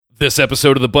This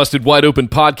episode of the Busted Wide Open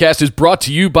podcast is brought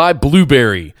to you by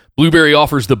Blueberry. Blueberry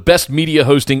offers the best media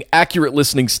hosting, accurate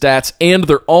listening stats, and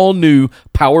their all-new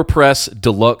PowerPress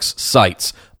Deluxe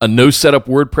sites. A no-setup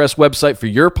WordPress website for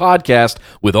your podcast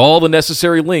with all the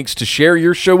necessary links to share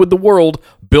your show with the world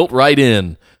built right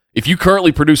in. If you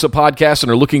currently produce a podcast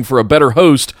and are looking for a better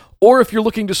host, or if you're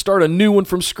looking to start a new one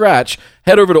from scratch,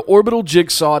 head over to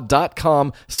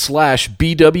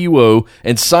orbitaljigsaw.com/BWO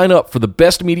and sign up for the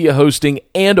best media hosting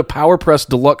and a PowerPress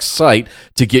Deluxe site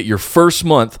to get your first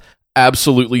month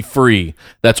absolutely free.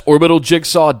 That's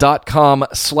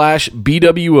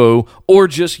orbitaljigsaw.com/BWO, or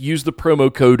just use the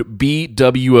promo code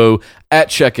BWO at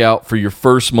checkout for your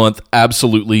first month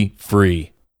absolutely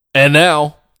free. And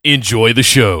now, enjoy the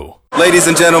show. Ladies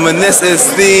and gentlemen, this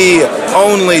is the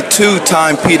only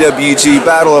two-time PWG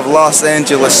Battle of Los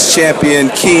Angeles champion,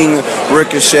 King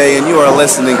Ricochet, and you are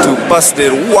listening to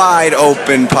Busted Wide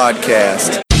Open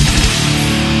Podcast.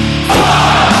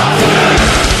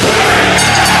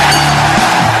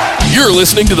 You're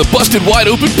listening to the Busted Wide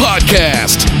Open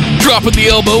Podcast, dropping the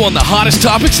elbow on the hottest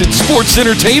topics in sports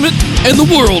entertainment and the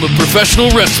world of professional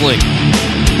wrestling.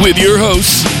 With your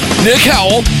hosts, Nick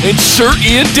Howell and Sir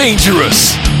Ian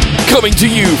Dangerous. Coming to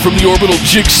you from the Orbital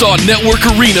Jigsaw Network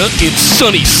Arena in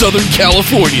sunny Southern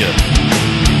California.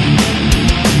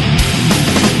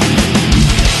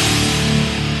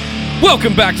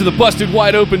 Welcome back to the Busted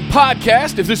Wide Open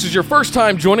Podcast. If this is your first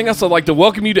time joining us, I'd like to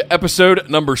welcome you to episode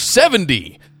number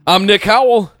 70. I'm Nick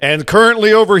Howell. And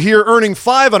currently over here earning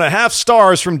 5.5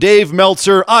 stars from Dave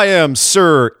Meltzer, I am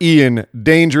Sir Ian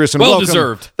Dangerous. And well welcome.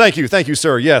 Deserved. Thank you,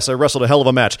 sir. Yes, I wrestled a hell of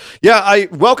a match. Yeah,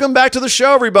 welcome back to the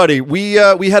show, everybody. We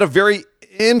had a very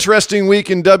interesting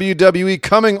week in WWE,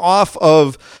 coming off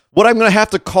of what I'm going to have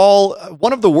to call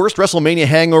one of the worst WrestleMania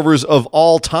hangovers of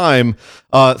all time,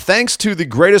 thanks to the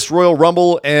Greatest Royal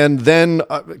Rumble and then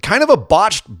kind of a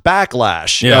botched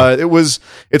Backlash. Yeah.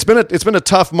 It's been a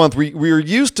tough month. We were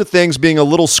used to things being a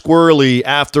little squirrely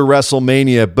after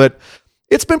WrestleMania, but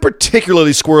it's been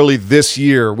particularly squirrely this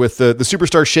year with the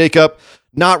Superstar shakeup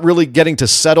not really getting to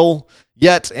settle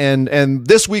yet, and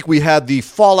this week we had the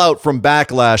fallout from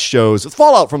Backlash shows,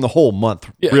 fallout from the whole month,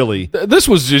 really. This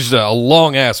was just a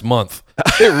long-ass month.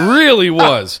 It really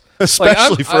was.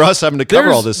 Especially for us having to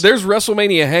cover all this. There's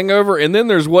WrestleMania hangover, and then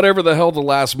there's whatever the hell the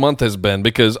last month has been,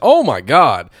 because, oh my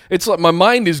God, it's like my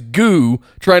mind is goo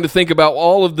trying to think about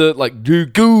all of the,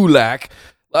 goo-lack,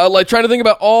 trying to think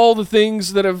about all the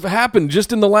things that have happened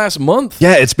just in the last month.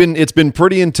 Yeah, it's been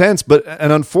pretty intense,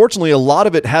 and unfortunately, a lot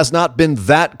of it has not been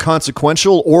that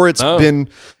consequential, or it's fallen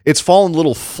a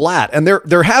little flat. And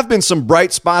there have been some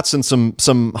bright spots and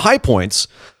some high points,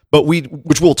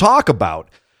 which we'll talk about.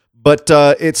 But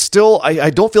it's still, I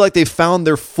don't feel like they've found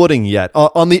their footing yet.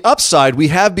 On the upside, we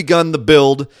have begun the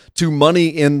build to Money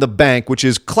in the Bank, which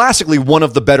is classically one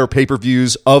of the better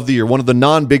pay-per-views of the year, one of the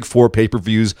non-Big Four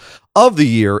pay-per-views of the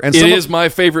year. And it is my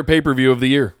favorite pay-per-view of the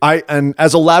year. And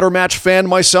as a ladder match fan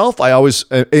myself, I always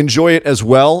enjoy it as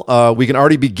well. We can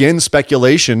already begin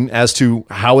speculation as to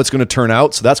how it's going to turn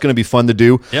out, so that's going to be fun to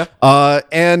do. Yeah.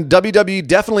 And WWE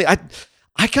definitely, I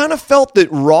kind of felt that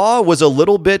Raw was a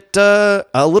little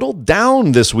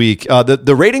down this week.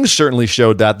 The ratings certainly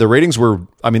showed that. The ratings were,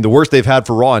 the worst they've had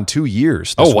for Raw in 2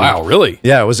 years. Oh, wow, really?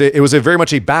 Yeah, it was a very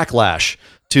much a backlash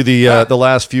to the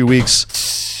last few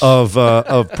weeks of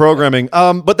programming.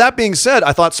 But that being said,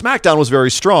 I thought SmackDown was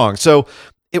very strong. So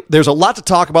there's a lot to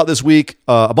talk about this week,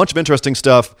 a bunch of interesting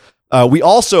stuff. We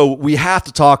have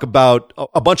to talk about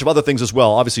a bunch of other things as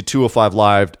well. Obviously, 205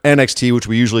 Live, NXT, which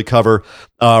we usually cover,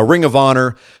 Ring of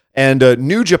Honor, and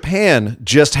New Japan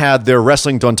just had their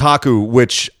Wrestling Dontaku,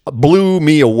 which blew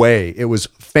me away. It was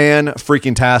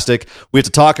fan-freaking-tastic. We have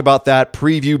to talk about that,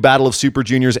 preview Battle of Super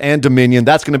Juniors and Dominion.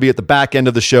 That's going to be at the back end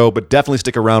of the show, but definitely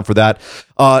stick around for that.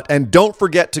 And don't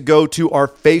forget to go to our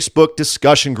Facebook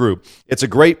discussion group. It's a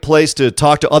great place to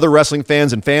talk to other wrestling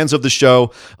fans and fans of the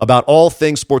show about all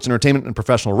things sports entertainment and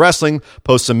professional wrestling,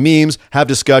 post some memes, have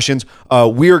discussions.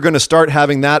 We are going to start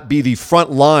having that be the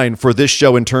front line for this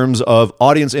show in terms of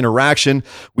audience interaction.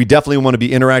 We definitely want to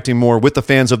be interacting more with the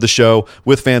fans of the show,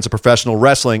 with fans of professional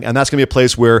wrestling, and that's going to be a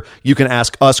place where you can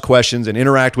ask us questions and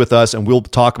interact with us, and we'll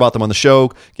talk about them on the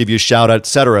show, give you a shout out,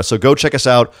 etc. So go check us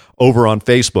out over on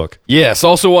Facebook. Yes,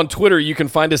 also on Twitter, you can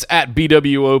find us at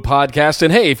BWO Podcast.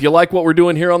 And hey, if you like what we're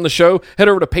doing here on the show, head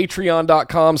over to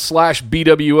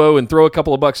patreon.com/BWO and throw a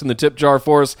couple of bucks in the tip jar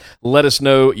for us. Let us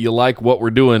know you like what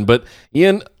we're doing. But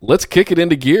Ian, let's kick it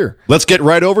into gear. Let's get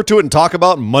right over to it and talk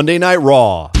about Monday Night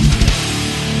Raw.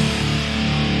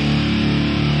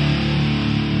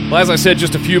 Well, as I said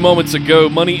just a few moments ago,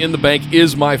 Money in the Bank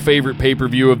is my favorite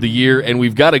pay-per-view of the year, and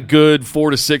we've got a good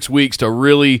 4 to 6 weeks to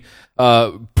really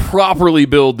properly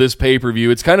build this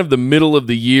pay-per-view. It's kind of the middle of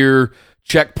the year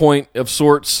checkpoint of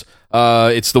sorts.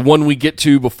 It's the one we get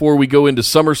to before we go into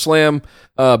SummerSlam,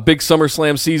 big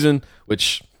SummerSlam season,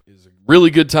 which is a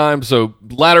really good time. So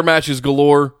ladder matches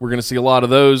galore. We're going to see a lot of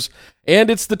those. And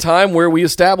it's the time where we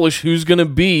establish who's going to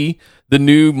be the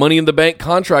new Money in the Bank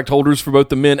contract holders for both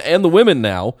the men and the women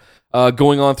now,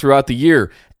 going on throughout the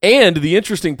year. And the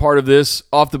interesting part of this,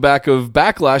 off the back of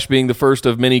Backlash being the first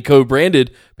of many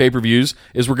co-branded pay-per-views,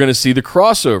 is we're going to see the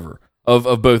crossover of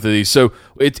both of these. So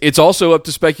it's also up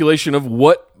to speculation of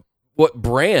what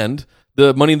brand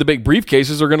the Money in the Bank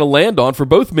briefcases are going to land on for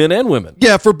both men and women.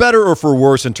 Yeah, for better or for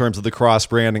worse in terms of the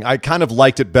cross-branding. I kind of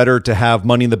liked it better to have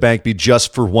Money in the Bank be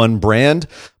just for one brand,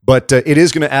 but it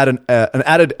is going to add an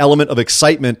added element of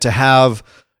excitement to have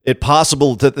it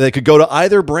possible that they could go to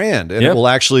either brand, and it will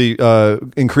actually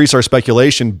increase our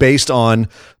speculation based on,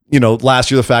 last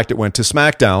year the fact it went to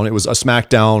SmackDown. It was a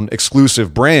SmackDown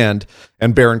exclusive brand,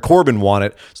 and Baron Corbin won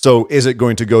it. So is it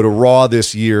going to go to Raw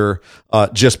this year? Are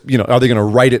they going to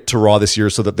write it to Raw this year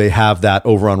so that they have that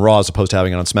over on Raw as opposed to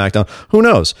having it on SmackDown? Who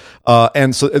knows?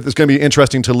 And so it's going to be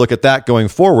interesting to look at that going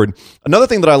forward. Another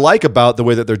thing that I like about the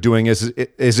way that they're doing is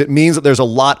it means that there's a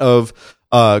lot of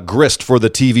grist for the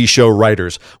TV show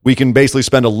writers. We can basically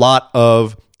spend a lot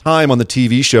of time on the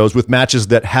TV shows with matches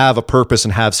that have a purpose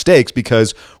and have stakes,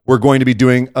 because we're going to be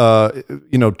doing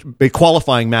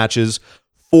qualifying matches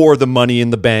for the Money in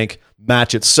the Bank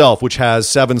match itself, which has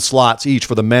 7 slots each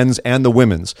for the men's and the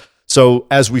women's. So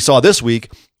as we saw this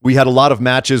week, we had a lot of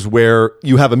matches where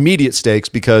you have immediate stakes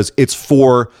because it's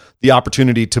for the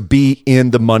opportunity to be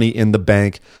in the Money in the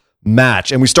Bank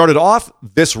match. And we started off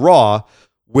this Raw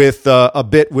with a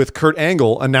bit with Kurt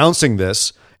Angle announcing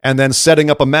this and then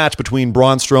setting up a match between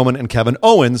Braun Strowman and Kevin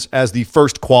Owens as the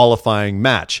first qualifying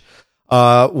match.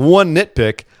 One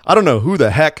nitpick, I don't know who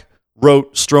the heck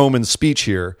wrote Strowman's speech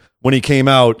here when he came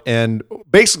out and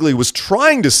basically was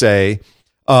trying to say,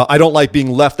 I don't like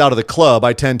being left out of the club.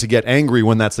 I tend to get angry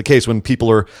when that's the case, when people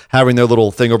are having their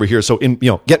little thing over here. So,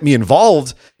 get me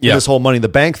involved in this whole Money in the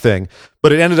Bank thing.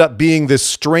 But it ended up being this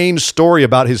strange story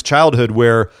about his childhood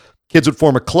where kids would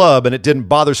form a club, and it didn't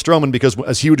bother Strowman because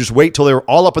as he would just wait till they were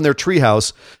all up in their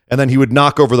treehouse, and then he would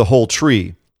knock over the whole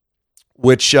tree,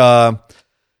 which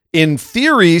in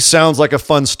theory sounds like a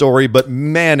fun story, but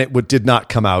man, did not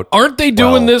come out. Aren't they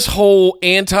doing this whole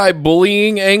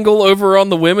anti-bullying angle over on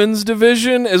the women's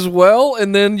division as well?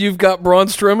 And then you've got Braun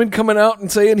Strowman coming out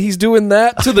and saying he's doing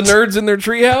that to the nerds in their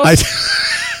treehouse?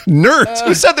 Nerds?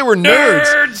 Who said they were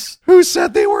nerds? Who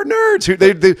said they were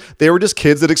nerds? They were just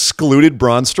kids that excluded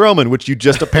Braun Strowman, which you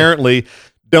just apparently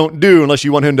don't do unless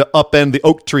you want him to upend the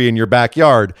oak tree in your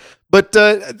backyard. But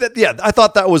I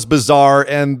thought that was bizarre,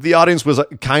 and the audience was they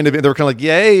were kind of like,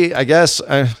 yay, I guess.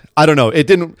 I don't know. It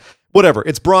didn't, whatever.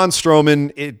 It's Braun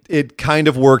Strowman. It kind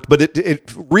of worked, but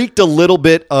it reeked a little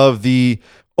bit of the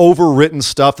overwritten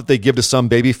stuff that they give to some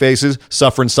baby faces.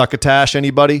 Suffer and succotash,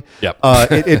 anybody? Yep.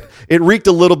 It reeked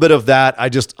a little bit of that.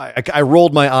 I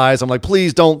rolled my eyes. I'm like,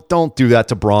 please don't do that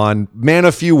to Braun. Man,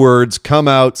 a few words, come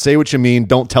out, say what you mean,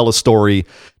 don't tell a story.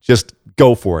 Just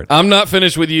go for it. I'm not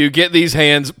finished with you. Get these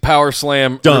hands, power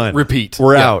slam, done. Repeat.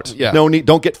 We're out. Yeah. No need.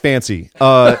 Don't get fancy.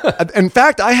 In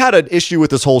fact, I had an issue with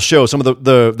this whole show. Some of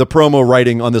the promo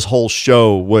writing on this whole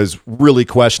show was really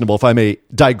questionable. If I may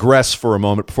digress for a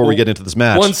moment before we get into this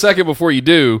match. 1 second before you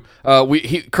do,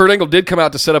 Kurt Angle did come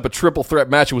out to set up a triple threat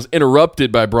match. It was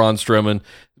interrupted by Braun Strowman,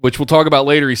 which we'll talk about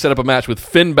later. He set up a match with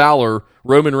Finn Balor,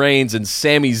 Roman Reigns, and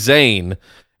Sami Zayn.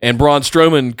 And Braun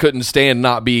Strowman couldn't stand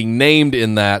not being named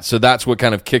in that, so that's what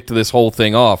kind of kicked this whole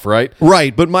thing off, right?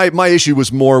 Right, but my issue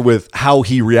was more with how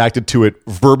he reacted to it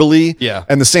verbally. Yeah.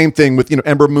 And the same thing with,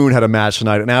 Ember Moon had a match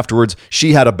tonight, and afterwards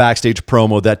she had a backstage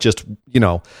promo that just,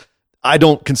 I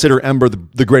don't consider Ember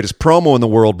the greatest promo in the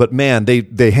world, but man,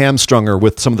 they hamstrung her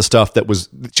with some of the stuff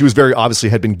she was very obviously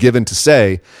had been given to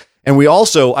say. And we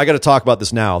also, I got to talk about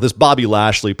this now, this Bobby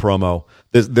Lashley promo.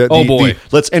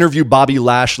 Let's interview Bobby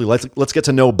Lashley. Let's get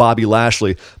to know Bobby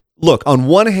Lashley. Look, on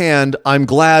one hand, I'm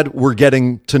glad we're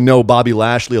getting to know Bobby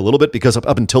Lashley a little bit because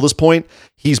up until this point,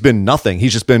 he's been nothing.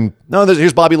 He's just been,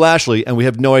 here's Bobby Lashley, and we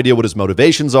have no idea what his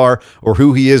motivations are or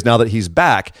who he is now that he's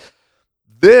back.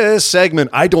 This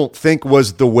segment, I don't think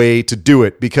was the way to do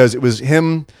it because it was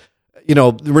him,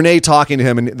 Renee talking to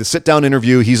him in the sit-down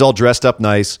interview. He's all dressed up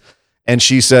nice. And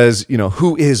she says,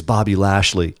 who is Bobby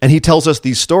Lashley? And he tells us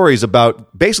these stories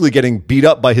about basically getting beat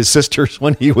up by his sisters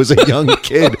when he was a young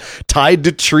kid, tied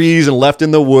to trees and left in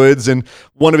the woods. And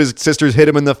one of his sisters hit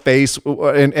him in the face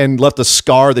and left a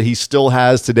scar that he still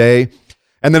has today.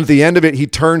 And then at the end of it, he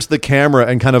turns to the camera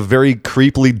and kind of very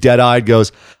creepily dead-eyed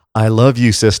goes, I love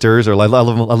you, sisters, or I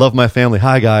love my family.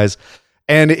 Hi, guys.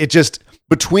 And it just,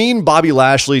 between Bobby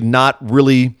Lashley not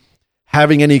really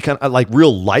having any kind of like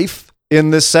real life in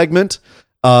this segment,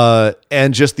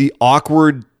 and just the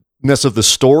awkwardness of the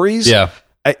stories. Yeah.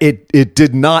 It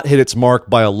did not hit its mark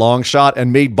by a long shot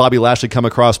and made Bobby Lashley come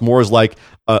across more as like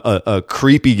a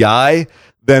creepy guy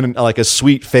than like a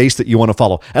sweet face that you want to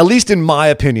follow. At least in my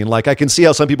opinion. Like I can see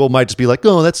how some people might just be like,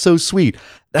 oh, that's so sweet.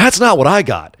 That's not what I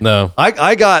got. No.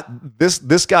 I got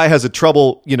this guy has a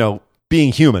trouble,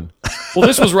 being human. Well,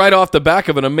 this was right off the back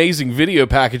of an amazing video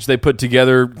package they put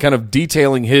together, kind of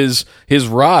detailing his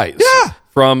rise. Yeah.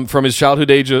 From his childhood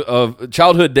days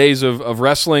of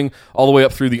wrestling all the way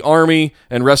up through the Army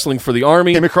and wrestling for the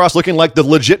Army. Came across looking like the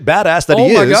legit badass that he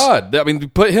is. Oh my God. I mean,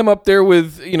 put him up there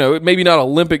with, maybe not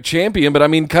Olympic champion, but I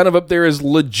mean kind of up there as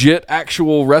legit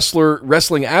actual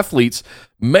wrestling athletes.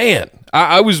 Man,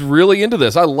 I was really into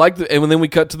this. I liked it. And then we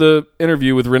cut to the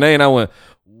interview with Renee and I went,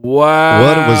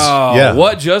 wow,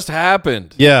 what just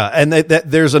happened? Yeah, and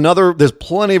there's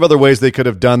plenty of other ways they could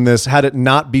have done this had it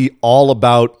not be all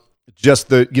about just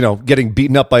the, getting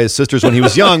beaten up by his sisters when he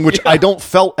was young, which I didn't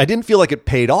feel like it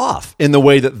paid off in the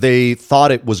way that they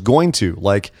thought it was going to.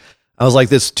 Like, I was like,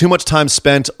 there's too much time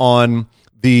spent on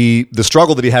the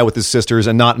struggle that he had with his sisters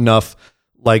and not enough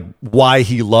like why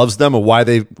he loves them or why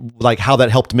they like how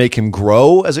that helped make him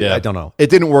grow I don't know. It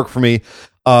didn't work for me.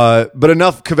 But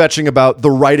enough kvetching about the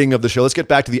writing of the show. Let's get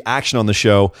back to the action on the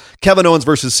show. Kevin Owens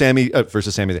versus Sami.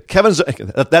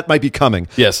 That might be coming.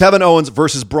 Yes. Kevin Owens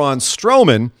versus Braun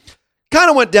Strowman kind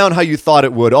of went down how you thought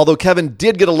it would, although Kevin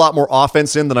did get a lot more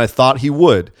offense in than I thought he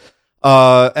would.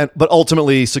 But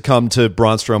ultimately succumbed to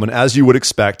Braun Strowman, as you would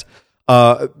expect.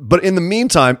 But in the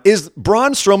meantime, is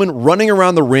Braun Strowman running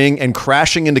around the ring and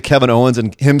crashing into Kevin Owens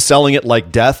and him selling it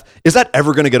like death? Is that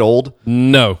ever going to get old?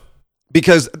 No.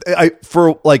 Because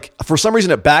for some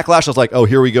reason at Backlash, I was like, oh,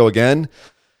 here we go again.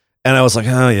 And I was like,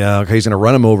 oh yeah, okay, he's going to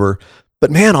run him over. But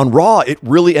man, on Raw, it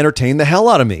really entertained the hell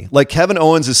out of me. Like Kevin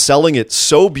Owens is selling it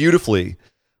so beautifully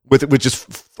with just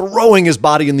throwing his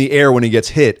body in the air when he gets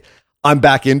hit. I'm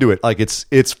back into it. Like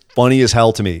it's funny as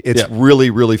hell to me. It's really,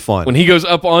 really fun. When he goes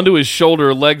up onto his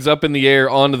shoulder, legs up in the air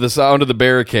onto the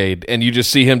barricade, and you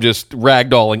just see him just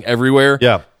ragdolling everywhere.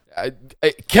 Yeah.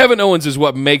 Kevin Owens is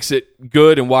what makes it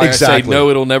good and why I say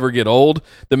no, it'll never get old.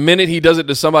 The minute he does it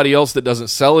to somebody else that doesn't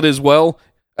sell it as well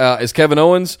as Kevin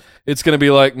Owens, it's going to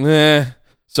be like, nah.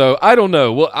 So I don't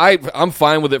know. Well, I'm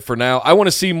fine with it for now. I want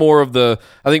to see more of the.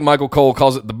 I think Michael Cole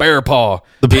calls it the bear paw.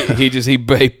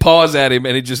 He paws at him,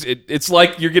 and it's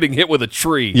like you're getting hit with a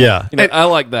tree. Yeah, I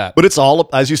like that. But it's all,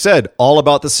 as you said, all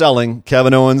about the selling.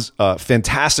 Kevin Owens,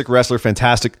 fantastic wrestler,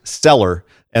 fantastic seller.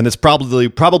 And it's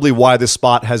probably why this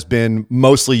spot has been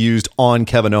mostly used on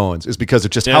Kevin Owens is because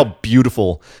of just how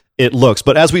beautiful it looks.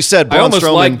 But as we said, Braun I almost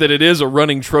Strowman, like that it is a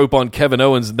running trope on Kevin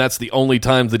Owens, and that's the only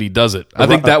times that he does it. I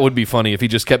think that would be funny if he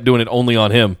just kept doing it only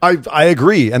on him. I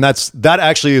agree, and that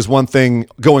actually is one thing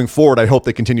going forward. I hope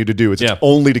they continue to do. It's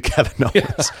only to Kevin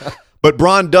Owens. But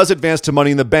Braun does advance to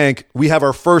Money in the Bank. We have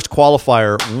our first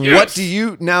qualifier. Yes. What do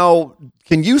you now?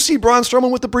 Can you see Braun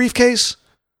Strowman with the briefcase?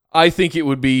 I think it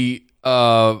would be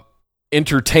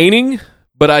entertaining,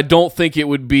 but I don't think it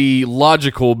would be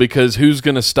logical because who's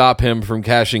going to stop him from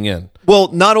cashing in?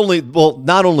 Well, not only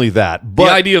that, but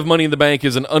the idea of Money in the Bank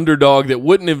is an underdog that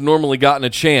wouldn't have normally gotten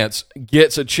a chance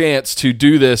gets a chance to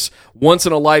do this once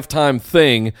in a lifetime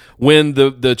thing when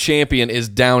the champion is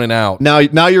down and out. Now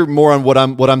you're more on what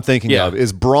I'm thinking of.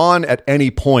 Is Braun at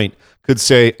any point could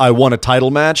say, I want a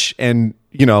title match, and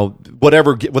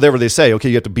whatever they say, okay,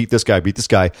 you have to beat this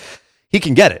guy, he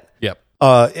can get it. Yep.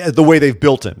 The way they've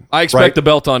built him. I expect the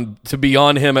belt to be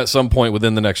on him at some point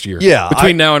within the next year. Yeah.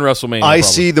 Between now and WrestleMania. I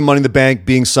see the Money in the Bank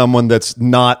being someone that's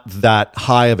not that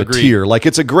high of a tier. Like,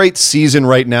 it's a great season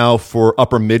right now for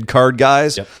upper mid-card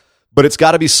guys, but it's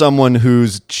got to be someone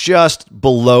who's just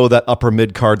below that upper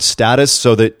mid-card status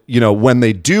so that, when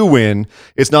they do win,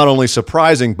 it's not only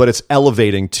surprising, but it's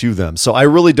elevating to them. So I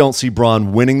really don't see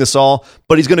Braun winning this all,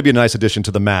 but he's going to be a nice addition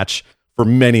to the match for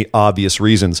many obvious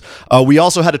reasons. We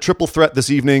also had a triple threat this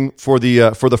evening for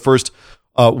the first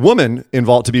woman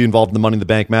involved in the Money in the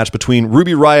Bank match between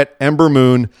Ruby Riott, Ember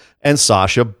Moon, and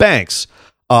Sasha Banks.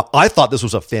 I thought this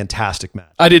was a fantastic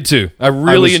match. I did too. I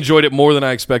really enjoyed it more than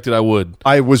I expected I would.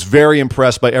 I was very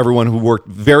impressed by everyone who worked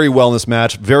very well in this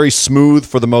match. Very smooth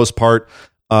for the most part.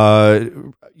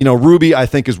 Ruby, I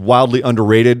think, is wildly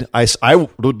underrated. I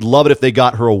would love it if they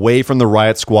got her away from the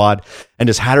Riot Squad and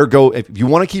just had her go. If you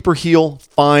want to keep her heel,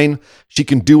 fine. She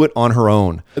can do it on her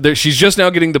own. She's just now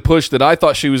getting the push that I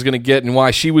thought she was going to get, and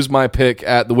why she was my pick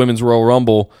at the Women's Royal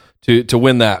Rumble to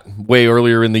win that way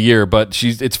earlier in the year. But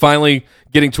it's finally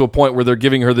getting to a point where they're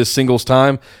giving her this singles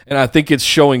time, and I think it's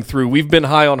showing through. We've been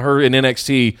high on her in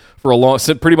NXT for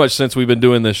pretty much since we've been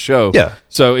doing this show. Yeah.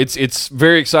 So it's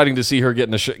very exciting to see her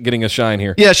getting a shine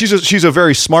here. Yeah, she's a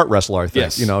very smart wrestler, I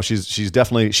think. Yes. She's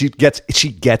definitely she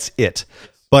gets it.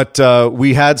 But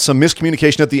we had some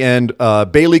miscommunication at the end.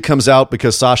 Bayley comes out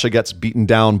because Sasha gets beaten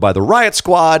down by the Riot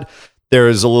Squad. There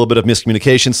is a little bit of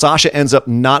miscommunication. Sasha ends up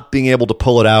not being able to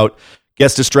pull it out,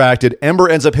 gets distracted. Ember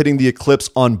ends up hitting the Eclipse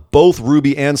on both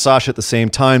Ruby and Sasha at the same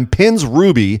time, pins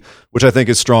Ruby, which I think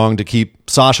is strong to keep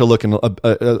Sasha looking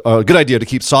a good idea to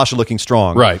keep Sasha looking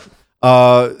strong. Right.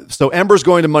 So Ember's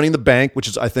going to Money in the Bank, which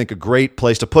is, I think, a great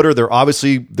place to put her. They're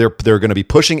going to be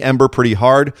pushing Ember pretty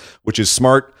hard, which is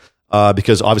smart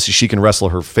because obviously she can wrestle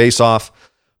her face off.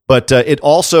 But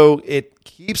it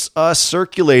keeps us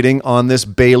circulating on this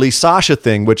Bayley Sasha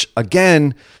thing, which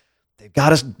again, they've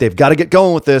got to get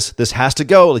going with this. This has to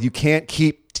go. You can't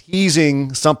keep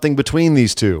teasing something between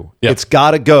these two. Yep. It's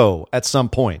got to go at some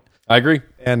point. I agree.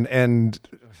 And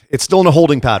it's still in a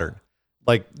holding pattern.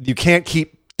 Like, you can't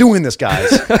keep doing this,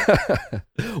 guys.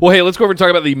 Well, hey, let's go over and talk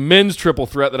about the men's triple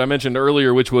threat that I mentioned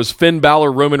earlier, which was Finn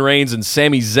Balor, Roman Reigns, and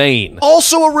Sami Zayn.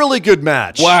 Also a really good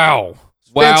match. Wow.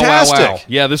 Fantastic. Wow.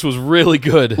 Yeah, this was really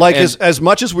good. Like, as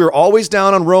much as we're always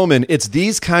down on Roman, it's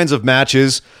these kinds of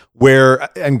matches where,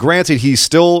 and granted, he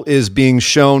still is being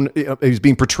shown, he's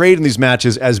being portrayed in these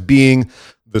matches as being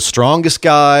the strongest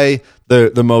guy,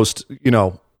 the most,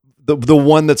 the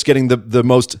one that's getting the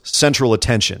most central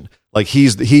attention. Like,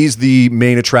 he's the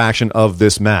main attraction of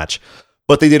this match.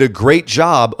 But they did a great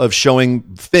job of showing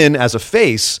Finn as a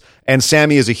face and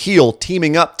Sami as a heel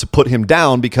teaming up to put him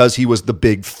down because he was the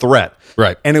big threat.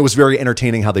 Right. And it was very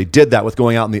entertaining how they did that with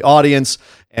going out in the audience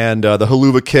and the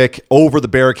haluva kick over the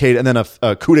barricade and then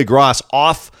a coup de grace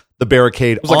off the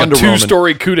barricade. It was like a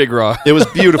two-story coup de grace. It was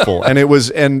beautiful.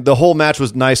 and the whole match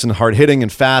was nice and hard-hitting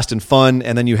and fast and fun.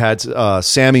 And then you had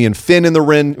Sami and Finn in the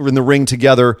ring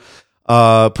together,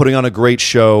 putting on a great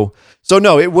show. So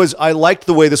no, I liked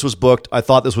the way this was booked. I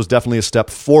thought this was definitely a step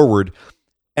forward.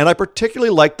 And I particularly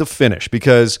liked the finish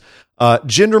because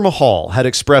Jinder Mahal had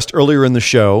expressed earlier in the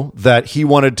show that he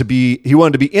wanted to be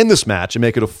in this match and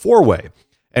make it a 4-way.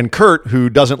 And Kurt, who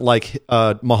doesn't like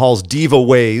Mahal's diva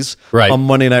ways on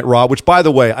Monday Night Raw, which, by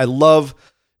the way, I love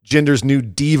Jinder's new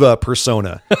diva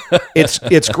persona.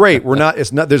 It's great.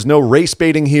 There's no race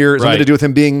baiting here. It's nothing to do with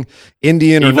him being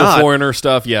Indian Evil or not. Foreigner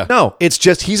stuff. Yeah. No, it's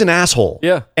just he's an asshole.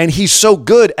 Yeah. And he's so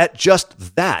good at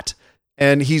just that.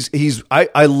 And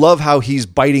I love how he's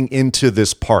biting into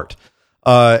this part.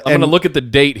 I'm going to look at the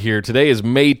date here. Today is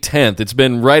May 10th. It's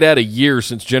been right at a year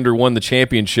since Jinder won the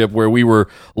championship, where we were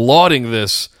lauding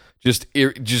this just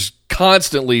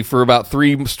constantly for about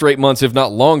 3 straight months, if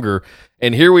not longer.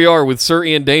 And here we are with Sir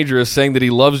Ian Dangerous saying that he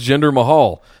loves Jinder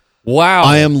Mahal. Wow.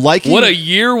 I am liking what a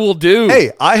year will do.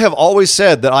 Hey, I have always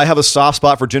said that I have a soft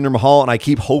spot for Jinder Mahal, and I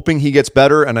keep hoping he gets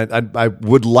better, and I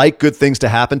would like good things to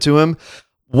happen to him.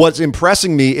 What's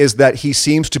impressing me is that he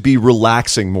seems to be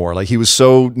relaxing more. Like, he was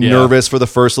so nervous for the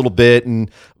first little bit and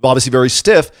obviously very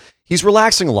stiff. He's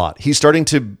relaxing a lot. He's starting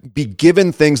to be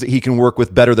given things that he can work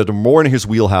with better, that are more in his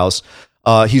wheelhouse.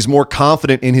 He's more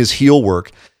confident in his heel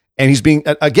work. And he's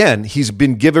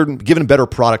been given better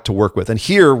product to work with. And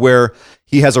here, where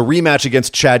he has a rematch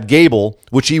against Chad Gable,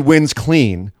 which he wins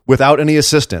clean without any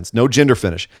assistance, no Jinder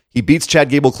finish. He beats Chad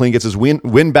Gable clean, gets his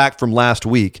win back from last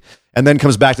week, and then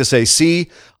comes back to say, see,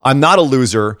 I'm not a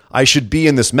loser. I should be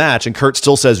in this match. And Kurt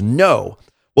still says no.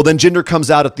 Well, then Jinder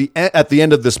comes out at the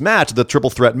end of this match, the triple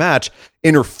threat match,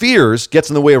 interferes, gets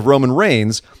in the way of Roman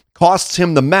Reigns, costs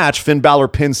him the match. Finn Balor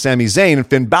pins Sami Zayn, and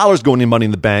Finn Balor's going in Money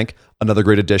in the Bank. Another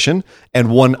great addition, and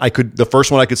the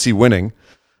first one I could see winning.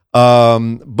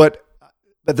 But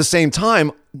at the same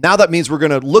time, now that means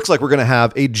looks like we're gonna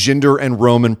have a Jinder and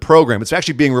Roman program. It's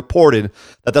actually being reported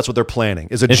that that's what they're planning,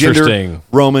 is a Jinder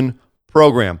Roman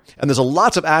program. And there's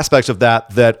lots of aspects of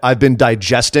that I've been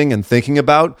digesting and thinking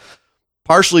about,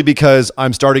 partially because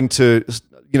I'm starting to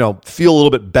feel a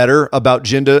little bit better about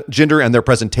Jinder and their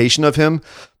presentation of him,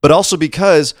 but also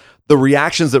because the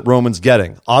reactions that Roman's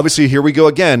getting. Obviously, here we go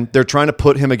again. They're trying to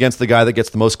put him against the guy that gets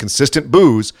the most consistent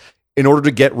boos in order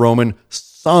to get Roman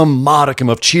some modicum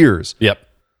of cheers. Yep.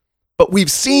 But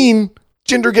we've seen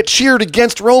Jinder get cheered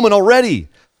against Roman already.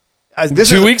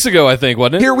 2 weeks ago, I think,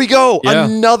 wasn't it? Here we go. Yeah.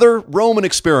 Another Roman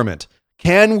experiment.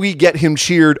 Can we get him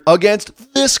cheered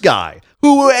against this guy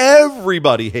who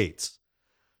everybody hates?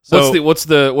 So, what's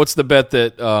the bet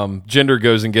that Jinder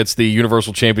goes and gets the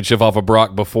Universal Championship off of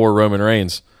Brock before Roman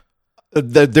Reigns?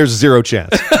 There's zero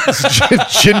chance.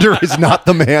 Jinder is not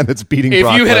the man that's beating If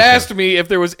Brock you had Lesnar. asked me if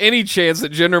there was any chance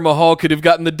that Jinder Mahal could have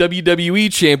gotten the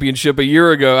WWE Championship a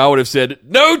year ago, I would have said,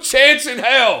 no chance in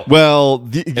hell. Well,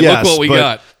 And yes, look what we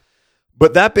got.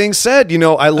 But that being said,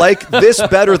 I like this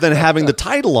better than having the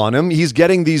title on him. He's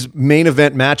getting these main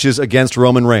event matches against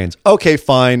Roman Reigns. Okay,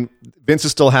 fine. Vince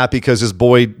is still happy because his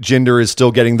boy Jinder is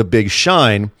still getting the big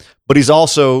shine, but he's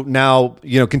also now,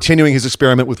 continuing his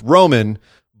experiment with Roman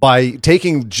by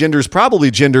taking Jinder's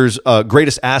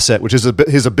greatest asset, which is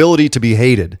his ability to be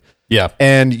hated. Yeah.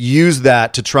 And use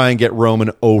that to try and get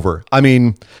Roman over. I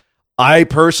mean, I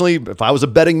personally, if I was a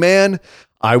betting man,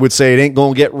 I would say it ain't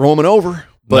going to get Roman over.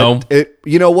 But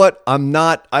you know what?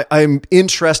 I'm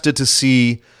interested to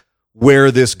see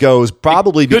where this goes.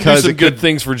 Probably Could because do some good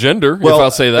things for Jinder, if I'll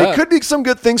say that. It could be some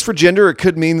good things for Jinder.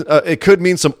 It could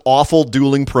mean some awful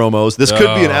dueling promos. This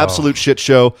could be an absolute shit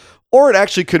show, or it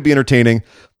actually could be entertaining.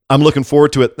 I'm looking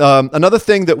forward to it. Another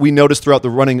thing that we noticed throughout the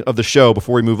running of the show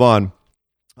before we move on,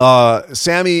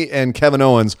 Sammy and Kevin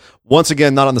Owens, once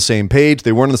again, not on the same page.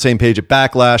 They weren't on the same page at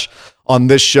Backlash. On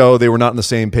this show, they were not on the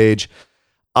same page.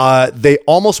 They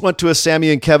almost went to a Sammy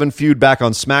and Kevin feud back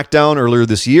on SmackDown earlier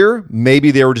this year.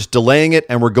 Maybe they were just delaying it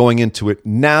and we're going into it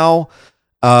now.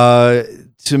 To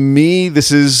me, this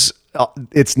is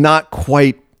it's not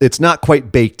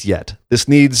quite baked yet. This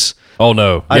needs. Oh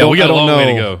no! Yeah, we got a long way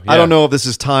to go. Yeah. I don't know if this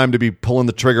is time to be pulling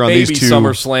the trigger on Maybe these two.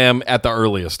 SummerSlam at the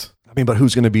earliest. I mean, but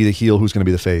who's going to be the heel? Who's going to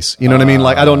be the face? You know what I mean?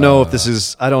 Like, I don't know if this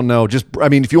is. I don't know.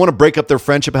 If you want to break up their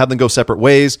friendship, have them go separate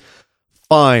ways.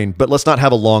 Fine, but let's not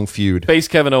have a long feud. Face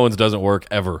Kevin Owens doesn't work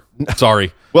ever.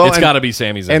 Sorry. Well, it's got to be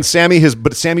Sami Zayn. And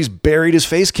Sammy's buried his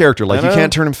face character. Like, you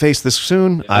can't turn him face this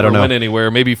soon. I don't know. Went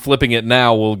anywhere. Maybe flipping it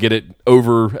now will get it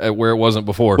over at where it wasn't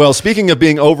before. Well, speaking of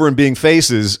being over and being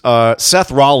faces,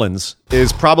 Seth Rollins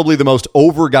is probably the most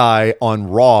over guy on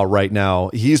Raw right now.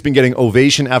 He's been getting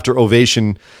ovation after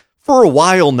ovation for a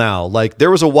while now. Like,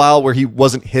 there was a while where he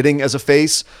wasn't hitting as a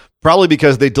face, probably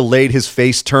because they delayed his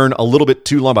face turn a little bit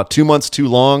too long, about 2 months too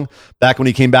long, back when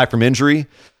he came back from injury.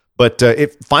 But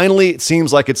it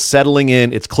seems like it's settling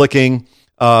in. It's clicking.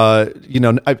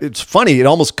 It's funny. It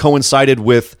almost coincided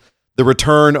with the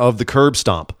return of the curb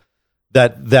stomp.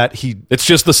 It's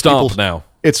just the stomp now.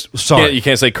 It's sorry. You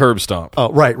can't say curb stomp.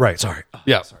 Oh, right. Sorry.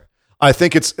 Yeah. Sorry. I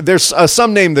think there's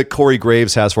some name that Corey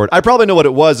Graves has for it. I probably know what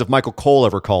it was if Michael Cole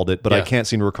ever called it, but I can't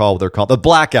seem to recall what they're called. The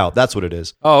blackout. That's what it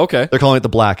is. Oh, okay. They're calling it the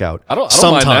blackout. I don't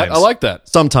mind that. I like that.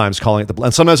 Sometimes calling it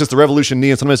and sometimes it's the Revolution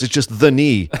knee, and sometimes it's just the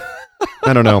knee.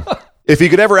 I don't know. If he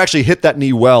could ever actually hit that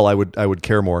knee well, I would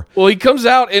care more. Well, he comes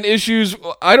out and issues.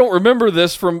 I don't remember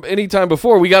this from any time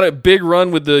before. We got a big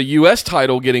run with the U.S.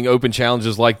 title getting open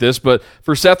challenges like this, but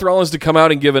for Seth Rollins to come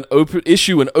out and give an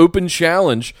open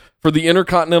challenge for the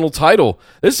Intercontinental title,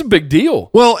 this is a big deal.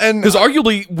 Well, and because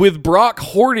arguably with Brock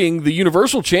hoarding the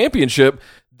Universal Championship,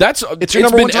 it's your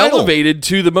number been one title. Elevated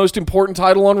to the most important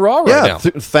title on Raw right now.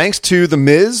 Thanks to The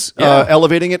Miz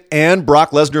elevating it and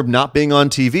Brock Lesnar not being on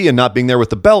TV and not being there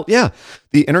with the belt. Yeah,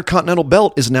 the Intercontinental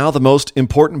belt is now the most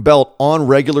important belt on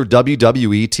regular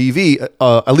WWE TV,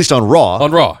 at least on Raw.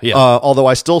 On Raw, yeah. Although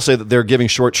I still say that they're giving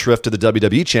short shrift to the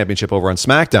WWE Championship over on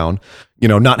SmackDown,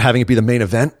 not having it be the main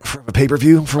event for a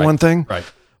pay-per-view for one thing. Right.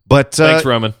 But thanks,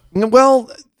 Roman. Well,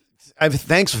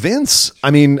 thanks, Vince. I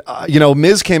mean,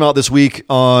 Miz came out this week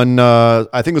on,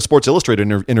 I think, the Sports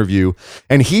Illustrated interview,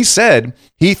 and he said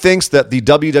he thinks that the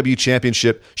WWE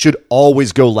Championship should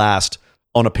always go last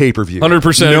on a pay-per-view.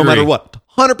 100% No agree. matter what.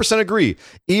 100% agree.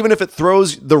 Even if it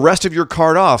throws the rest of your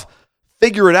card off,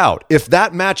 figure it out. If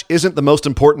that match isn't the most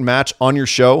important match on your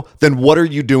show, then what are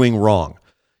you doing wrong?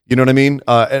 You know what I mean?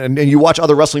 And you watch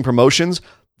other wrestling promotions,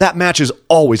 that match is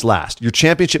always last. Your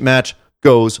championship match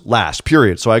goes last,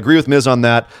 period. So I agree with Miz on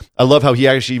that. I love how he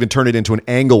actually even turned it into an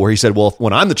angle where he said, well,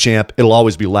 when I'm the champ, it'll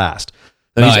always be last.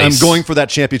 And I'm going for that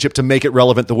championship to make it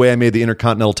relevant the way I made the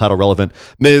Intercontinental title relevant.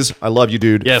 Miz, I love you,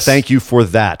 dude. Yes. Thank you for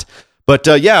that. But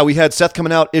we had Seth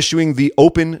coming out issuing the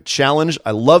open challenge.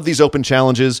 I love these open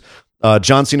challenges.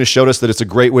 John Cena showed us that it's a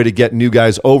great way to get new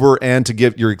guys over and to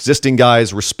give your existing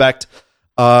guys respect.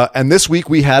 And this week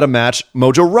we had a match.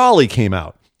 Mojo Rawley came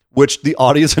out, which the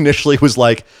audience initially was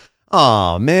like,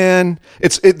 "Oh man,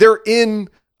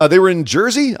 they were in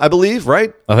Jersey, I believe,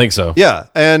 right?" I think so. Yeah,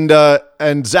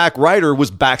 and Zack Ryder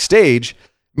was backstage.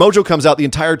 Mojo comes out, the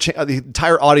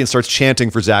entire audience starts chanting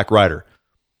for Zack Ryder.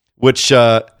 Which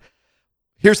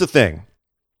here's the thing: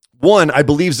 one, I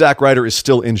believe Zack Ryder is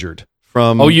still injured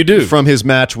from you do? from his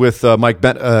match with Mike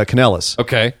Kanellis.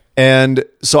 Okay. And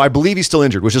so I believe he's still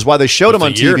injured, which is why they showed him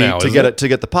on TV now, to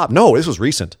get the pop. No, this was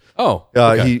recent. Oh,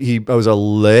 okay. He was a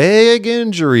leg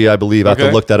injury, I believe. I have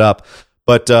to look that up.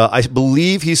 But I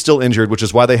believe he's still injured, which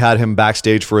is why they had him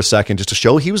backstage for a second just to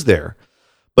show he was there.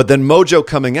 But then Mojo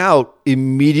coming out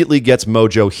immediately gets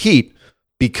Mojo heat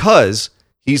because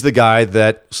he's the guy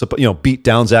that beat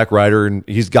down Zack Ryder, and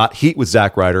he's got heat with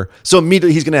Zack Ryder. So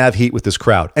immediately he's going to have heat with this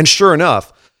crowd. And sure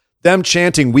enough, them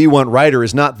chanting "We want Ryder"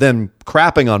 is not them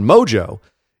crapping on Mojo.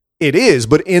 It is,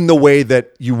 but in the way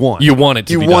that you want. You want it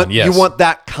to be done, yes. You want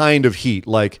that kind of heat.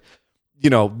 Like,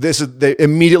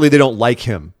 immediately they don't like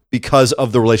him because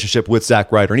of the relationship with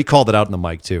Zack Ryder. And he called it out in the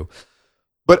mic too.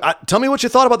 But tell me what you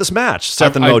thought about this match,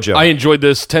 Seth and Mojo. I enjoyed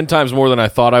this 10 times more than I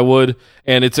thought I would.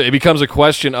 And it becomes a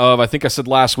question of, I think I said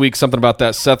last week something about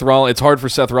that Seth Rollins. It's hard for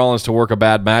Seth Rollins to work a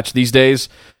bad match these days.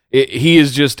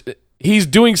 He's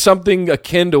doing something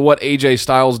akin to what AJ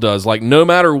Styles does. Like, no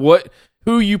matter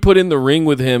who you put in the ring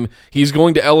with him, he's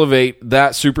going to elevate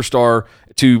that superstar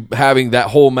to having that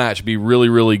whole match be really,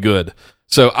 really good.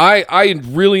 So I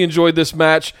really enjoyed this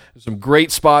match. Some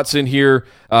great spots in here.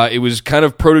 It was kind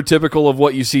of prototypical of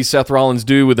what you see Seth Rollins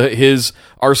do with his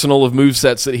arsenal of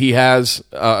movesets that he has,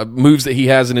 moves that he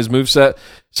has in his moveset.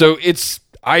 So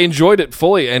I enjoyed it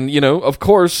fully. And, of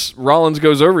course, Rollins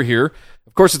goes over here.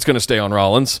 Of course, it's going to stay on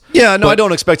Rollins. Yeah, no, I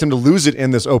don't expect him to lose it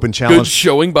in this open challenge. Good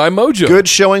showing by Mojo. Good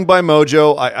showing by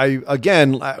Mojo.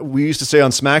 Again, we used to say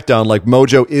on SmackDown, like,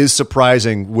 Mojo is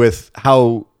surprising with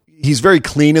how he's very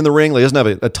clean in the ring. Like, he doesn't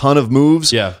have a ton of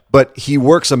moves. Yeah, but he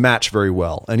works a match very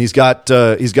well, and he's got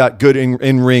good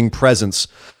in-ring presence.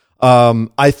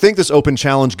 I think this open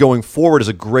challenge going forward is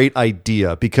a great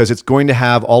idea because it's going to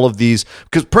have all of these.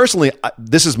 Because personally,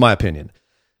 this is my opinion,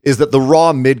 is that the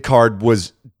Raw mid-card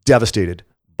was devastated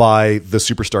by the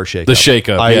Superstar shakeup. The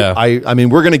shakeup, yeah. I mean,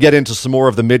 we're going to get into some more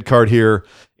of the mid-card here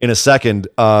in a second,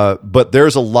 but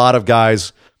there's a lot of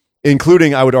guys,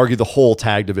 including, I would argue, the whole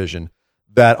tag division,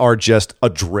 that are just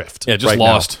adrift. Yeah, just right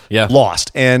lost. now. Yeah.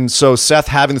 Lost. And so Seth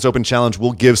having this open challenge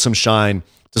will give some shine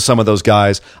to some of those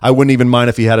guys. I wouldn't even mind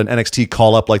if he had an NXT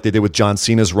call-up like they did with John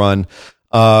Cena's run.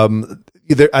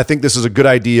 I think this is a good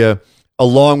idea,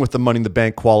 along with the Money in the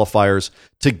Bank qualifiers,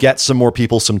 to get some more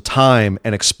people some time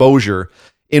and exposure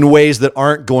in ways that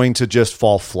aren't going to just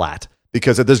fall flat,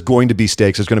 because if there's going to be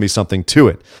stakes, there's going to be something to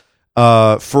it.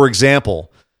 For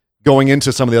example, going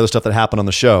into some of the other stuff that happened on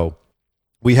the show,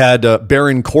 we had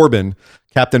Baron Corbin,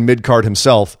 Captain Midcard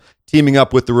himself, teaming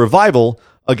up with the Revival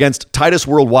against Titus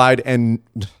Worldwide and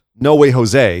No Way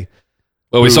Jose.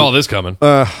 Well, we saw this coming.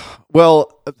 And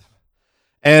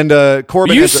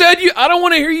Corbin. I don't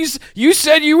want to hear you. You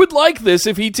said you would like this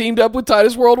if he teamed up with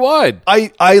Titus Worldwide.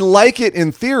 I like it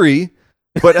in theory,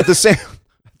 but at the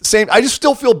same, I just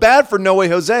still feel bad for No Way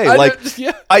Jose. I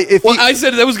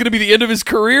said that was going to be the end of his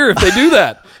career if they do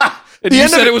that. And you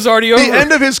said it was already over. The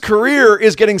end of his career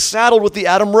is getting saddled with the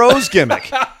Adam Rose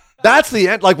gimmick. That's the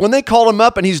end. Like, when they call him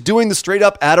up and he's doing the straight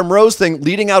up Adam Rose thing,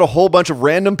 leading out a whole bunch of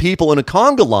random people in a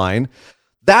conga line,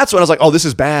 that's when I was like, oh, this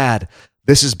is bad.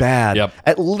 This is bad. Yep.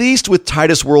 At least with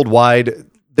Titus Worldwide,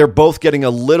 they're both getting a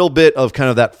little bit of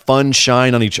kind of that fun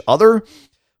shine on each other,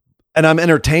 and I'm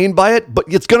entertained by it, but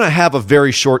it's going to have a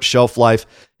very short shelf life.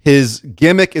 His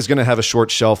gimmick is going to have a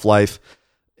short shelf life.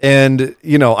 And,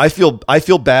 I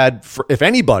feel bad for, if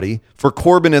anybody, for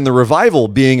Corbin and the Revival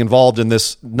being involved in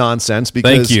this nonsense,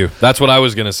 because thank you. That's what I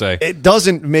was going to say. It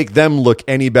doesn't make them look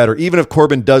any better. Even if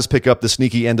Corbin does pick up the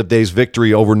sneaky end of days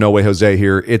victory over No Way Jose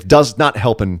here, it's not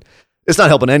helping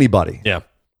anybody. Yeah.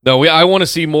 No, I want to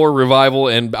see more Revival,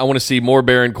 and I want to see more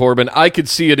Baron Corbin. I could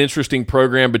see an interesting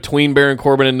program between Baron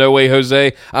Corbin and No Way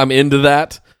Jose. I'm into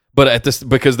that. But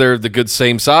because they're the good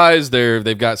same size,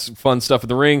 they've got some fun stuff in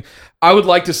the ring. I would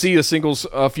like to see a singles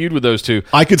feud with those two.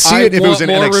 I could see it if it was in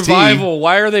NXT. Revival.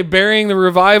 Why are they burying the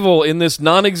Revival in this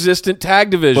non-existent tag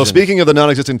division? Well, speaking of the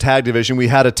non-existent tag division, we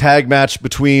had a tag match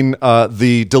between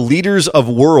the Deleters of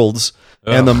Worlds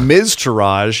and the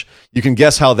Miztourage. You can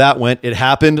guess how that went. It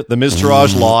happened. The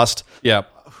Miztourage lost. Yeah.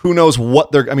 Who knows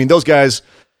what they're... I mean, those guys...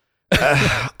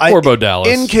 Poor Bo Dallas.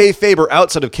 In kayfabe or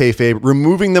outside of kayfabe,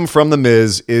 removing them from the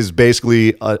Miz is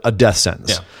basically a death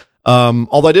sentence. Yeah.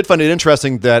 Although I did find it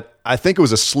interesting that I think it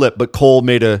was a slip, but Cole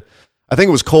made a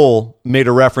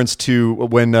reference to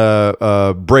when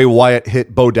Bray Wyatt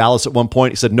hit Bo Dallas at one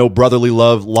point. He said, "No brotherly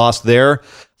love lost there."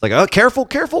 It's like, oh, careful.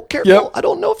 Yep. I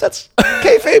don't know if that's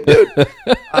kayfabe, dude.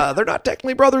 They're not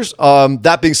technically brothers.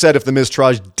 That being said, if the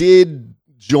Miztourage did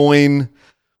join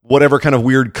whatever kind of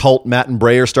weird cult Matt and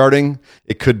Bray are starting,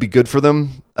 it could be good for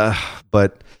them.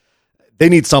 But they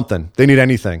need something. They need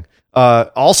anything.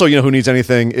 Also, you know who needs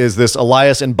anything is this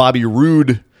Elias and Bobby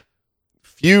Roode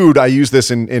feud. I use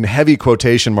this in heavy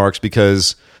quotation marks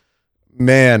because,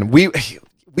 man, we've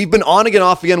been on again,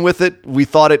 off again with it. We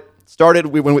thought it started.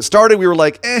 When it started, we were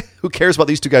like, who cares about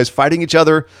these two guys fighting each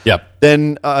other? Yep.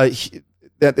 Then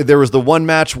there was the one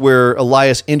match where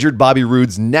Elias injured Bobby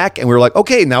Roode's neck, and we were like,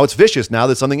 okay, now it's vicious. Now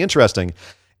there's something interesting.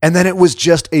 And then it was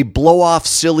just a blow-off,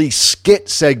 silly skit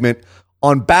segment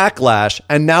on Backlash,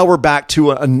 and now we're back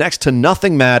to a next to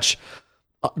nothing match,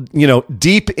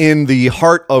 deep in the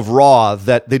heart of Raw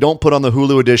that they don't put on the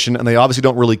Hulu edition, and they obviously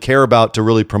don't really care about to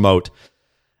really promote.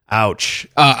 Ouch.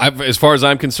 As far as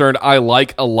I'm concerned, I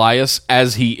like Elias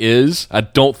as he is. I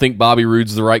don't think Bobby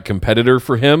Roode's the right competitor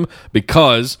for him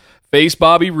because face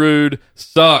Bobby Roode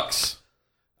sucks.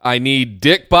 I need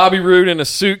Dick Bobby Roode in a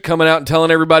suit coming out and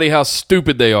telling everybody how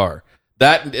stupid they are.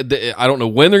 I don't know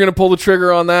when they're going to pull the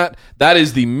trigger on that. That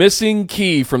is the missing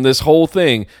key from this whole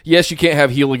thing. Yes, you can't have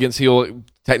heel against heel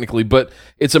technically, but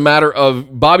it's a matter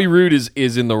of Bobby Roode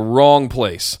is in the wrong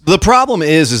place. The problem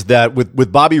is that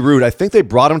with Bobby Roode, I think they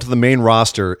brought him to the main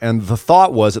roster, and the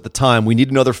thought was at the time, we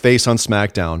need another face on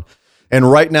SmackDown.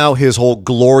 And right now, his whole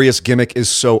glorious gimmick is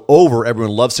so over.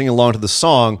 Everyone loves singing along to the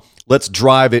song. Let's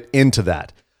drive it into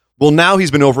that. Well, now he's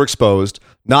been overexposed.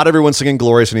 Not everyone's singing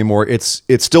Glorious anymore. It's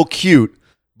still cute,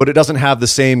 but it doesn't have the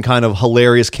same kind of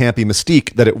hilarious, campy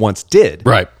mystique that it once did.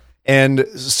 Right. And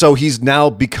so he's now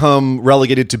become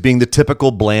relegated to being the typical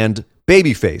bland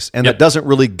babyface, and that doesn't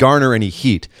really garner any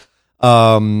heat.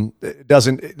 It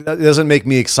doesn't make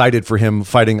me excited for him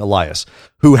fighting Elias,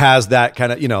 who has that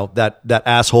kind of, that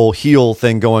asshole heel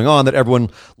thing going on that everyone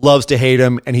loves to hate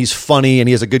him, and he's funny, and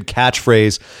he has a good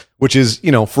catchphrase, which is,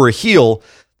 for a heel,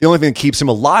 the only thing that keeps him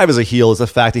alive as a heel is the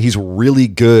fact that he's really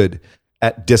good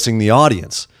at dissing the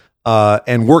audience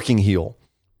and working heel.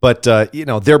 But, but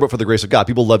for the grace of God,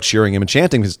 people love cheering him and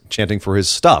chanting for his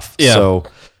stuff. Yeah. So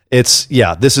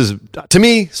this is, to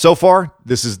me, so far,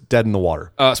 this is dead in the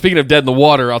water. Speaking of dead in the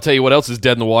water, I'll tell you what else is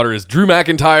dead in the water is Drew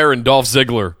McIntyre and Dolph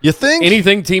Ziggler. You think?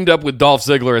 Anything teamed up with Dolph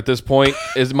Ziggler at this point,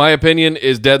 is my opinion,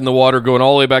 is dead in the water, going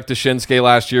all the way back to Shinsuke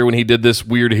last year when he did this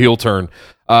weird heel turn.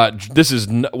 I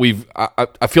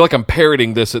feel like I'm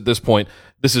parroting this at this point.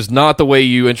 This is not the way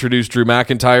you introduce Drew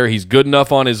McIntyre. He's good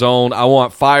enough on his own. I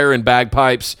want fire and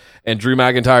bagpipes and Drew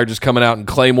McIntyre just coming out and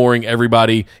claymoring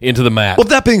everybody into the mat. Well,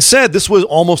 that being said, this was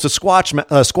almost a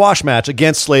squash match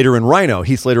against Slater and Rhino.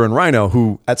 Heath Slater and Rhino,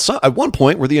 who at one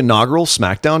point were the inaugural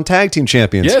SmackDown Tag Team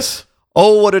Champions. Yes.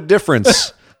 Oh, what a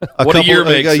difference. A year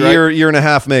makes, year and a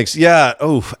half makes. Yeah.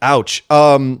 Oh, ouch.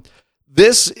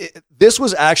 This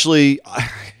was actually,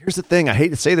 here's the thing. I hate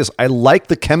to say this. I like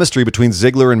the chemistry between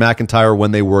Ziggler and McIntyre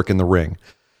when they work in the ring.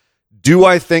 Do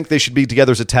I think they should be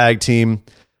together as a tag team?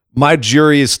 My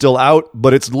jury is still out,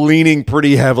 but it's leaning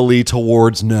pretty heavily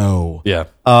towards no. Yeah.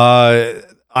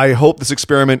 I hope this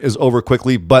experiment is over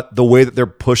quickly, but the way that they're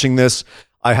pushing this,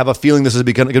 I have a feeling this is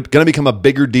going to become a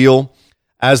bigger deal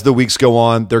as the weeks go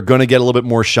on. They're going to get a little bit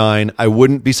more shine. I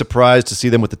wouldn't be surprised to see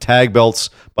them with the tag belts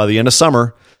by the end of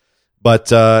summer.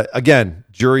 But again,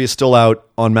 jury is still out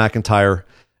on McIntyre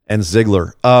and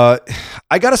Ziggler.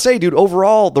 I got to say, dude,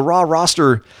 overall, the Raw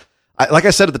roster, like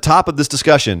I said at the top of this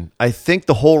discussion, I think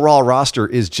the whole Raw roster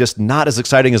is just not as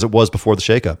exciting as it was before the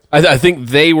shakeup. I think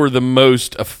they were the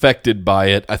most affected by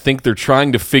it. I think they're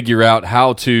trying to figure out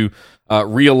how to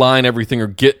realign everything or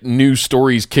get new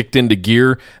stories kicked into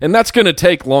gear. And that's going to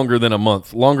take longer than a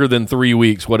month, longer than 3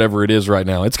 weeks, whatever it is right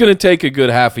now. It's going to take a good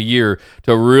half a year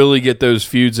to really get those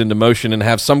feuds into motion and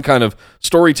have some kind of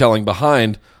storytelling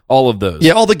behind all of those.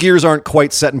 Yeah, all the gears aren't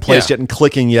quite set in place yet and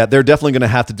clicking yet. They're definitely going to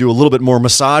have to do a little bit more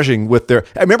massaging with their...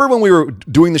 I remember when we were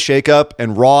doing the shakeup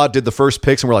and Raw did the first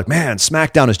picks and we're like, man,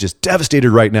 SmackDown is just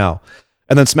devastated right now.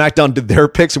 And then SmackDown did their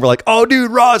picks and we're like, oh,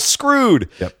 dude, Raw is screwed.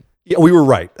 Yep. Yeah, we were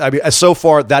right. I mean, so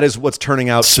far, that is what's turning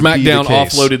out to be the SmackDown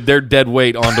case. offloaded their dead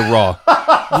weight onto Raw.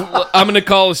 I'm going to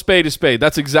call a spade a spade.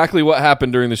 That's exactly what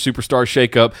happened during the Superstar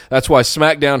shakeup. That's why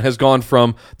SmackDown has gone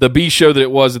from the B show that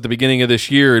it was at the beginning of this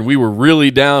year, and we were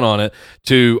really down on it,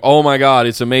 to, oh my God,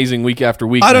 it's amazing week after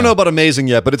week. I don't know about amazing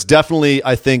yet, but it's definitely,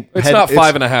 I think... It's not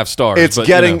 5.5 stars. It's but,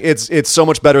 getting, it's so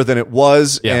much better than it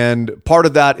was, and part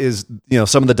of that is,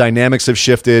 some of the dynamics have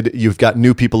shifted. You've got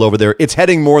new people over there. It's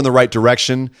heading more in the right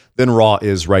direction than Raw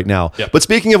is right now. Yep. But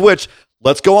speaking of which,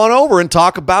 let's go on over and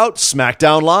talk about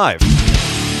SmackDown Live.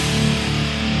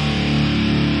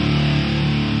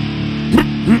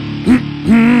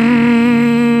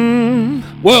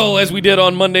 Well, as we did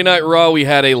on Monday Night Raw, we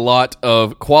had a lot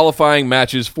of qualifying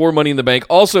matches for Money in the Bank,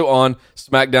 also on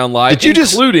SmackDown Live, Did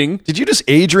you just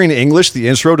Adrian English the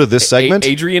intro to this segment?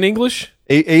 Adrian English?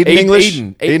 Aiden English?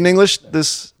 Aiden English?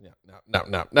 This...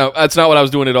 No. That's not what I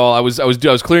was doing at all. I was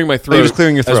clearing my throat. You was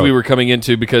clearing your throat as we were coming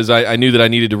into, because I knew that I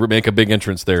needed to make a big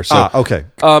entrance there. So okay.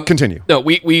 Continue. No,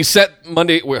 we set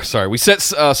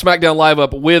SmackDown Live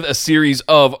up with a series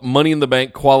of Money in the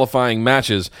Bank qualifying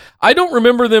matches. I don't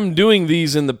remember them doing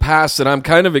these in the past, and I'm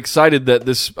kind of excited that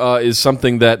this is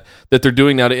something that they're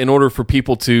doing now in order for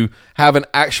people to have an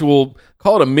actual,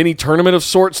 call it a mini tournament of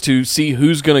sorts, to see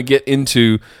who's going to get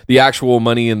into the actual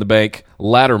Money in the Bank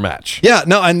ladder match. Yeah,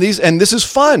 no, and this is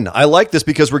fun. I like this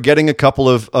because we're getting a couple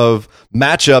of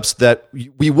matchups that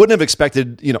we wouldn't have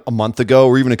expected, a month ago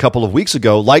or even a couple of weeks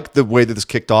ago, like the way that this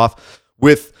kicked off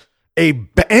with a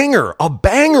banger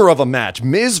of a match,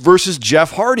 Miz versus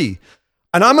Jeff Hardy.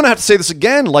 And I'm going to have to say this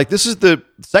again, like this is the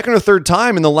second or third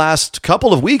time in the last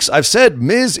couple of weeks I've said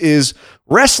Miz is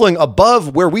wrestling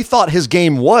above where we thought his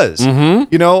game was.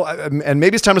 Mm-hmm. And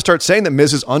maybe it's time to start saying that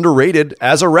Miz is underrated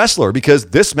as a wrestler, because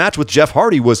this match with Jeff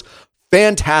Hardy was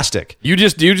fantastic. You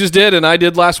just did, and I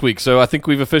did last week, so I think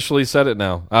we've officially said it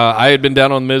now. I had been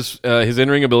down on Miz, his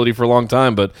in-ring ability for a long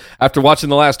time, but after watching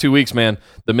the last 2 weeks, man,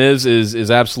 the Miz is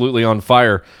absolutely on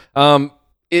fire.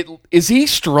 Is he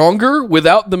stronger with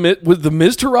the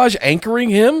Miztourage anchoring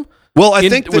him? Well, I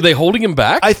think were they holding him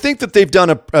back? I think that they've done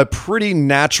a pretty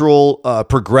natural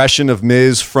progression of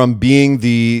Miz from being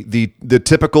the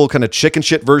typical kind of chicken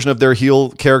shit version of their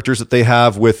heel characters that they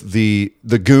have with the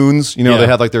goons. They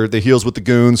have like the heels with the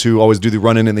goons who always do the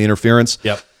run in and the interference.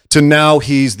 Yep. To now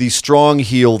he's the strong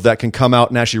heel that can come out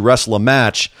and actually wrestle a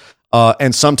match,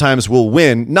 and sometimes will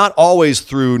win. Not always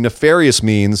through nefarious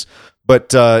means, but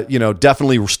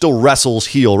definitely still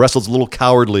wrestles a little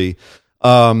cowardly.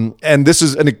 And this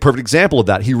is a perfect example of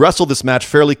that. He wrestled this match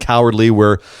fairly cowardly,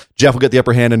 where Jeff would get the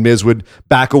upper hand and Miz would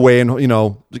back away and,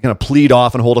 kind of plead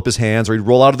off and hold up his hands, or he'd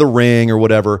roll out of the ring or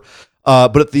whatever.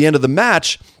 But at the end of the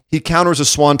match, he counters a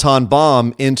Swanton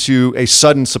bomb into a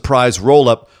sudden surprise roll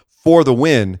up for the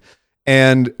win.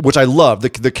 And which I love.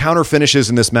 The counter finishes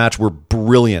in this match were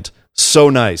brilliant. So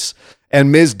nice.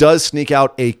 And Miz does sneak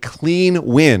out a clean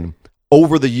win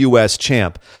over the U.S.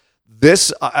 champ.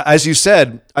 This, as you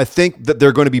said, I think that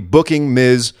they're going to be booking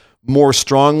Miz more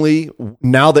strongly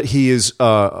now that he is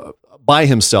by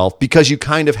himself, because you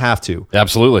kind of have to.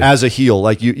 Absolutely. As a heel,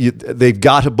 like they've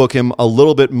got to book him a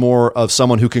little bit more of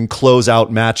someone who can close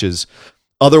out matches.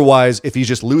 Otherwise, if he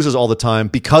just loses all the time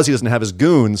because he doesn't have his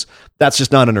goons, that's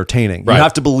just not entertaining. Right. You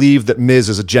have to believe that Miz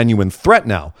is a genuine threat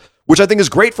now, which I think is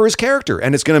great for his character.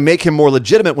 And it's going to make him more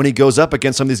legitimate when he goes up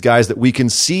against some of these guys that we can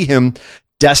see him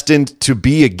destined to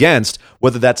be against,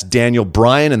 whether that's Daniel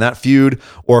Bryan in that feud,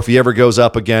 or if he ever goes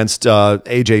up against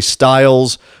AJ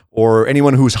Styles or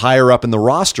anyone who's higher up in the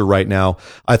roster right now.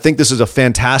 I think this is a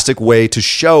fantastic way to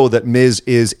show that Miz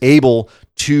is able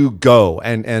to go,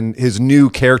 and his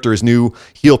new character, his new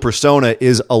heel persona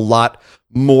is a lot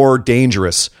more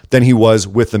dangerous than he was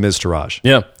with the Miztourage.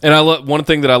 Yeah, and one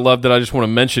thing that I love that I just want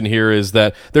to mention here is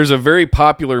that there's a very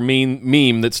popular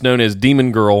meme that's known as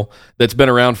Demon Girl that's been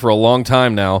around for a long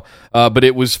time now, but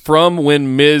it was from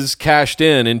when Miz cashed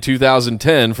in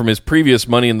 2010 from his previous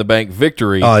Money in the Bank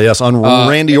victory. Yes, on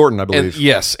Randy Orton, I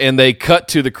believe. And they cut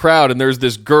to the crowd, and there's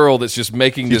this girl that's just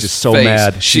making She's this just so face.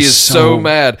 mad. She is so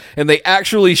mad, and they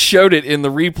actually showed it in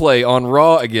the replay on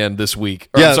Raw again this week.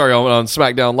 I'm sorry, on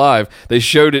SmackDown Live. They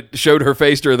showed her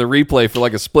face during the replay for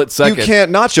like a split second. You can't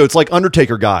not show. It's like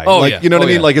Undertaker guy. Oh, like, yeah. You know what I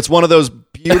mean? Yeah. Like, it's one of those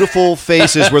beautiful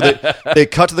faces where they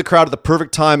cut to the crowd at the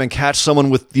perfect time and catch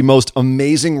someone with the most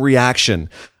amazing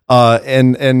reaction.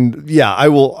 And yeah, I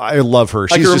love her.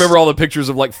 I can remember all the pictures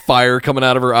of like fire coming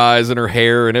out of her eyes and her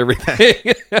hair and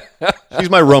everything.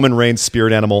 She's my Roman Reigns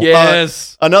spirit animal.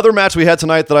 Yes. Another match we had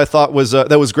tonight that I thought was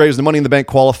great was the Money in the Bank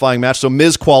qualifying match. So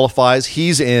Miz qualifies.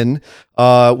 He's in. He's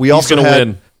going to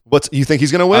win. You think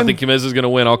he's going to win? I think Miz is going to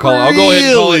win. I'll go ahead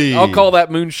and call it. I'll call that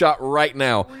moonshot right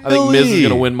now. Really? I think Miz is going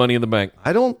to win Money in the Bank.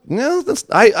 I don't know.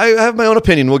 I have my own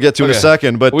opinion. We'll get to in a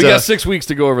second. But we got 6 weeks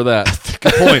to go over that.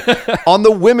 Good point. On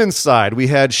the women's side, we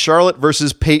had Charlotte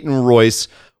versus Peyton Royce.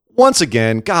 Once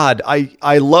again, God,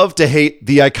 I love to hate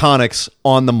the Iconics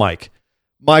on the mic.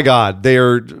 My God, they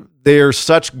are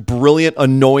such brilliant,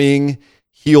 annoying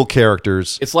heel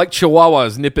characters. It's like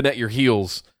Chihuahuas nipping at your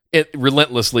heels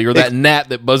relentlessly, or that gnat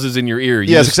that buzzes in your ear.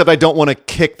 Except I don't want to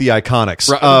kick the Iconics.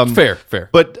 Right, fair.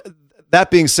 But that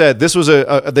being said, this was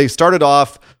they started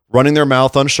off running their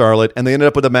mouth on Charlotte, and they ended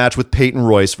up with a match with Peyton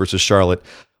Royce versus Charlotte.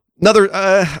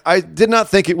 I did not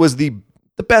think it was the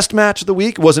best match of the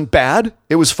week. It wasn't bad.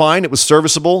 It was fine. It was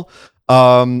serviceable.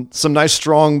 Some nice,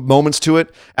 strong moments to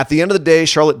it. At the end of the day,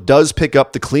 Charlotte does pick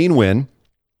up the clean win,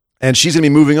 and she's going to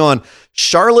be moving on.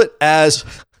 Charlotte as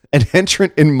an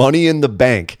entrant in Money in the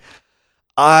Bank.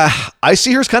 I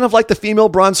see her as kind of like the female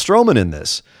Braun Strowman in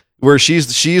this, where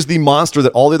she's the monster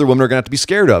that all the other women are going to have to be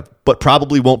scared of, but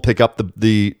probably won't pick up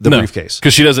the briefcase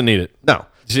because she doesn't need it. No.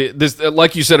 This,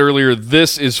 like you said earlier,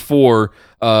 this is for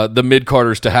the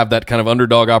mid-carders to have that kind of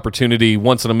underdog opportunity,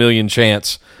 once in a million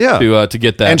chance to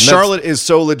get that. And Charlotte is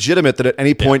so legitimate that at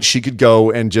any point she could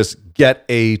go and just get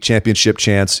a championship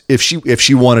chance if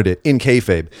she wanted it in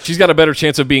kayfabe. She's got a better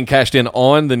chance of being cashed in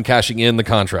on than cashing in the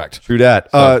contract. True that.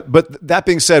 But that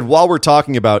being said, while we're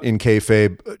talking about in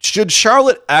kayfabe, should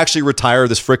Charlotte actually retire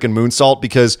this frickin' moonsault?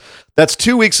 Because that's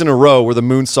 2 weeks in a row where the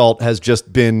moonsault has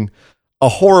just been a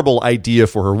horrible idea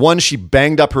for her. One, she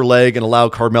banged up her leg and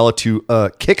allowed Carmella to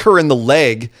kick her in the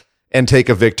leg and take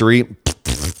a victory.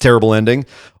 Terrible ending.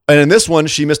 And in this one,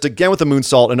 she missed again with the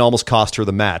moonsault and almost cost her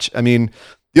the match. I mean,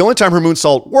 the only time her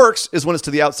moonsault works is when it's to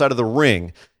the outside of the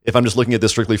ring. If I'm just looking at this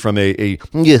strictly from a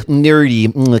nerdy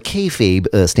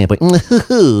kayfabe standpoint.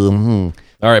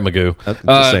 All right,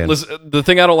 Magoo. Listen, the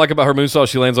thing I don't like about her moonsault,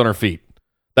 she lands on her feet.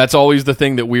 That's always the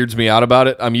thing that weirds me out about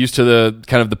it. I'm used to the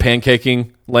kind of the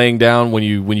pancaking, laying down when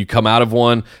you come out of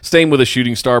one. Same with a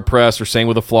shooting star press or same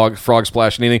with a frog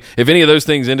splash, anything. If any of those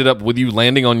things ended up with you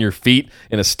landing on your feet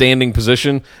in a standing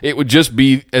position, it would just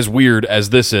be as weird as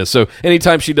this is. So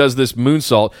anytime she does this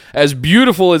moonsault, as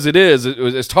beautiful as it is,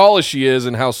 as tall as she is,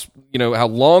 and how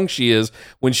long she is,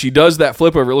 when she does that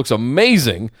flip over, it looks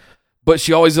amazing. But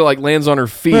she always lands on her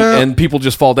feet and people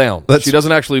just fall down. She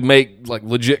doesn't actually make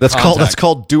legit contact. That's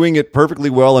called doing it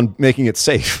perfectly well and making it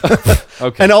safe.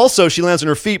 Okay. And also she lands on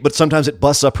her feet, but sometimes it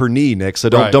busts up her knee, Nick. So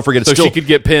don't forget, she could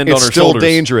get pinned on her shoulders. It's still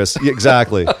dangerous.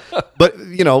 Exactly. But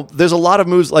there's a lot of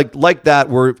moves like that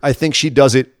where I think she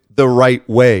does it the right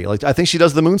way. Like I think she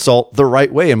does the moonsault the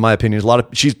right way, in my opinion.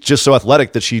 She's just so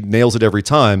athletic that she nails it every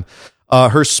time.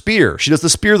 Her spear, she does the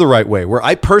spear the right way, where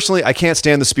I can't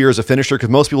stand the spear as a finisher because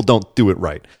most people don't do it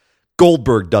right.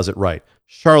 Goldberg does it right.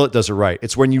 Charlotte does it right.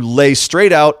 It's when you lay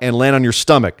straight out and land on your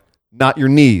stomach, not your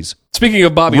knees. Speaking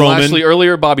of Bobby Lashley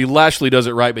earlier, Bobby Lashley does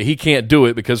it right, but he can't do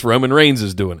it because Roman Reigns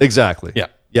is doing it. Exactly.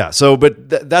 Yeah. So,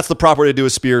 but that's the proper way to do a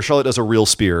spear. Charlotte does a real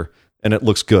spear, and it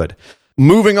looks good.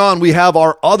 Moving on, we have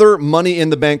our other Money in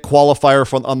the Bank qualifier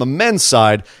on the men's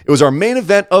side. It was our main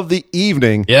event of the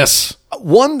evening. Yes.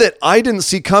 One that I didn't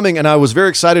see coming, and I was very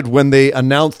excited when they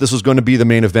announced this was going to be the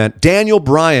main event. Daniel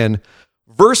Bryan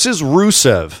versus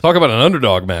Rusev. Talk about an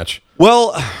underdog match.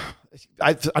 Well,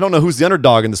 I don't know who's the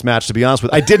underdog in this match, to be honest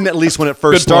with you. I didn't, at least when it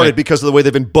first started, because of the way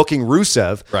they've been booking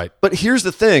Rusev. Right. But here's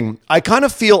the thing. I kind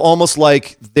of feel almost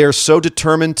like they're so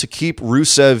determined to keep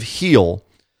Rusev heel,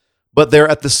 but they're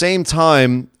at the same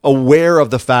time aware of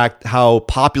the fact how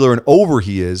popular and over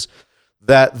he is,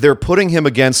 that they're putting him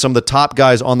against some of the top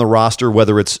guys on the roster,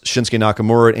 whether it's Shinsuke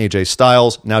Nakamura and AJ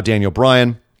Styles, now Daniel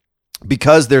Bryan,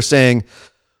 because they're saying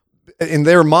in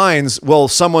their minds, well,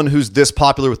 someone who's this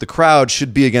popular with the crowd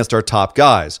should be against our top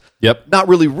guys. Yep. Not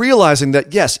really realizing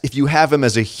that, yes, if you have him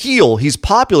as a heel, he's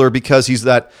popular because he's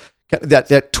that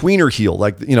tweener heel.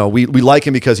 We like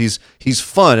him because he's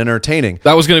fun and entertaining.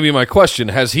 That was going to be my question.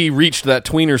 Has he reached that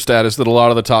tweener status that a lot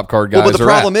of the top card guys are at? But the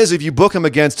problem is, if you book him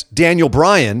against Daniel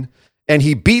Bryan and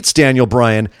he beats Daniel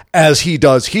Bryan as he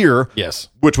does here, yes,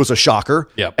 which was a shocker,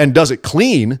 yep, and does it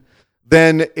clean,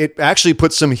 then it actually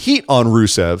puts some heat on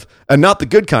Rusev, and not the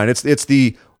good kind.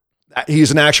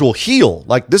 He's an actual heel.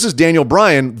 Like, this is Daniel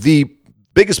Bryan, the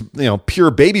biggest,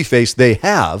 pure babyface they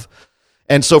have.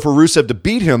 And so for Rusev to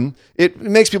beat him, it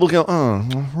makes people go, oh,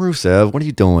 Rusev, what are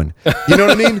you doing? You know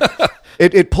what I mean?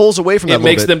 It pulls away from that a little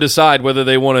bit. It makes them decide whether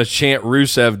they want to chant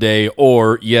Rusev Day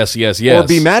or yes, yes, yes. Or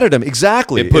be mad at him.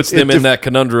 Exactly. It puts them in that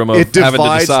conundrum of having to decide. It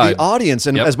divides the audience.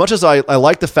 And as much as I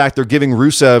like the fact they're giving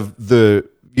Rusev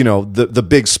the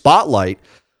big spotlight,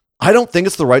 I don't think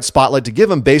it's the right spotlight to give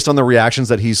him based on the reactions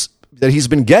that he's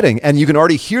been getting. And you can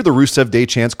already hear the Rusev Day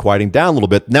chants quieting down a little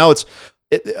bit. Now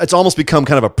it's almost become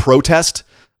kind of a protest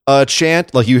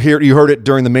chant. Like you heard it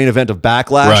during the main event of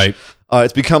Backlash. Right.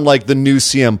 It's become like the new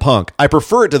CM Punk. I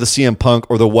prefer it to the CM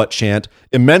Punk or the What chant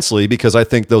immensely because I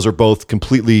think those are both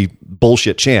completely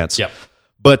bullshit chants. Yep.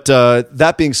 But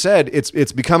that being said,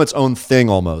 it's become its own thing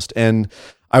almost. And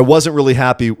I wasn't really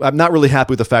happy. I'm not really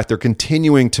happy with the fact they're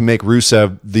continuing to make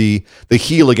Rusev the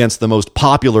heel against the most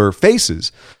popular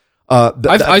faces.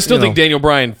 I still think Daniel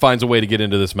Bryan finds a way to get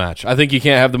into this match. I think you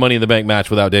can't have the Money in the Bank match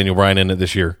without Daniel Bryan in it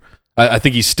this year. I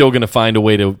think he's still going to find a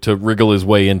way to wriggle his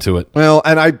way into it. Well,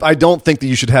 and I don't think that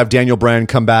you should have Daniel Bryan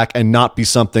come back and not be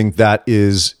something that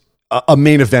is a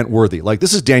main event worthy. Like,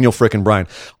 this is Daniel frickin' Bryan.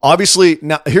 Obviously,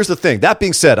 now here's the thing. That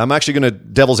being said, I'm actually going to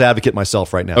devil's advocate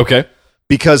myself right now. Okay.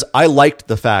 because I liked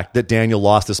the fact that Daniel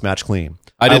lost this match clean.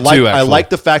 I did too, actually. I liked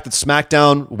the fact that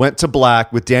SmackDown went to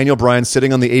black with Daniel Bryan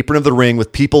sitting on the apron of the ring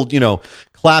with people,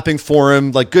 clapping for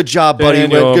him, like, good job, buddy.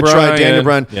 Good try, Daniel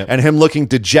Bryan. Yep. And him looking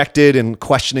dejected and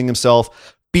questioning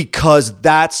himself, because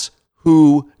that's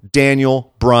who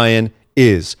Daniel Bryan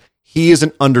is. He is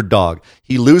an underdog.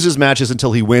 He loses matches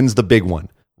until he wins the big one,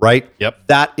 right? Yep.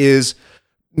 That is...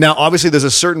 Now, obviously, there's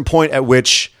a certain point at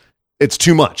which it's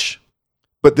too much.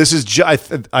 But this is...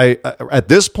 at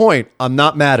this point, I'm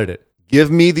not mad at it. Give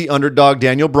me the underdog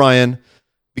Daniel Bryan.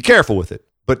 Be careful with it,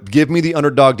 but give me the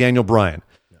underdog Daniel Bryan.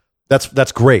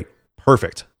 That's great.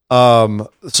 Perfect. So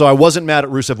I wasn't mad at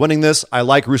Rusev winning this. I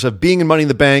like Rusev being in Money in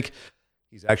the Bank.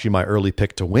 He's actually my early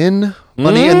pick to win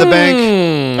Money in the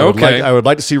Bank. I would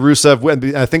like to see Rusev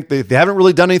win. I think they haven't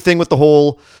really done anything with the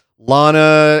whole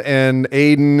Lana and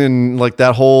Aiden and like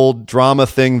that whole drama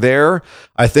thing there.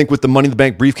 I think with the Money in the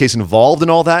Bank briefcase involved and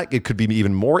all that, it could be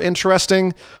even more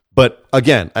interesting. But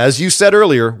again, as you said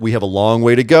earlier, we have a long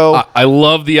way to go. I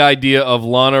love the idea of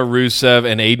Lana, Rusev,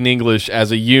 and Aiden English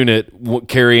as a unit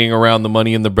carrying around the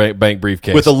Money in the Bank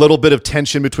briefcase. With a little bit of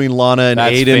tension between Lana and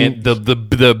Aiden.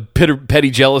 The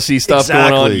petty jealousy stuff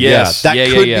going on. Yes. Yeah. That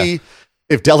could be,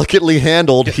 if delicately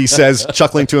handled, he says,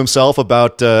 chuckling to himself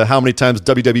about how many times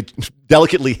WWE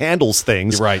delicately handles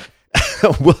things. You're right.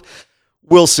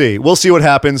 We'll see. We'll see what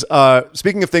happens.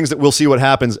 Speaking of things that we'll see what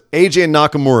happens, AJ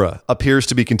Nakamura appears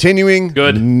to be continuing.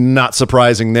 Good. Not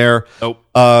surprising there. Nope.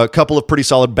 A couple of pretty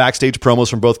solid backstage promos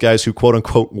from both guys who, quote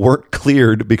unquote, weren't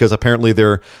cleared because apparently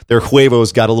their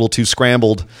huevos got a little too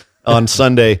scrambled on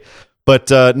Sunday. But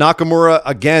Nakamura,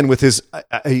 again, with his...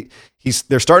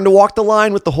 they're starting to walk the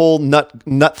line with the whole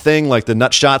nut thing, like the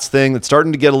nut shots thing. It's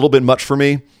starting to get a little bit much for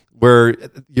me, where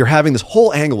you're having this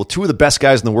whole angle with two of the best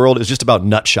guys in the world is just about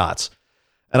nut shots.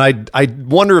 And I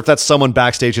wonder if that's someone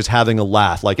backstage is having a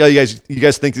laugh. Like, oh, you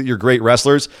guys think that you're great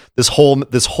wrestlers? This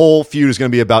whole feud is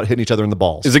going to be about hitting each other in the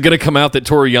balls. Is it going to come out that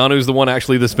Toru Yanu's the one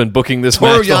actually that's been booking this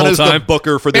match the whole time? Toru Yanu's the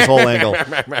booker for this whole angle. But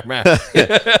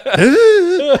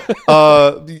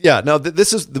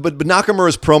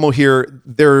Nakamura's promo here,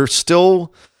 they're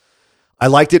still... I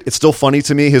liked it. It's still funny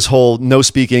to me, his whole no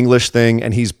speak English thing,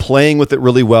 and he's playing with it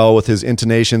really well with his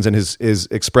intonations and his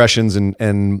expressions. And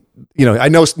I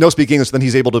know no speak English, then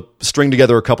he's able to string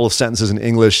together a couple of sentences in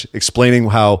English explaining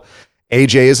how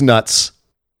AJ is nuts,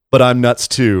 but I'm nuts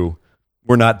too.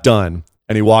 We're not done.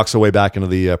 And he walks away back into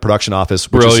the production office,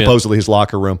 which is supposedly his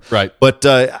locker room. Right. But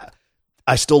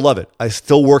I still love it. It's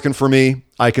still working for me.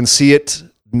 I can see it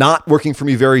not working for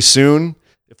me very soon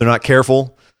if they're not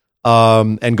careful.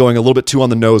 And going a little bit too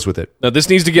on the nose with it. Now, this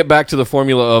needs to get back to the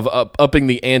formula of upping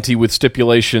the ante with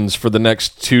stipulations for the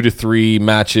next 2 to 3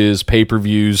 matches,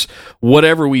 pay-per-views,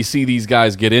 whatever we see these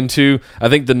guys get into. I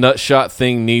think the nut shot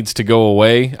thing needs to go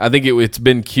away. I think it's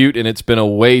been cute, and it's been a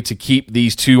way to keep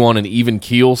these two on an even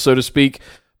keel, so to speak.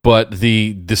 But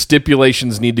the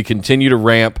stipulations need to continue to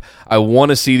ramp. I want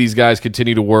to see these guys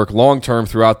continue to work long-term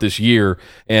throughout this year.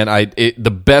 And the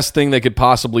best thing they could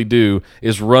possibly do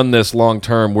is run this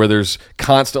long-term where there's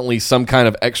constantly some kind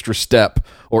of extra step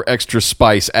or extra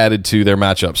spice added to their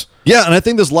matchups. Yeah, and I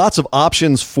think there's lots of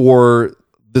options for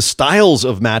the styles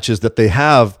of matches that they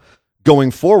have going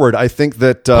forward. I think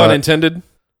that... Pun intended?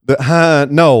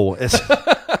 No.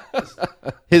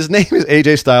 His name is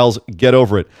AJ Styles. Get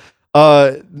over it.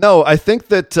 No, I think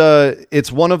that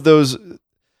it's one of those.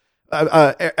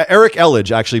 Eric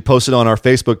Elledge actually posted on our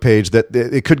Facebook page that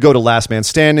it could go to Last Man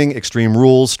Standing, Extreme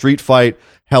Rules, Street Fight,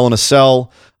 Hell in a Cell.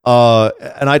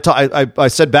 And I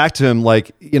said back to him,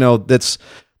 like,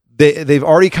 they've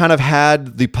already kind of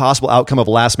had the possible outcome of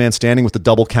Last Man Standing with the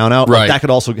double count out. Right. Like, that could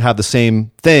also have the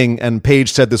same thing. And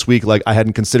Paige said this week, like, I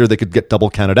hadn't considered they could get double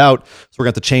counted out. So we're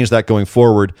going to have to change that going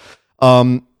forward.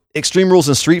 Extreme Rules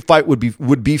and Street Fight would be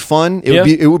fun.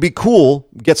 It would be cool.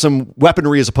 Get some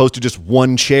weaponry as opposed to just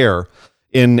one chair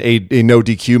in a no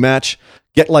DQ match.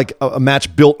 Get like a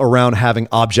match built around having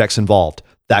objects involved.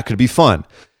 That could be fun.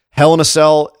 Hell in a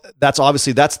Cell. That's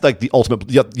like the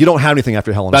ultimate. You don't have anything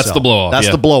after Hell in a Cell. That's the blow off. That's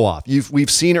the blow off. We've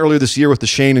seen earlier this year with the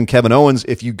Shane and Kevin Owens.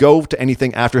 If you go to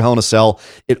anything after Hell in a Cell,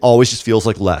 it always just feels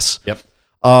like less. Yep.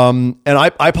 And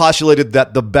I postulated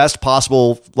that the best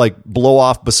possible like blow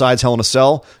off besides Hell in a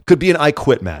Cell could be an I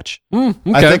Quit match.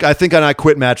 Okay. I think an I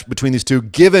Quit match between these two,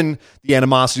 given the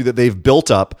animosity that they've built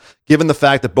up, given the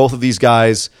fact that both of these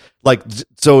guys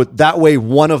so that way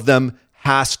one of them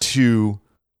has to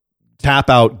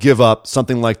tap out, give up,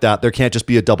 something like that. There can't just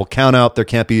be a double count out. There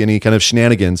can't be any kind of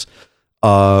shenanigans.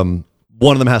 One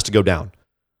of them has to go down.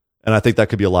 And I think that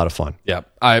could be a lot of fun. Yeah.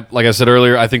 Like I said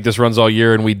earlier, I think this runs all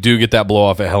year, and we do get that blow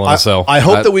off at Hell in a Cell. I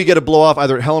hope that we get a blow off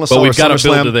either at Hell in a Cell or SummerSlam. But we've got to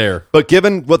build to there. But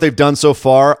given what they've done so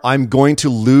far, I'm going to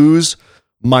lose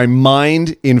my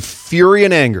mind in fury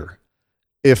and anger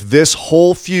if this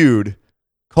whole feud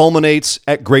culminates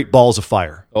at Great Balls of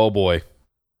Fire. Oh, boy.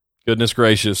 Goodness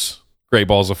gracious. Great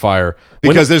Balls of Fire.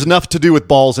 Because there's enough to do with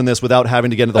balls in this without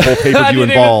having to get into the whole pay-per-view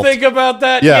involved. I didn't even think about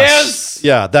that. Yes.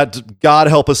 Yeah, that God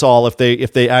help us all if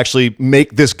they actually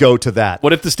make this go to that.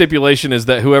 What if the stipulation is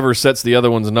that whoever sets the other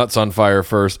one's nuts on fire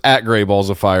first at Great Balls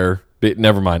of Fire?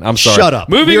 Never mind. I'm sorry. Shut up.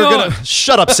 Moving on.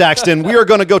 Shut up, Saxton. We are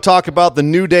going to go talk about the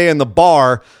New Day and the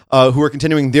Bar, who are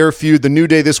continuing their feud. The New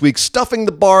Day this week stuffing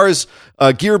the Bar's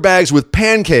gear bags with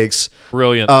pancakes.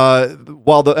 Brilliant.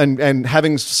 While and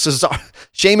having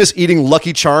Sheamus eating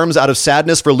Lucky Charms out of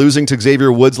sadness for losing to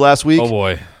Xavier Woods last week. Oh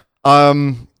boy.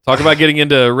 Talk about getting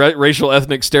into racial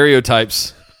ethnic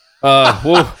stereotypes.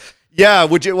 Yeah,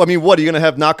 would you? I mean, what are you going to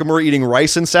have Nakamura eating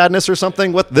rice in sadness or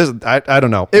something? What this? I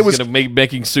don't know. It was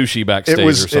making sushi backstage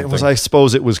or something. It was. I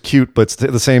suppose it was cute, but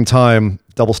at the same time,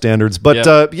 double standards.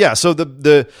 But yeah. So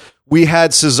we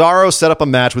had Cesaro set up a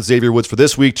match with Xavier Woods for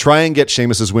this week, try and get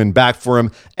Sheamus's win back for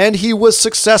him, and he was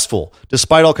successful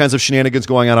despite all kinds of shenanigans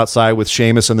going on outside with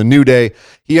Sheamus and the New Day.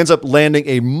 He ends up landing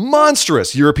a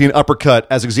monstrous European uppercut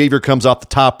as Xavier comes off the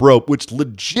top rope, which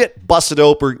legit busted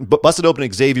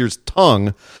open Xavier's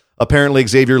tongue. Apparently,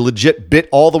 Xavier legit bit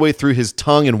all the way through his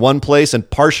tongue in one place and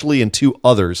partially in two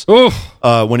others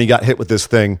when he got hit with this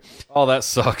thing. Oh, that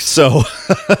sucks. So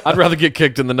I'd rather get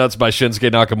kicked in the nuts by Shinsuke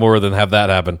Nakamura than have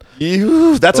that happen.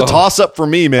 That's a toss-up for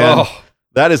me, man.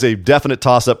 That is a definite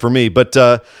toss-up for me. But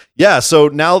yeah, so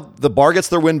now the Bar gets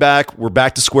their win back. We're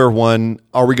back to square one.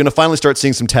 Are we going to finally start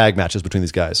seeing some tag matches between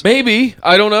these guys? Maybe.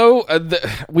 I don't know.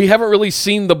 We haven't really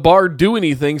seen the Bar do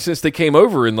anything since they came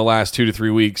over in the last 2 to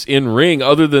 3 weeks in ring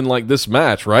other than like this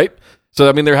match, right? So,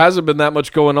 I mean, there hasn't been that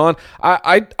much going on.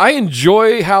 I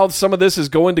enjoy how some of this is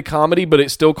going to comedy, but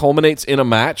it still culminates in a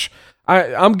match.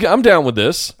 I'm down with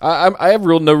this. I have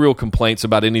no real complaints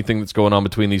about anything that's going on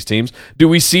between these teams. Do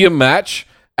we see a match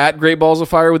at Great Balls of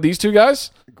Fire with these two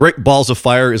guys? Great Balls of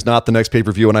Fire is not the next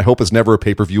pay-per-view, and I hope it's never a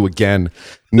pay-per-view again,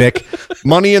 Nick.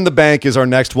 Money in the Bank is our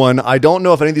next one. I don't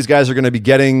know if any of these guys are going to be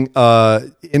getting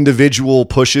individual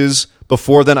pushes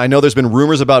before then. I know there's been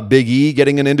rumors about Big E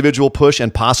getting an individual push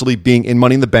and possibly being in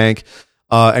Money in the Bank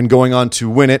and going on to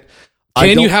win it.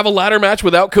 Can you have a ladder match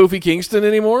without Kofi Kingston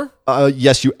anymore?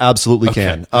 Yes, you absolutely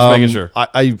can. Just making sure.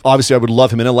 I obviously I would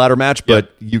love him in a ladder match,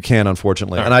 but you can,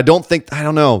 unfortunately. Right. And I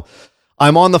don't know.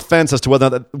 I'm on the fence as to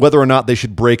whether or not they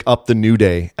should break up the New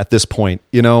Day at this point.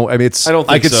 You know, I mean,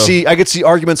 I could see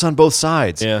arguments on both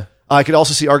sides. Yeah. I could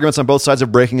also see arguments on both sides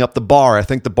of breaking up the Bar. I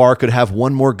think the Bar could have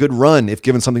one more good run if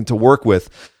given something to work with.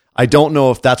 I don't know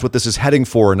if that's what this is heading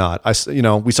for or not.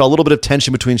 We saw a little bit of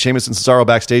tension between Sheamus and Cesaro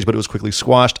backstage, but it was quickly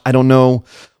squashed. I don't know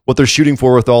what they're shooting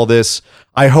for with all this.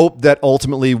 I hope that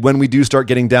ultimately when we do start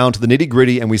getting down to the nitty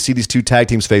gritty and we see these two tag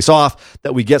teams face off,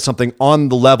 that we get something on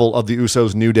the level of the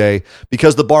Usos New Day,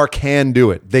 because the Bar can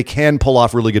do it. They can pull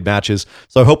off really good matches.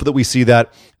 So I hope that we see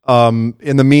that. In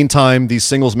the meantime, these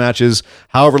singles matches,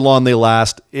 however long they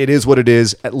last, it is what it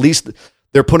is. At least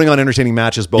they're putting on entertaining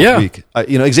matches both week.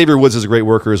 Xavier Woods is a great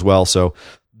worker as well, so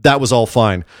that was all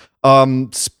fine.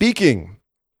 Speaking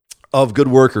of good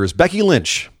workers, Becky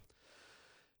Lynch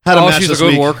had a match she's this a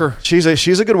good week. worker.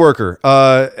 She's a good worker,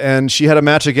 and she had a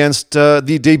match against the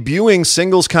debuting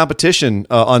singles competition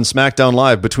on SmackDown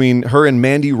Live between her and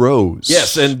Mandy Rose.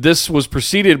 Yes, and this was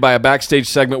preceded by a backstage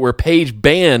segment where Paige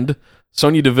banned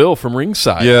Sonya Deville from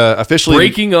ringside. Yeah, officially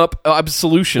breaking up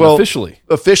Absolution.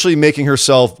 Officially making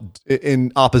herself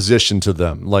in opposition to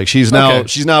them. Like she's now,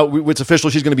 it's official.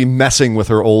 She's going to be messing with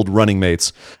her old running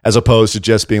mates as opposed to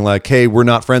just being like, "Hey, we're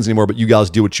not friends anymore, but you guys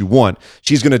do what you want."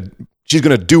 She's going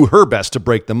to do her best to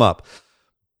break them up.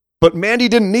 But Mandy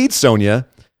didn't need Sonya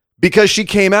because she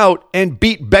came out and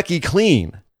beat Becky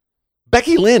clean.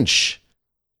 Becky Lynch.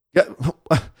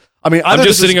 I mean, I'm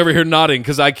just sitting over here nodding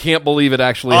because I can't believe it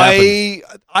actually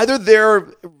happened. Either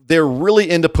they're really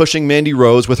into pushing Mandy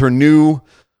Rose with her new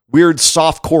weird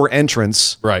softcore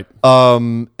entrance, right?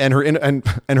 And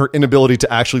her inability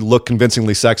to actually look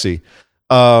convincingly sexy.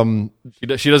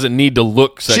 She doesn't need to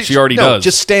look sexy. She already does.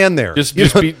 Just stand there. Just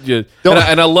be.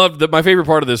 And I love that. My favorite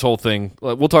part of this whole thing.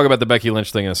 We'll talk about the Becky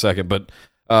Lynch thing in a second, but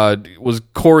was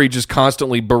Corey just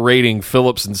constantly berating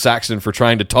Phillips and Saxton for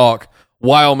trying to talk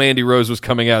while Mandy Rose was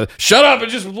coming out. Shut up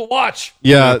and just watch.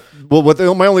 Yeah. Well,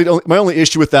 my only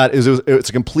issue with that is it's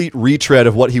a complete retread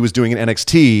of what he was doing in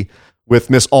NXT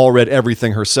with Miss All Red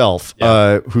Everything herself,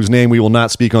 whose name we will not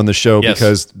speak on the show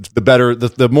because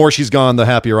the more she's gone, the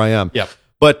happier I am. Yeah.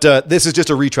 But this is just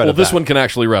a retread Well, of this that. one can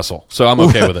actually wrestle, so I'm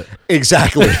okay with it.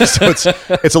 Exactly. So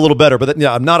it's a little better. But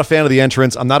I'm not a fan of the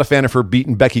entrance. I'm not a fan of her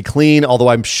beating Becky clean, although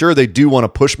I'm sure they do want to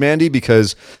push Mandy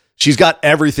because she's got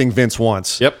everything Vince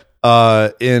wants. Yep.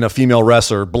 In a female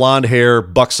wrestler. Blonde hair,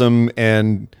 buxom,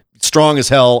 and strong as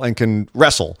hell, and can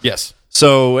wrestle. Yes.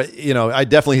 So, I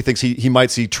definitely think he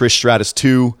might see Trish Stratus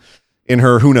 2 in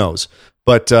her. Who knows?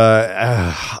 But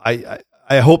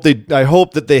I hope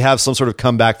that they have some sort of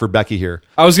comeback for Becky here.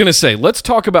 I was going to say, let's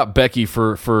talk about Becky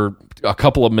for a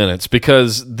couple of minutes,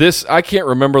 because I can't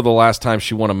remember the last time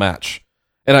she won a match.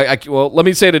 And well, let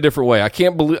me say it a different way. I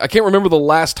can't remember the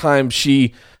last time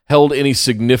she held any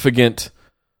significant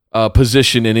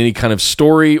position in any kind of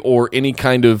story or any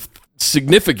kind of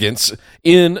significance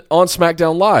on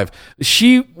SmackDown Live.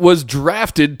 She was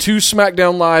drafted to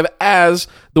SmackDown Live as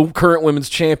the current women's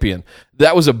champion.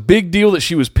 That was a big deal that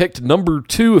she was picked number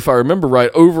 2, if I remember right,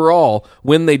 overall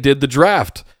when they did the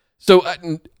draft. So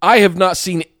I have not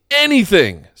seen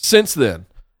anything since then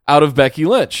out of Becky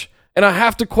Lynch. And I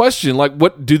have to question,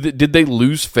 what did they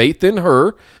lose faith in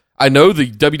her? I know the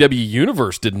WWE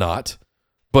Universe did not,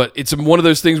 but it's one of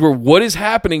those things where what is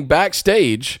happening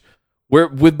backstage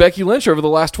with Becky Lynch over the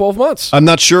last 12 months? I'm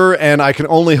not sure, and I can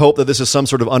only hope that this is some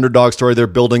sort of underdog story they're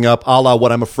building up, a la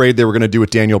what I'm afraid they were going to do with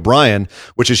Daniel Bryan,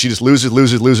 which is she just loses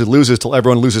till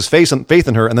everyone loses faith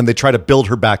in her, and then they try to build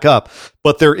her back up.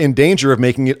 But they're in danger of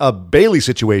making it a Bayley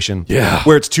situation,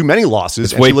 where it's too many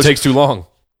losses. It takes too long.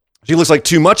 She looks like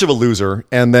too much of a loser,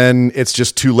 and then it's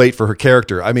just too late for her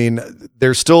character. I mean,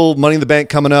 there's still Money in the Bank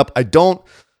coming up. I don't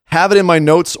have it in my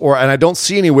notes, and I don't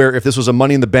see anywhere if this was a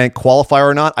Money in the Bank qualifier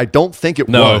or not. I don't think it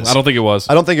was. No, I don't think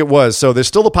it was. So there's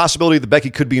still the possibility that Becky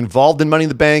could be involved in Money in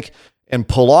the Bank and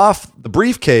pull off the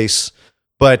briefcase,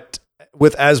 but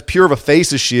with as pure of a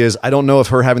face as she is, I don't know if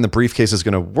her having the briefcase is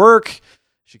going to work.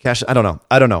 She cashed. I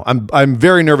don't know. I'm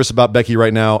very nervous about Becky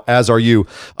right now, as are you.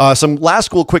 Some last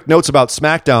quick notes about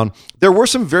SmackDown. There were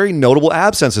some very notable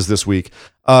absences this week.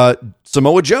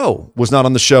 Samoa Joe was not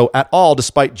on the show at all,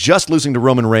 despite just losing to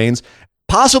Roman Reigns,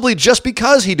 possibly just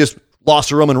because he just lost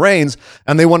to Roman Reigns,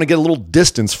 and they want to get a little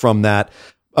distance from that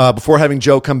before having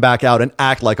Joe come back out and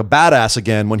act like a badass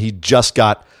again when he just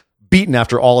got beaten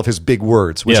after all of his big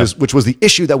words, which was the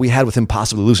issue that we had with him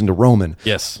possibly losing to Roman.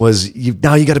 Yes.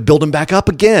 Now you got to build him back up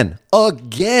again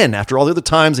after all the other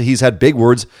times that he's had big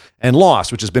words and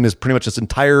lost, which has been pretty much his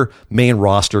entire main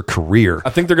roster career.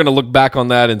 I think they're going to look back on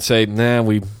that and say, nah,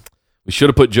 we should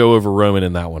have put Joe over Roman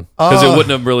in that one, because it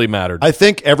wouldn't have really mattered. I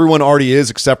think everyone already is,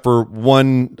 except for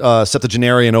one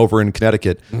septuagenarian over in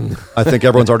Connecticut. I think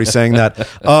everyone's already saying that.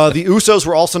 The Usos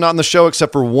were also not on the show,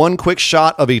 except for one quick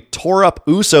shot of a tore-up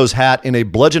Usos hat in a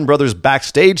Bludgeon Brothers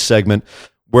backstage segment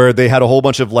where they had a whole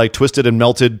bunch of twisted and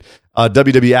melted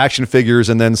WWE action figures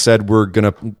and then said, we're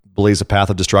going to blaze a path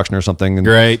of destruction or something. And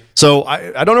great. So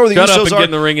I don't know where the Shut Usos up and are. get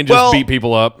in the ring and just beat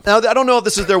people up. Now, I don't know if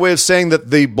this is their way of saying that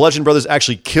the Bludgeon Brothers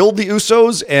actually killed the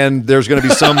Usos and there's going to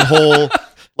be some whole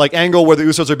angle where the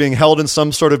Usos are being held in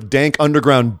some sort of dank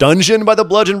underground dungeon by the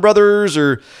Bludgeon Brothers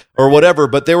or whatever.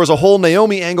 But there was a whole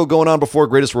Naomi angle going on before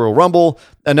Greatest Royal Rumble,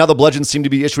 and now the Bludgeons seem to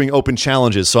be issuing open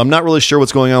challenges. So I'm not really sure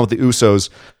what's going on with the Usos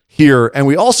here. And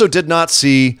we also did not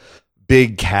see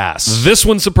Big Cass. This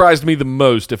one surprised me the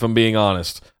most, if I'm being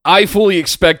honest. I fully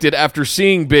expected, after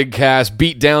seeing Big Cass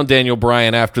beat down Daniel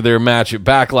Bryan after their match at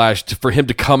Backlash, for him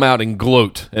to come out and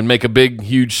gloat and make a big,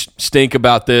 huge stink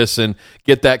about this and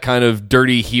get that kind of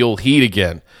dirty heel heat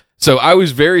again. So I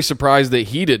was very surprised that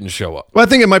he didn't show up. Well, I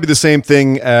think it might be the same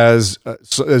thing as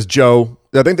Joe.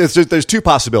 I think there's two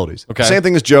possibilities. Okay. Same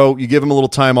thing as Joe. You give him a little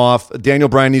time off. Daniel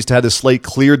Bryan needs to have the slate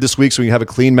cleared this week so we can have a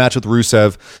clean match with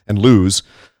Rusev and lose,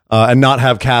 and not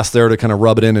have Cass there to kind of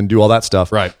rub it in and do all that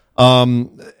stuff. Right.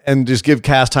 And just give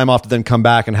Cass time off to then come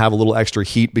back and have a little extra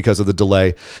heat because of the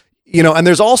delay. And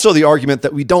there's also the argument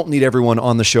that we don't need everyone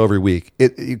on the show every week.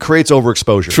 It creates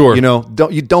overexposure. Sure.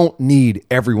 You don't need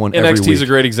everyone every week. NXT is a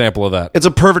great example of that. It's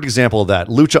a perfect example of that.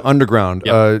 Lucha Underground.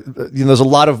 Yep. There's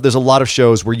a lot of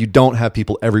shows where you don't have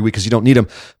people every week because you don't need them.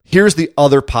 Here's the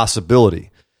other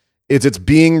possibility: it's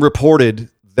being reported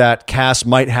that Cass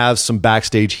might have some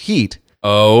backstage heat.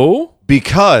 Oh.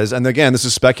 Because, and again, this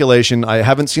is speculation. I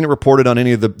haven't seen it reported on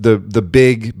any of the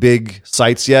big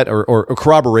sites yet or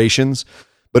corroborations,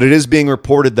 but it is being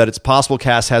reported that it's possible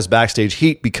Cass has backstage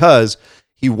heat because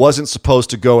he wasn't supposed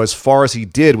to go as far as he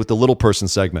did with the little person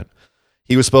segment.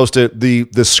 He was supposed to,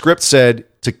 the script said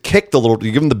to kick you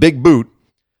give him the big boot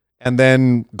and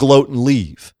then gloat and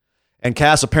leave. And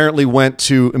Cass apparently went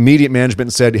to immediate management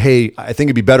and said, hey, I think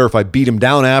it'd be better if I beat him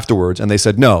down afterwards. And they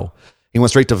said no. He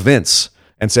went straight to Vince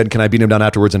and said, can I beat him down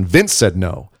afterwards? And Vince said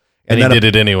no. And he did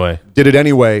it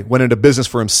anyway. Went into business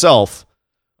for himself,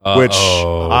 which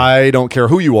I don't care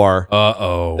who you are.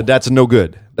 That's no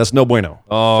good. That's no bueno.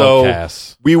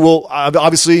 Cass. We will,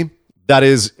 obviously, that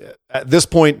is, at this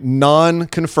point,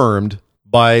 non-confirmed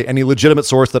by any legitimate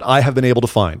source that I have been able to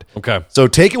find. Okay. So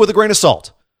take it with a grain of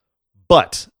salt.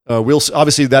 But we'll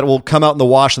obviously, that will come out in the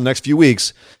wash in the next few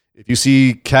weeks. If you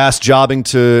see Cass jobbing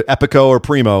to Epico or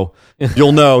Primo,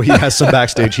 you'll know he has some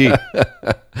backstage heat.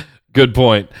 Good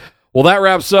point. Well, that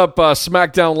wraps up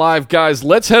SmackDown Live, guys.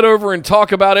 Let's head over and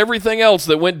talk about everything else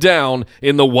that went down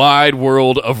in the wide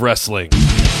world of wrestling.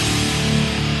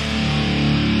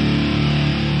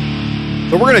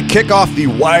 So we're going to kick off the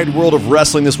wide world of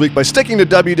wrestling this week by sticking to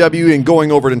WWE and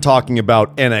going over it and talking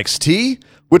about NXT,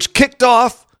 which kicked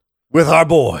off with our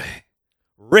boy,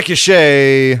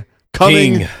 Ricochet,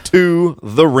 coming to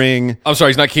the ring. I'm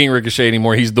sorry, he's not King Ricochet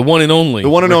anymore. He's the one and only. The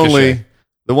one and Ricochet.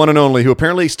 only, who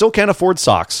apparently still can't afford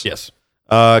socks. Yes.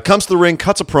 Comes to the ring,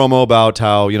 cuts a promo about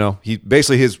how, he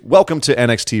basically his welcome to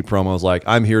NXT promo is like,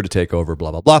 I'm here to take over,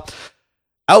 blah, blah, blah.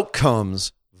 Out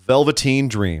comes Velveteen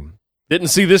Dream. Didn't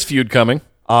see this feud coming.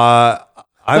 I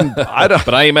don't,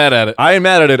 but I ain't mad at it. I ain't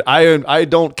mad at it. I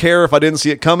don't care if I didn't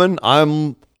see it coming.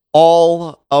 I'm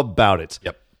all about it.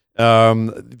 Yep.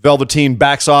 Velveteen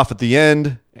backs off at the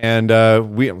end, and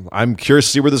I'm curious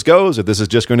to see where this goes. If this is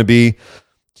just going to be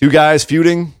two guys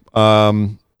feuding,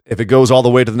 if it goes all the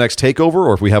way to the next takeover,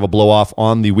 or if we have a blow off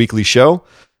on the weekly show.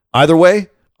 Either way,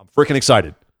 I'm freaking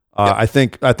excited. I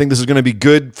think this is going to be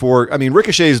good for.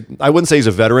 Ricochet's. I wouldn't say he's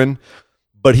a veteran,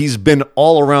 but he's been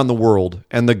all around the world,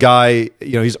 and the guy,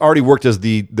 he's already worked as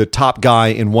the top guy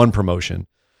in one promotion.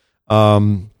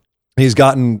 He's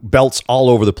gotten belts all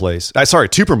over the place.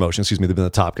 Two promotions, they've been the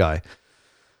top guy.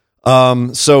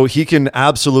 So he can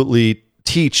absolutely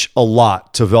teach a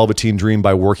lot to Velveteen Dream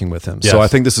by working with him. Yes. So I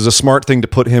think this is a smart thing to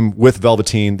put him with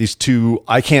Velveteen. These two,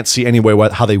 I can't see any way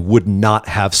how they would not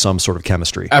have some sort of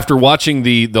chemistry. After watching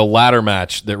the ladder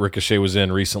match that Ricochet was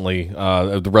in recently,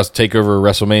 the takeover of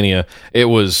WrestleMania, it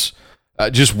was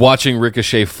just watching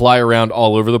Ricochet fly around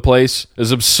all over the place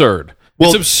is absurd.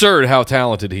 It's absurd how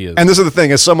talented he is. And this is the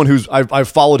thing, as someone who's I've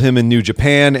followed him in New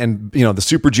Japan and the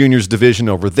Super Juniors division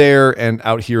over there, and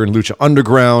out here in Lucha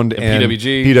Underground and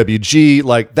PWG,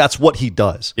 like that's what he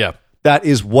does. Yeah, that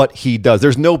is what he does.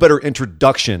 There's no better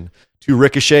introduction to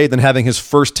Ricochet than having his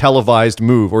first televised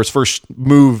move or his first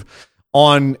move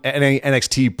on an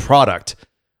NXT product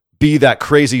be that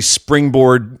crazy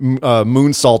springboard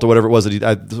moonsault or whatever it was that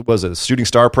he was it a shooting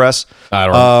star press. I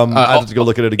don't know. I have to go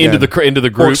look at it again. Into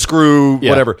the group, corkscrew,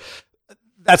 whatever.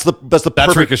 That's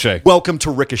perfect Ricochet. Welcome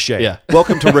to Ricochet. Yeah.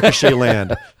 Welcome to Ricochet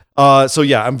land.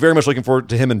 I'm very much looking forward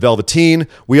to him and Velveteen.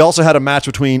 We also had a match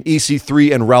between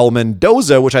EC3 and Raul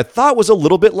Mendoza, which I thought was a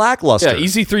little bit lackluster. Yeah,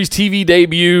 EC3's TV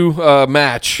debut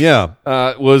match.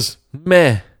 Was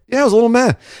meh. Yeah, it was a little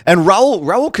meh. And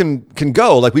Raul can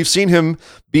go. Like, we've seen him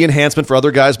be enhancement for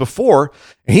other guys before,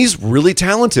 and he's really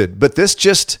talented. But this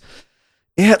just,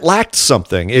 it lacked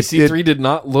something. EC3 did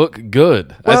not look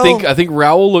good. Well, I think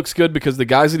Raul looks good because the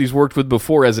guys that he's worked with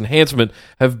before as enhancement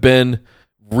have been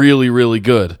really, really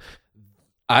good.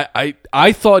 I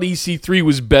thought EC3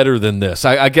 was better than this.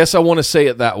 I guess I want to say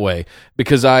it that way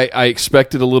because I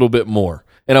expected a little bit more.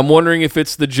 And I'm wondering if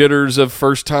it's the jitters of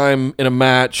first time in a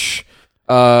match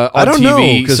on I don't TV.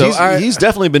 know, because he's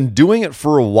definitely been doing it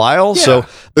for a while, so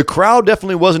the crowd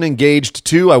definitely wasn't engaged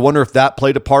too. I wonder if that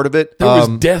played a part of it. There was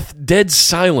dead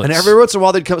silence. And every once in a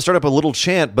while they'd start up a little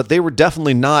chant, but they were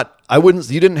definitely not,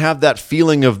 you didn't have that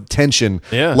feeling of tension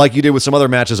like you did with some other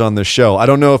matches on this show. I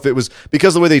don't know if it was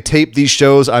because of the way they taped these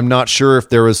shows, I'm not sure if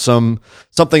there was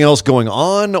something else going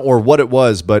on or what it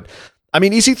was, but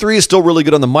EC3 is still really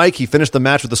good on the mic. He finished the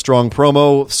match with a strong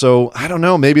promo. So I don't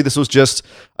know. Maybe this was just,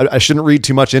 I shouldn't read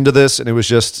too much into this. And it was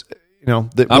just, I'm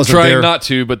trying not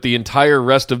to, but the entire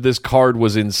rest of this card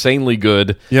was insanely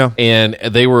good. Yeah. And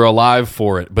they were alive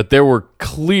for it. But there were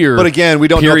clear But again, we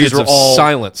don't know if periods these are of all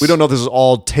silence. We don't know if this is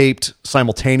all taped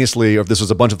simultaneously or if this was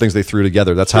a bunch of things they threw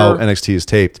together. That's how NXT is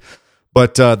taped.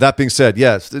 But that being said,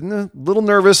 yes, a little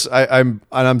nervous. I'm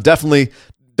definitely.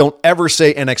 Don't ever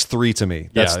say NX3 to me.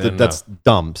 That's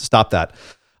dumb. Stop that.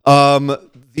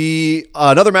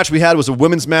 Another match we had was a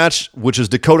women's match, which is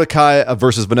Dakota Kai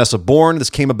versus Vanessa Bourne. This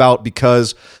came about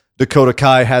because Dakota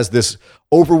Kai has this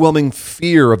overwhelming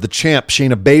fear of the champ,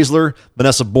 Shayna Baszler.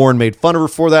 Vanessa Bourne made fun of her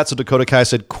for that, so Dakota Kai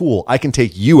said, cool, I can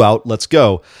take you out. Let's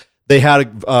go. They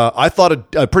had, I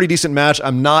thought, a pretty decent match.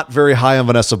 I'm not very high on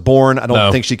Vanessa Bourne. I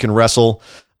don't think she can wrestle.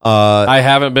 I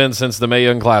haven't been since the Mae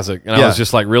Young Classic, and I was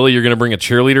just like, really, you're going to bring a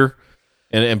cheerleader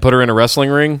and put her in a wrestling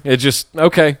ring? It just,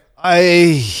 okay.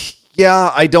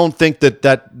 Yeah, I don't think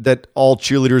that all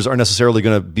cheerleaders are necessarily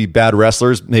going to be bad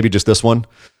wrestlers. Maybe just this one,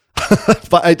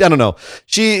 but I don't know.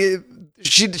 She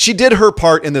did her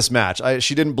part in this match.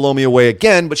 She didn't blow me away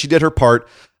again, but she did her part.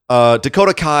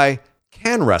 Dakota Kai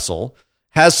can wrestle,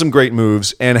 has some great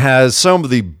moves, and has some of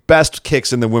the best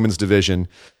kicks in the women's division.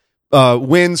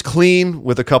 Wins clean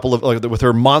with a couple of with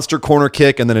her monster corner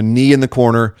kick and then a knee in the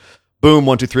corner. Boom,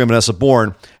 1, 2, 3, Vanessa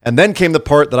Bourne. And then came the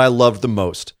part that I loved the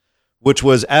most, which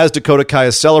was as Dakota Kai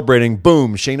is celebrating,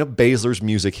 boom, Shayna Baszler's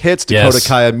music hits. Dakota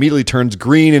Kai immediately turns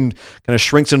green and kind of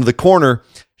shrinks into the corner.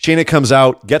 Shayna comes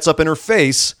out, gets up in her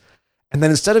face, and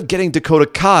then instead of getting Dakota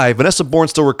Kai, Vanessa Bourne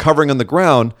still recovering on the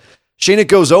ground, Shayna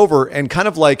goes over and kind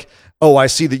of like, oh, I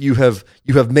see that you have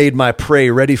made my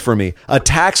prey ready for me.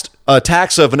 Attacks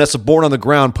Vanessa Bourne on the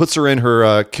ground, puts her in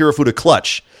her Kirifuda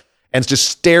clutch, and just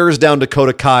stares down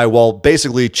Dakota Kai while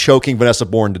basically choking Vanessa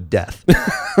Bourne to death.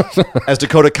 As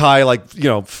Dakota Kai,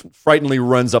 frighteningly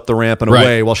runs up the ramp and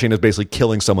away while Shayna's basically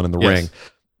killing someone in the ring.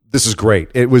 This is great.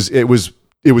 It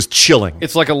was chilling.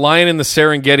 It's like a lion in the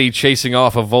Serengeti chasing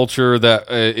off a vulture that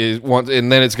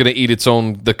and then it's going to eat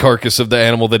the carcass of the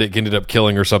animal that it ended up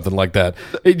killing or something like that.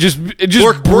 It just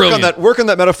work on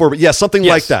that metaphor, but something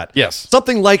like that. Yes,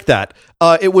 something like that.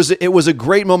 It was a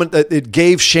great moment that it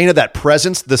gave Shayna that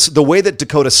presence. The way that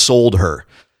Dakota sold her.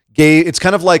 It's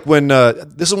kind of like when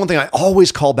this is one thing I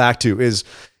always call back to is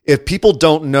if people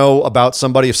don't know about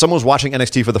somebody, if someone was watching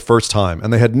NXT for the first time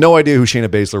and they had no idea who Shayna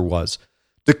Baszler was,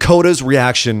 Dakota's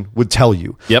reaction would tell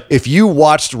you. Yep. If you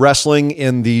watched wrestling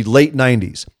in the late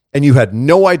 90s and you had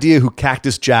no idea who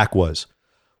Cactus Jack was,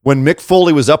 when Mick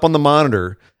Foley was up on the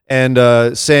monitor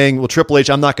and saying, well, Triple H,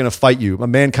 I'm not going to fight you.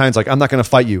 Mankind's like, I'm not going to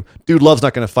fight you. Dude Love's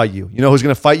not going to fight you. You know who's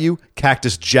going to fight you?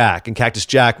 Cactus Jack. And Cactus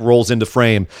Jack rolls into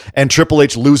frame and Triple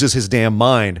H loses his damn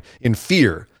mind in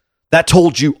fear. That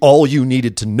told you all you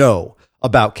needed to know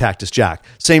about Cactus Jack.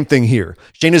 Same thing here.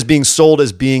 Shayna's being sold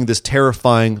as being this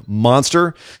terrifying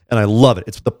monster, and I love it.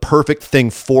 It's the perfect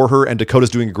thing for her, and Dakota's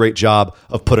doing a great job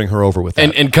of putting her over with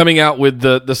that. And coming out with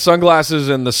the sunglasses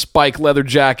and the spike leather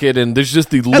jacket, and there's just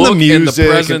the look and the music and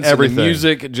the presence and everything. And the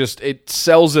music. It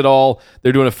sells it all.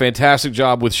 They're doing a fantastic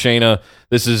job with Shayna.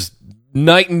 This is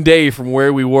night and day from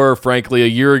where we were, frankly, a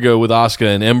year ago with Asuka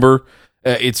and Ember.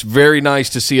 It's very nice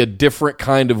to see a different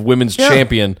kind of women's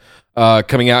champion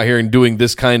coming out here and doing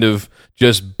this kind of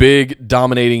just big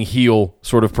dominating heel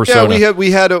sort of persona. Yeah,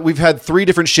 we've had 3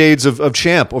 different shades of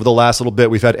champ over the last little bit.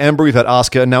 We've had Ember, we've had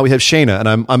Asuka, and now we have Shayna.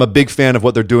 And I'm a big fan of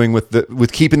what they're doing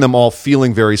with keeping them all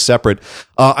feeling very separate.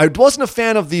 I wasn't a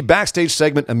fan of the backstage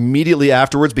segment immediately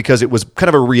afterwards because it was kind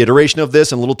of a reiteration of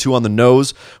this and a little too on the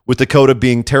nose, with Dakota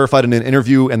being terrified in an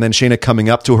interview and then Shayna coming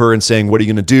up to her and saying, "What are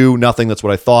you going to do?" "Nothing. That's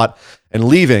what I thought." And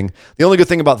leaving. The only good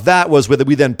thing about that was that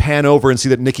we then pan over and see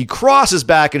that Nikki Cross is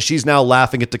back and she's now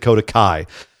laughing at Dakota Kai.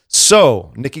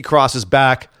 So Nikki Cross is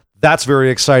back. That's very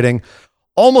exciting.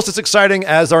 Almost as exciting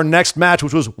as our next match,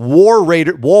 which was War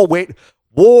Raiders. Damn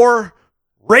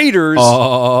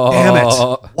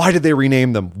it. Why did they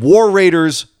rename them? War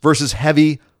Raiders versus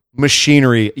Heavy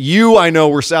Machinery. I know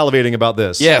we're salivating about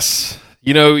this. Yes.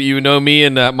 You know me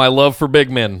and my love for big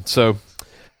men. So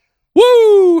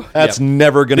woo! That's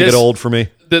never going to get old for me.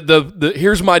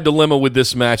 Here's my dilemma with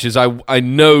this match is I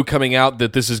know coming out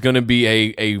that this is going to be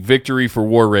a victory for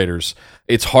War Raiders.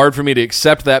 It's hard for me to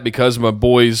accept that because my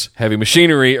boys, Heavy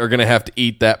Machinery, are going to have to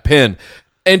eat that pin.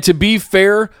 And to be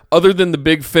fair, other than the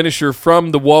big finisher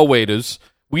from the War Raiders,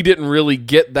 we didn't really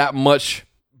get that much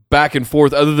back and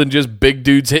forth other than just big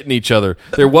dudes hitting each other.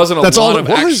 There wasn't a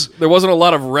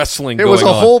lot of wrestling going on. It was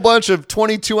a whole bunch of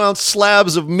 22-ounce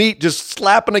slabs of meat just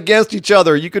slapping against each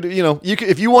other. You could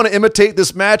if you want to imitate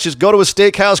this match, just go to a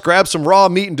steakhouse, grab some raw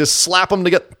meat and just slap them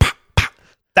together.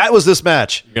 That was this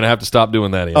match. You're going to have to stop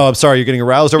doing that, Ian. Oh, I'm sorry. You're getting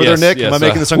aroused over there, Nick? Yes, Am I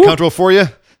making this uncomfortable for you?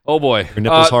 Oh, boy. Your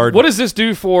nipple's hard. What does this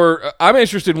do for... I'm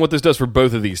interested in what this does for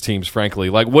both of these teams, frankly.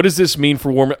 Like, what does this mean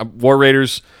for War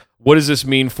Raiders? What does this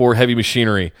mean for Heavy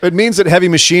Machinery? It means that Heavy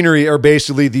Machinery are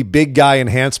basically the big guy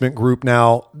enhancement group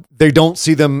now. They don't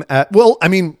see them at... Well, I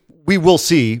mean, we will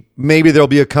see. Maybe there'll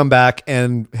be a comeback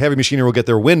and Heavy Machinery will get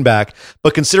their win back.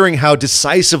 But considering how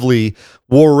decisively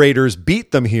War Raiders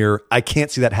beat them here, I can't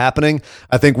see that happening.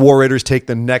 I think War Raiders take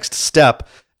the next step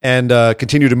and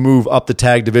continue to move up the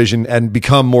tag division and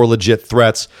become more legit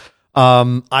threats.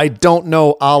 I don't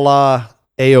know a la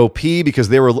AOP because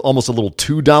they were almost a little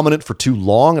too dominant for too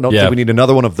long. I don't think we need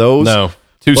another one of those. No,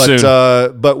 too soon.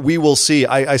 But we will see.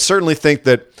 I certainly think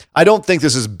that... I don't think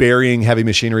this is burying Heavy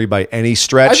Machinery by any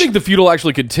stretch. I think the feud will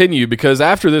actually continue because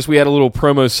after this we had a little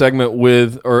promo segment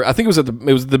or I think it was at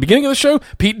the beginning of the show.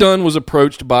 Pete Dunne was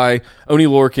approached by Oney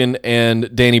Lorcan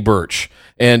and Danny Burch.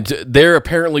 And they're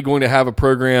apparently going to have a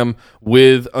program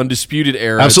with Undisputed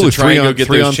Era Absolutely. to try and go get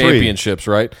those 3-on-3. championships,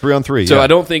 right? 3-on-3. So yeah. I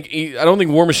don't think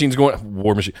War Machine's going.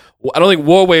 War Machine. I don't think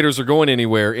War Waiters are going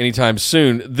anywhere anytime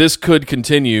soon. This could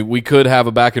continue. We could have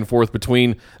a back and forth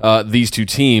between these two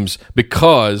teams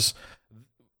because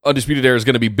Undisputed Era is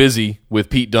going to be busy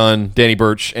with Pete Dunne, Danny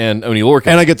Burch, and Oni Lorcan.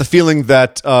 And I get the feeling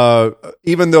that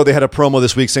even though they had a promo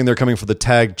this week saying they're coming for the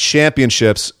tag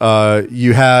championships,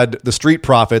 you had the Street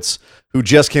Profits, who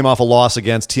just came off a loss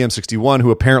against TM61,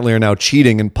 who apparently are now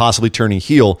cheating and possibly turning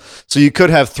heel. So you could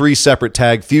have 3 separate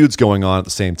tag feuds going on at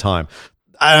the same time.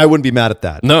 I wouldn't be mad at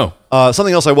that. No.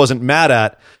 Something else I wasn't mad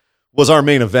at was our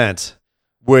main event,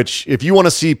 which if you want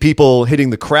to see people hitting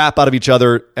the crap out of each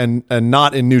other and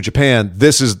not in New Japan,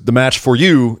 this is the match for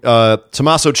you.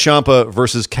 Tommaso Ciampa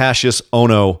versus Cassius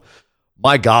Ohno.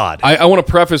 My God. I want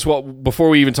to preface before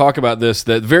we even talk about this,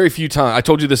 that very few times, I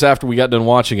told you this after we got done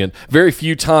watching it, very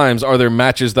few times are there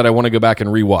matches that I want to go back and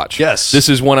rewatch. Yes. This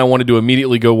is one I wanted to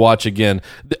immediately go watch again.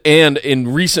 And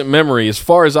in recent memory, as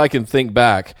far as I can think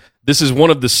back, this is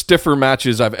one of the stiffer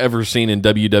matches I've ever seen in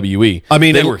WWE. I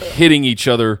mean, they were hitting each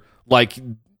other like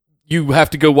you have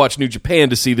to go watch New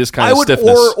Japan to see this kind of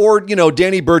stiffness. Or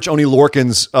Danny Burch, Oni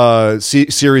Lorcan's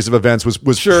series of events was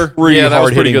pretty Yeah, that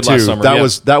was hard pretty hitting good too. last summer,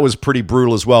 That was pretty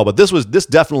brutal as well. But this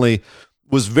definitely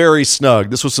was very snug.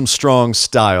 This was some strong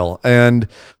style and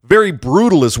very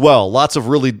brutal as well. Lots of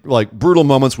really brutal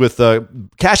moments with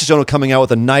Cassius Ohno coming out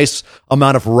with a nice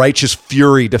amount of righteous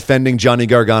fury defending Johnny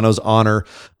Gargano's honor.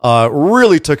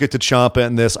 Really took it to Ciampa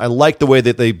in this. I like the way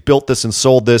that they built this and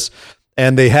sold this.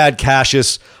 And they had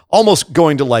Cassius almost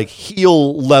going to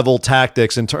heel level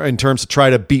tactics in terms to try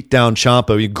to beat down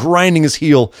Ciampa, grinding his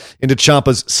heel into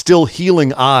Ciampa's still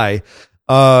healing eye.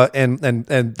 And then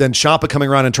Ciampa coming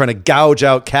around and trying to gouge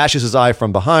out Cassius's eye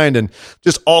from behind, and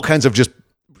just all kinds of just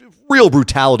real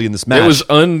brutality in this match. It was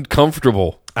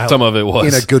uncomfortable. Some of it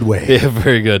was. In a good way. Yeah,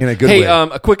 very good. In a good way. Hey,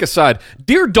 a quick aside.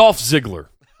 Dear Dolph Ziggler.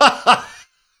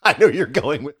 I know you're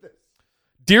going with this.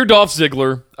 Dear Dolph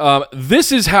Ziggler,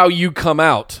 this is how you come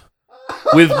out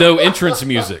with no entrance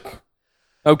music.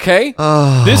 Okay?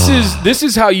 This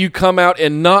is how you come out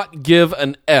and not give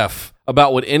an F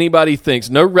about what anybody thinks.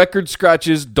 No record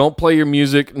scratches, don't play your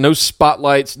music, no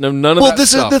spotlights, none of that stuff. Well,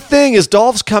 this is the thing, is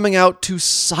Dolph's coming out to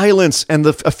silence and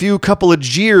a couple of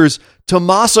jeers.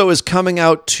 Tommaso is coming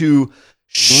out to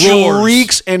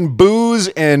shrieks and boos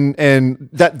and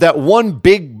that one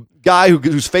big guy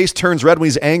whose face turns red when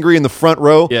he's angry in the front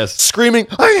row, yes, screaming,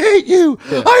 "I hate you!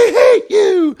 Yeah. I hate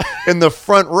you!" in the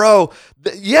front row.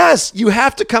 Yes, you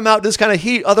have to come out this kind of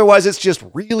heat, otherwise it's just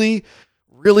really,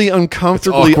 really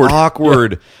uncomfortably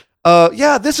awkward.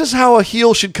 Yeah. This is how a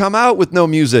heel should come out with no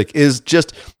music. Is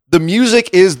just the music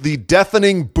is the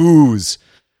deafening boos.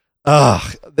 Yeah.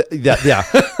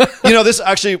 This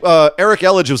actually, Eric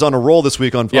Elledge was on a roll this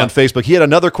week on Facebook. He had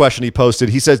another question he posted.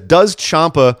 He says, "Does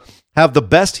Ciampa have the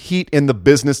best heat in the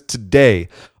business today?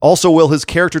 Also, will his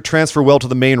character transfer well to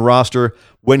the main roster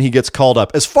when he gets called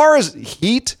up?" As far as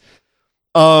heat,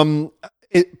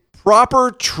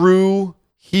 proper, true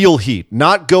heel heat,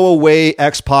 not go away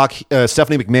X-Pac,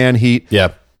 Stephanie McMahon heat.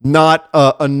 Yeah. Not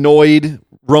annoyed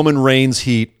Roman Reigns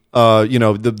heat.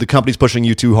 The company's pushing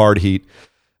you too hard heat.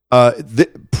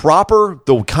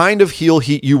 The kind of heel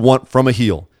heat you want from a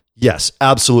heel. Yes,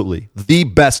 absolutely. The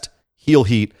best heel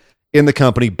heat in the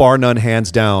company, bar none,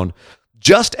 hands down.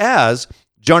 Just as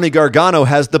Johnny Gargano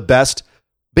has the best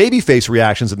babyface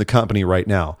reactions in the company right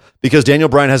now, because Daniel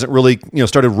Bryan hasn't really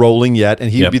started rolling yet,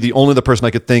 and he'd be the only other person I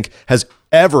could think has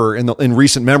ever in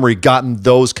recent memory gotten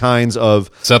those kinds of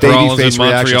Seth babyface Rollins in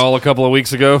reactions. Montreal a couple of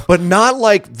weeks ago, but not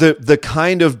like the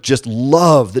kind of just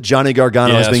love that Johnny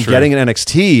Gargano has been getting in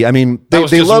NXT. I mean, that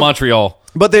was they just love Montreal,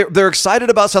 but they're excited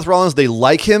about Seth Rollins. They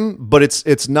like him, but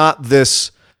it's not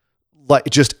this like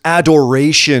just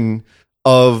adoration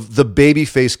of the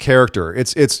babyface character.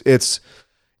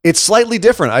 It's slightly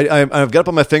different. I've got up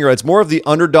on my finger. It's more of the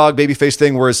underdog babyface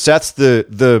thing, whereas Seth's the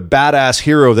badass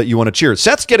hero that you want to cheer.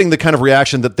 Seth's getting the kind of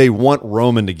reaction that they want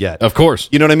Roman to get. Of course.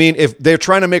 You know what I mean? If they're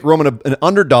trying to make Roman an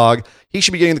underdog, he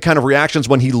should be getting the kind of reactions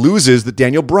when he loses that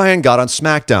Daniel Bryan got on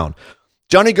SmackDown.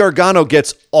 Johnny Gargano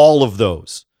gets all of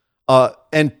those.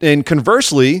 And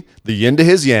conversely, the yin to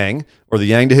his yang, or the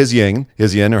yang to his yin,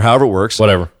 or however it works.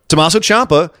 Whatever. Tommaso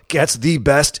Ciampa gets the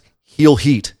best heel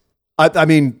heat. I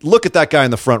mean, look at that guy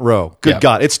in the front row. Good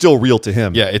God, it's still real to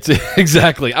him. Yeah, it's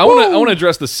exactly. I want to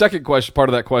address the second question, part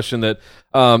of that question that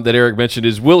Eric mentioned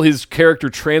is, will his character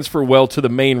transfer well to the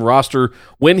main roster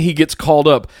when he gets called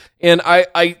up? And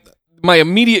my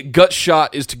immediate gut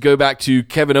shot is to go back to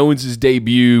Kevin Owens'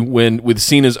 debut with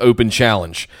Cena's Open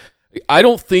Challenge. I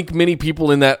don't think many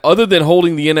people in that, other than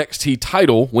holding the NXT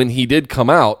title when he did come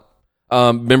out,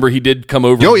 remember he did come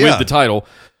over with the title,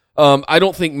 I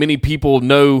don't think many people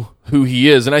know who he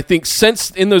is. And I think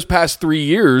since in those past 3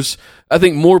 years, I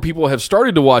think more people have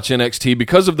started to watch NXT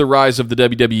because of the rise of the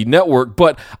WWE Network.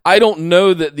 But I don't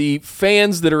know that the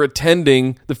fans that are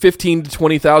attending, the 15 to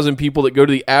 20,000 people that go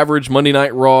to the average Monday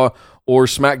Night Raw or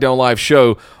SmackDown Live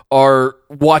show, are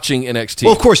watching NXT.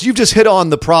 Well, of course, you've just hit on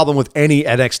the problem with any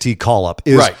NXT call-up.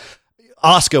 Right.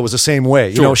 Asuka was the same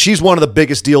way. You know, she's one of the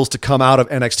biggest deals to come out of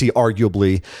NXT,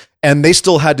 arguably, and they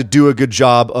still had to do a good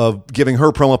job of giving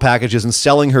her promo packages and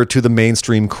selling her to the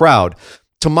mainstream crowd.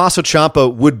 Tommaso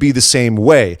Ciampa would be the same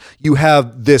way. You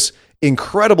have this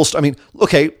incredible...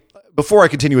 before I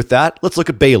continue with that, let's look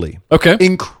at Bayley. Okay.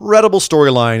 Incredible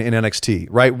storyline in NXT,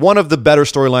 right? One of the better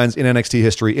storylines in NXT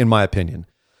history, in my opinion.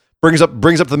 Brings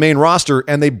up the main roster,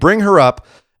 and they bring her up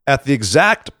at the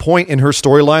exact point in her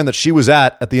storyline that she was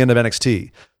at the end of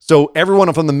NXT. So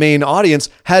everyone from the main audience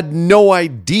had no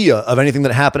idea of anything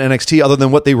that happened in NXT other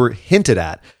than what they were hinted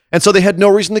at. And so they had no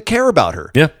reason to care about her.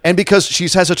 Yeah. And because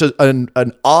she's has such an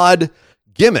odd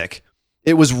gimmick,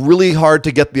 it was really hard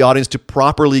to get the audience to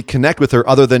properly connect with her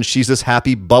other than she's this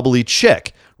happy, bubbly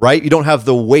chick, right? You don't have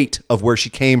the weight of where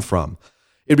she came from.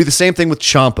 It'd be the same thing with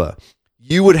Ciampa.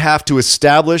 You would have to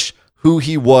establish who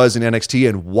he was in NXT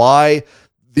and why,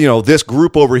 this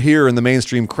group over here in the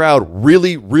mainstream crowd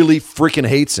really, really freaking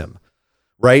hates him,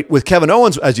 right? With Kevin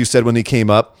Owens, as you said, when he came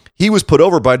up, he was put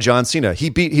over by John Cena.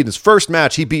 In his first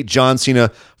match, he beat John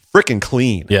Cena freaking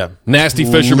clean. Yeah. Nasty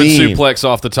fisherman suplex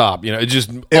off the top. It's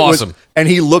just awesome. And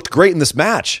he looked great in this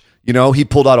match. He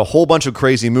pulled out a whole bunch of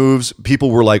crazy moves.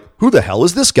 People were like, who the hell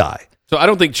is this guy? So I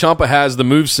don't think Ciampa has the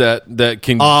moveset that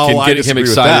can get him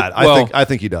excited. I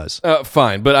think he does.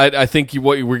 Fine, but I think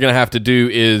what we're going to have to do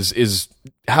is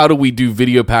how do we do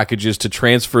video packages to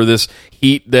transfer this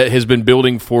heat that has been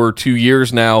building for 2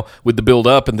 years now with the build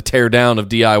up and the tear down of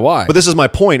DIY? But this is my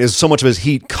point: is so much of his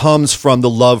heat comes from the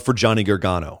love for Johnny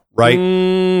Gargano, right?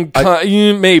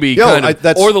 Maybe, kind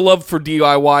of. Or the love for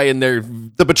DIY and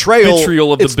the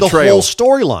betrayal of the betrayal. The whole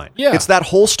storyline. Yeah, it's that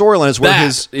whole storyline is where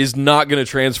his is not going to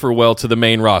transfer well to the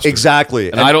main roster.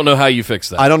 Exactly, and I don't know how you fix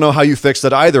that. I don't know how you fix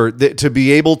that either. To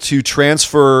be able to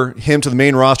transfer him to the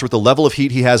main roster with the level of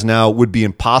heat he has now would be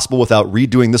impossible without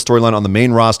redoing this storyline on the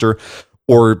main roster,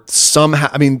 or somehow.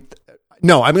 I'm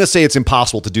going to say it's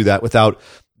impossible to do that without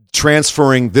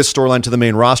transferring this storyline to the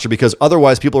main roster, because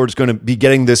otherwise people are just going to be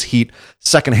getting this heat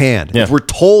secondhand. Yeah. If we're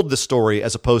told the story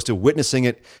as opposed to witnessing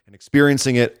it and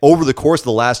experiencing it over the course of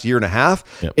the last year and a half,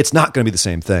 it's not going to be the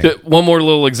same thing. One more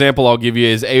little example I'll give you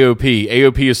is AOP.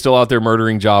 AOP is still out there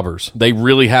murdering jobbers. They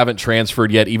really haven't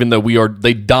transferred yet, even though we know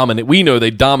they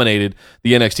dominated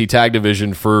the NXT tag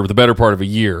division for the better part of a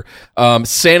year.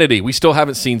 Sanity, we still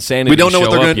haven't seen Sanity. We don't know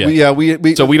what they're going to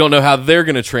do. So we don't know how they're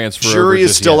going to transfer. Jury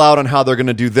is still out on how they're going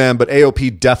to do them, but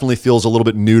AOP definitely feels a little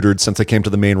bit neutered since they came to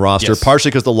the main roster,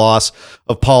 partially because the loss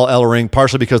of Paul Ellering,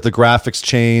 partially because the graphics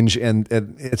change, and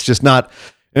it's just not,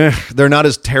 they're not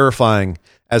as terrifying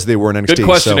as they were in NXT. Good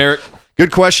question, Eric.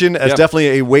 Good question. It's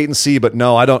definitely a wait and see, but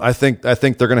no, I think they're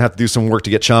going to have to do some work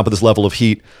to get Ciampa this level of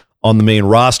heat on the main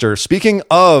roster. Speaking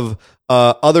of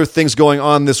other things going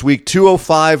on this week,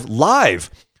 205 Live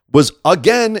was,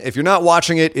 again, if you're not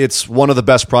watching it, it's one of the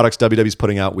best products WWE's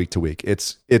putting out week to week.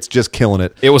 It's just killing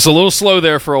it. It was a little slow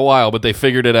there for a while, but they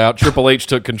figured it out. Triple H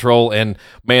took control, and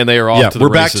man, they are off to the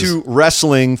races. We're back to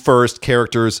wrestling first,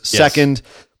 characters second,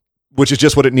 which is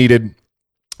just what it needed.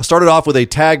 Started off with a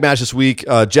tag match this week,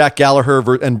 Jack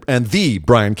Gallagher and the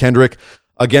Brian Kendrick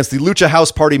against the Lucha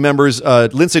House Party members,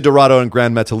 Lince Dorado and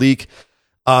Gran Metalik.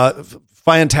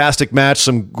 Fantastic match.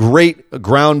 Some great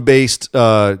ground-based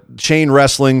chain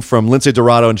wrestling from Lince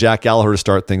Dorado and Jack Gallagher to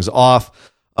start things off.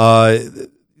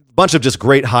 Bunch of just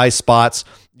great high spots.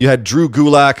 You had Drew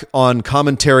Gulak on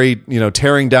commentary,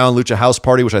 tearing down Lucha House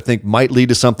Party, which I think might lead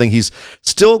to something. He's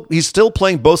still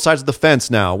playing both sides of the fence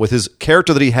now with his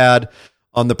character that he had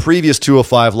on the previous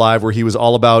 205 Live, where he was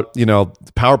all about,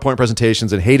 PowerPoint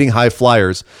presentations and hating high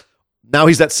flyers. Now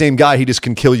he's that same guy. He just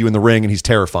can kill you in the ring, and he's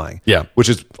terrifying. Yeah, which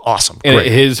is awesome. And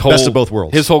his whole best of both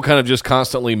worlds. His whole kind of just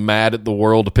constantly mad at the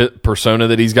world persona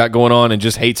that he's got going on, and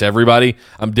just hates everybody.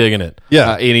 I'm digging it.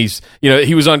 Yeah, and he's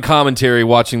he was on commentary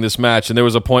watching this match, and there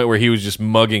was a point where he was just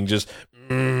mugging, just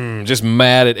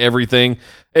mad at everything.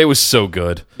 It was so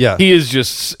good. Yeah, he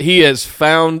has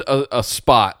found a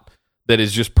spot that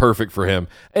is just perfect for him.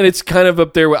 And it's kind of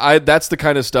up there. That's the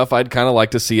kind of stuff I'd kind of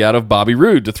like to see out of Bobby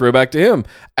Roode, to throw back to him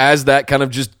as that kind of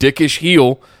just dickish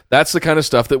heel That's the kind of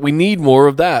stuff that we need more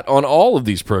of that on all of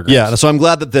these programs. Yeah, so I'm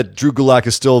glad that Drew Gulak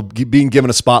is still being given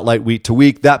a spotlight week to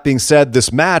week. That being said,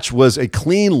 this match was a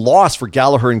clean loss for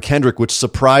Gallagher and Kendrick, which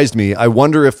surprised me. I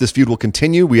wonder if this feud will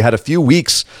continue. We had a few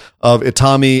weeks of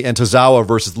Itami and Tozawa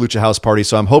versus Lucha House Party,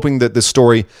 so I'm hoping that this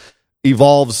story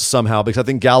evolves somehow, because I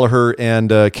think Gallagher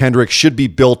and Kendrick should be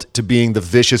built to being the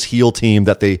vicious heel team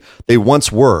that they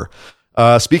once were.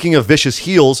 Speaking of vicious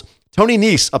heels, Tony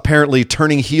Nese apparently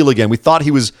turning heel again. We thought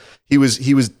he was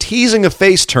teasing a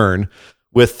face turn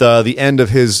with the end of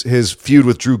his feud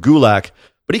with Drew Gulak,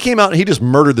 but he came out and he just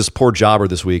murdered this poor jobber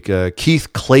this week,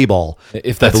 Keith Clayball,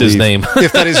 if that's his name.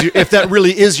 if that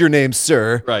really is your name,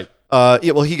 sir. Right.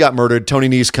 Yeah. Well, he got murdered. Tony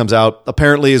Nese comes out,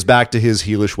 apparently is back to his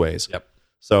heelish ways. Yep.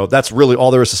 So that's really all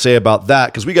there is to say about that,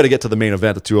 because we got to get to the main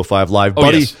event at 205 Live.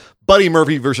 Buddy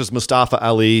Murphy versus Mustafa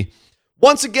Ali.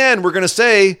 Once again, we're going to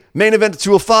say main event at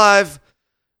 205.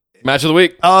 Match of the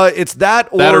week. It's that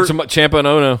or Ciampa and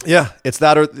Ono. Yeah, it's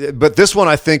that or. But this one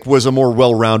I think was a more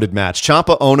well-rounded match.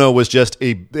 Ciampa Ono was just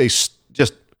a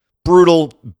just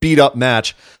brutal, beat-up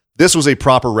match. This was a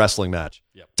proper wrestling match,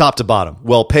 top to bottom,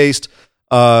 well-paced,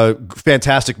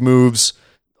 fantastic moves.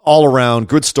 All around,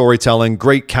 good storytelling,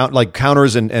 great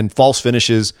counters and false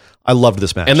finishes. I loved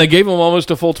this match. And they gave him almost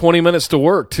a full 20 minutes to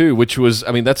work, too, which was,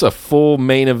 that's a full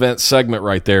main event segment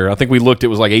right there. I think we looked, it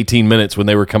was like 18 minutes when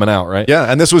they were coming out, right? Yeah,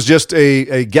 and this was just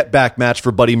a get-back match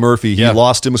for Buddy Murphy. He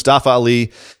lost to Mustafa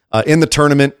Ali in the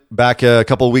tournament back a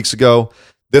couple of weeks ago.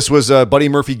 This was Buddy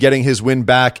Murphy getting his win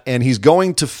back, and he's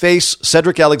going to face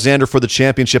Cedric Alexander for the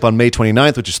championship on May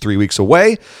 29th, which is 3 weeks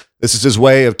away. This is his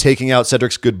way of taking out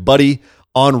Cedric's good buddy.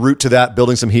 En route to that,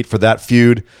 building some heat for that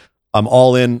feud. I'm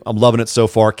all in. I'm loving it so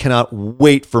far. Cannot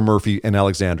wait for Murphy and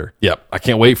Alexander. Yep. I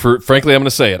can't wait frankly, I'm going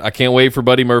to say it. I can't wait for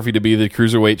Buddy Murphy to be the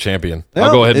cruiserweight champion.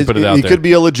 I'll go ahead and put it out there. He could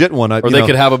be a legit one. Or they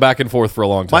could have a back and forth for a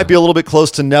long time. Might be a little bit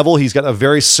close to Neville. He's got a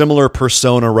very similar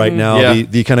persona right now. Yeah.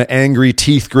 The kind of angry,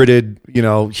 teeth-gritted,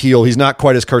 heel. He's not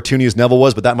quite as cartoony as Neville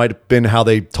was, but that might have been how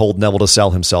they told Neville to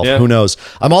sell himself. Yeah. Who knows?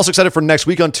 I'm also excited for next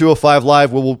week on 205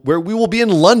 Live, where we will be in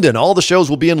London. All the shows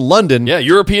will be in London. Yeah,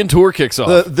 European tour kicks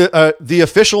off. The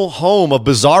official home of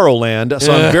Bizarro Land.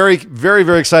 So I'm very, very,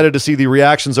 very excited to see the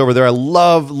reactions over there. I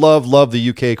love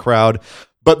the UK crowd.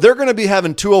 But they're going to be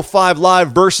having 205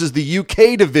 Live versus the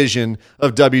UK division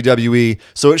of WWE,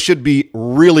 so it should be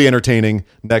really entertaining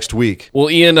next week. Well,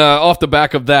 Ian, off the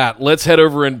back of that, let's head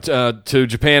over to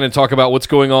Japan and talk about what's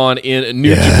going on in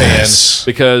New Japan,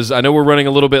 because I know we're running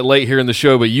a little bit late here in the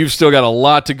show, but you've still got a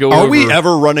lot to go over. Are we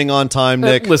ever running on time,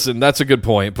 Nick? Listen, that's a good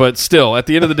point, but still, at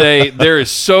the end of the day, there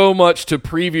is so much to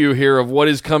preview here of what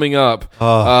is coming up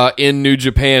in New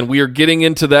Japan. We are getting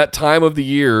into that time of the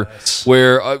year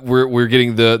where we're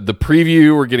getting the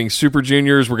preview, we're getting Super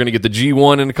Juniors, we're going to get the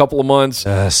G1 in a couple of months.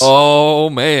 Yes. Oh,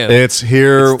 man. It's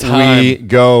here we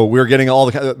go. We're getting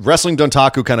all the Wrestling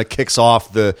Dontaku kind of kicks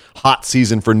off the hot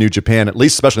season for New Japan, at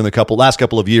least especially in the last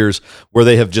couple of years where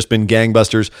they have just been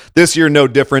gangbusters. This year, no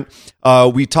different.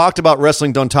 We talked about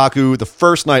Wrestling Dontaku the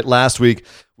first night last week.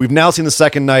 We've now seen the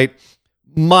second night.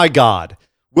 My God.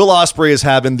 Will Ospreay is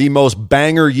having the most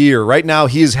banger year. Right now,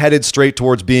 he is headed straight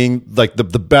towards being like the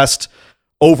best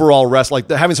overall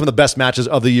having some of the best matches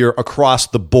of the year across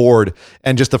the board,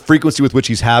 and just the frequency with which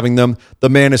he's having them. The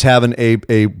man is having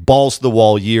a balls to the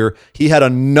wall year. He had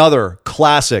another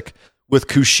classic with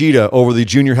Kushida over the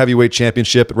Junior Heavyweight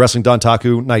Championship at Wrestling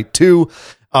Dontaku Night 2.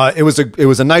 It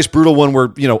was a nice brutal one where,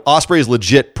 Ospreay is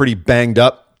legit pretty banged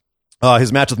up.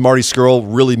 His match with Marty Scurll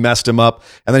really messed him up,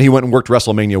 and then he went and worked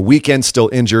WrestleMania weekend,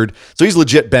 still injured. So he's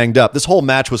legit banged up. This whole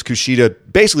match was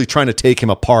Kushida basically trying to take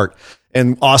him apart,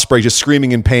 and Ospreay just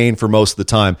screaming in pain for most of the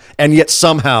time. And yet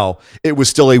somehow it was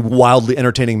still a wildly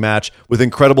entertaining match with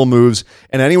incredible moves.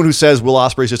 And anyone who says Will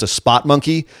Ospreay is just a spot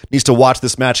monkey needs to watch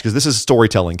this match, because this is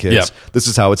storytelling, kids. Yep. This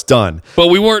is how it's done. But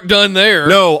we weren't done there.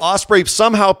 No, Ospreay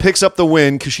somehow picks up the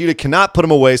win. Kushida cannot put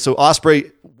him away. So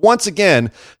Ospreay, once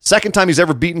again, second time he's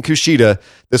ever beaten Kushida.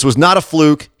 This was not a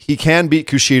fluke. He can beat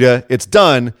Kushida. It's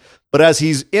done. But as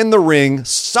he's in the ring,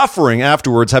 suffering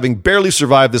afterwards, having barely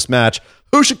survived this match,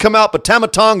 who should come out but Tama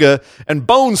Tonga and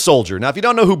Bone Soldier? Now, if you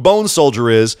don't know who Bone Soldier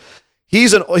is,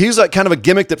 he's a kind of a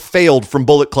gimmick that failed from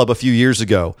Bullet Club a few years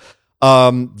ago.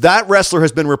 That wrestler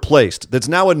has been replaced. That's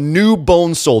now a new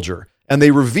Bone Soldier. And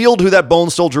they revealed who that Bone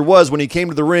Soldier was when he came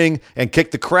to the ring and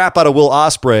kicked the crap out of Will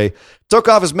Ospreay. Took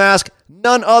off his mask,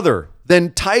 none other than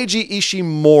Taiji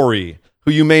Ishimori,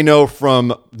 who you may know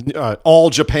from All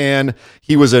Japan.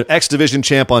 He was an X Division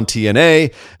champ on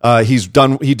TNA.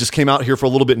 He just came out here for a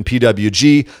little bit in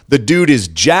PWG. The dude is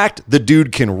jacked. The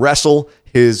dude can wrestle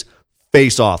his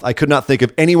face-off. I could not think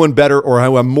of anyone better or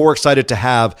who I'm more excited to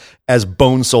have as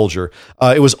Bone Soldier.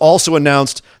 It was also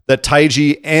announced that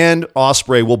Taiji and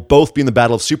Ospreay will both be in the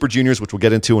Battle of Super Juniors, which we'll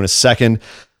get into in a second.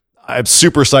 I'm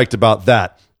super psyched about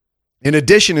that. In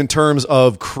addition, in terms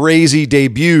of crazy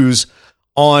debuts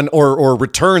on, or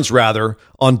returns rather,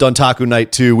 on Dontaku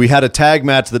Night 2, we had a tag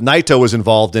match that Naito was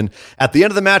involved in. At the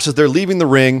end of the match, as they're leaving the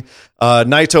ring,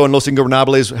 Naito and Los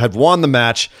Ingobernables have won the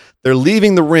match. They're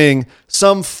leaving the ring.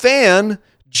 Some fan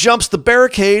jumps the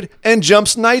barricade and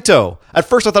jumps Naito. At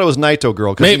first, I thought it was Naito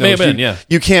Girl, because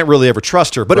you can't really ever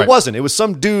trust her, but It wasn't. It was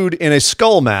some dude in a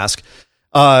skull mask,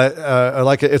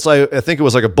 I think it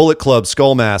was like a Bullet Club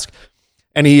skull mask.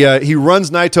 And he runs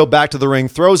Naito back to the ring,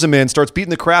 throws him in, starts beating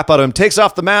the crap out of him, takes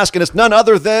off the mask, and it's none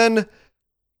other than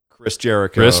Chris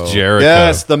Jericho.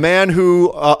 Yes, the man who,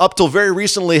 up till very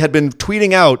recently, had been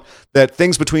tweeting out that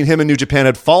things between him and New Japan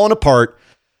had fallen apart.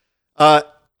 I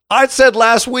said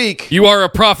last week... You are a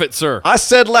prophet, sir. I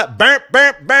said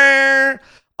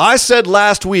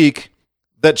last week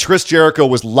that Chris Jericho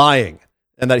was lying,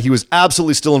 and that he was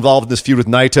absolutely still involved in this feud with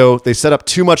Naito. They set up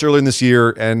too much earlier in this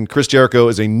year, and Chris Jericho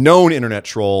is a known internet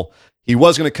troll. He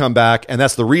was going to come back, and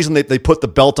that's the reason they put the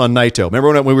belt on Naito.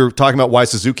 Remember when we were talking about why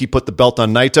Suzuki put the belt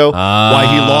on Naito? Why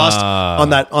he lost on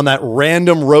that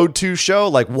random Road 2 show?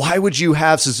 Like, why would you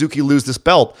have Suzuki lose this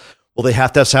belt? Well, they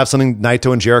have to have something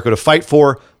Naito and Jericho to fight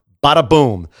for. Bada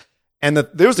boom. And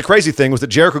there was the crazy thing was that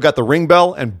Jericho got the ring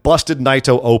bell and busted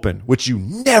Naito open, which you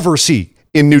never see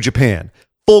in New Japan.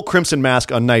 Full crimson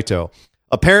mask on Naito.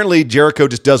 Apparently, Jericho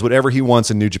just does whatever he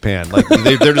wants in New Japan. Like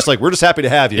they're just like, we're just happy to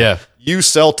have you. Yeah. You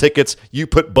sell tickets. You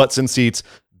put butts in seats.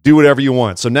 Do whatever you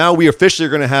want. So now we officially are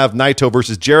going to have Naito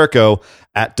versus Jericho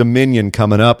at Dominion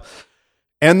coming up.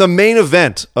 And the main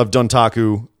event of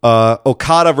Dontaku,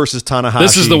 Okada versus Tanahashi.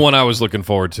 This is the one I was looking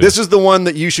forward to. This is the one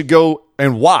that you should go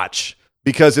and watch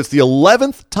because it's the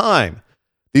 11th time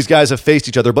these guys have faced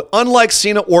each other. But unlike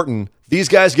Cena Orton, these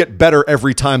guys get better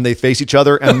every time they face each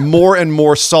other, and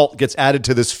more salt gets added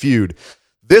to this feud.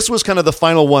 This was kind of the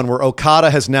final one where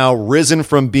Okada has now risen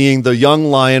from being the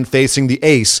young lion facing the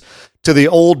ace to the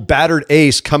old battered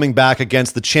ace coming back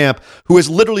against the champ, who has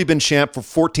literally been champ for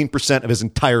 14% of his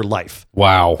entire life.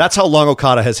 Wow. That's how long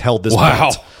Okada has held this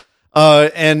belt.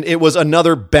 And it was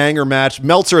another banger match.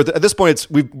 Meltzer, at this point,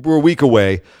 we're a week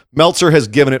away. Meltzer has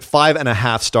given it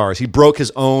 5.5 stars. He broke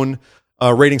his own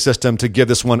rating system to give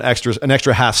this one an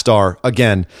extra half star.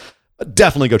 Again,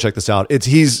 definitely go check this out.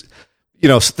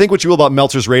 Think what you will about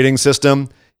Meltzer's rating system.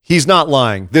 He's not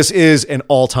lying. This is an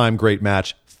all-time great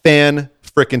match.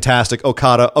 Fan-frickin-tastic.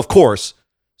 Okada, of course,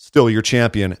 still your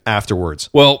champion afterwards.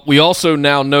 Well, we also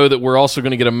now know that we're also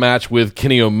going to get a match with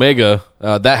Kenny Omega.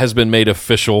 That has been made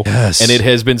official. Yes. And it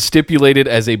has been stipulated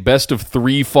as a best of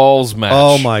 3 falls match.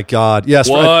 Oh, my God. Yes.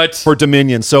 What? For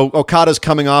Dominion. So Okada's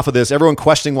coming off of this. Everyone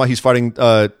questioning why he's fighting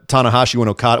Tanahashi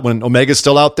when Omega's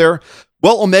still out there.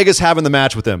 Well, Omega's having the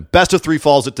match with him. Best of 3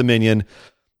 falls at Dominion.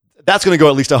 That's going to go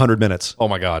at least 100 minutes. Oh,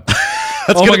 my God.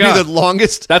 That's going to be the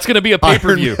longest. That's going to be a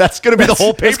pay-per-view. That's going to be the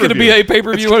whole pay-per-view. That's going to be a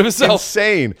pay-per-view of itself.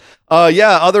 Insane.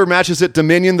 Other matches at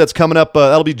Dominion that's coming up.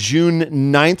 That'll be June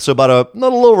 9th, so about a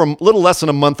little less than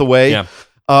a month away.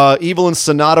 Yeah. Evil and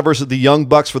Sonata versus the Young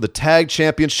Bucks for the tag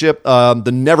championship.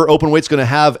 The Never Openweight's going to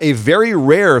have a very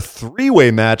rare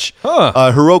 3-way match.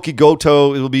 Hiroki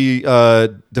Goto will be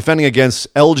defending against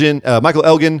Michael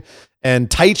Elgin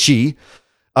and Taichi.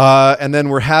 And then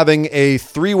we're having a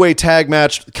 3-way tag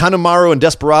match, Kanemaru and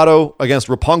Desperado against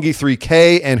Roppongi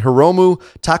 3K and Hiromu,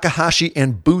 Takahashi,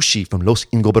 and Bushi from Los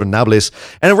Ingobernables.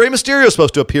 And Rey Mysterio is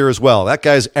supposed to appear as well. That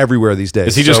guy's everywhere these days.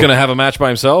 Is he just going to have a match by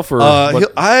himself? Or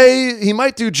he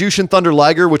might do Jushin Thunder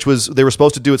Liger, which they were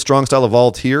supposed to do at Strong Style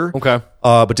Evolved here. Okay.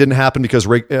 But didn't happen because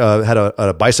Rey had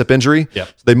a bicep injury. Yeah.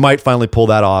 So they might finally pull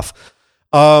that off.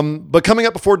 But coming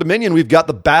up before Dominion, we've got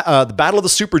the Battle of the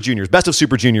Super Juniors, Best of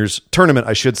Super Juniors tournament,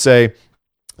 I should say.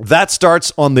 That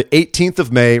starts on the 18th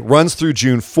of May, runs through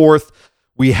June 4th.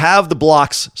 We have the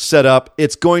blocks set up.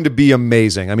 It's going to be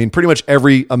amazing. I mean, pretty much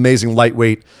every amazing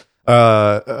lightweight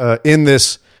in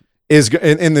this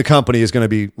in the company is going to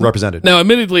be represented. Now,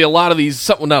 admittedly, about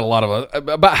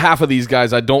half of these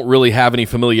guys I don't really have any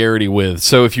familiarity with.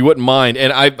 So if you wouldn't mind,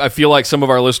 and I feel like some of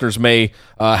our listeners may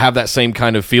have that same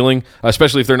kind of feeling,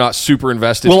 especially if they're not super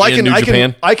invested in New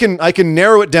Japan. I can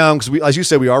narrow it down because, as you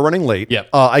said, we are running late. Yeah.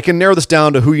 I can narrow this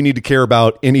down to who you need to care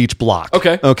about in each block.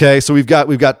 Okay. So we've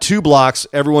got 2 blocks.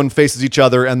 Everyone faces each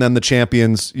other, and then the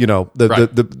champions,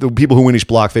 the people who win each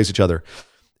block face each other.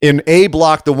 In A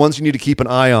block, the ones you need to keep an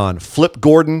eye on: Flip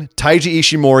Gordon, Taiji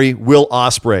Ishimori, Will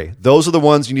Ospreay. Those are the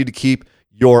ones you need to keep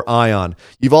your eye on.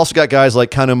 You've also got guys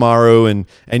like Kanemaru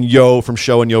and Yo from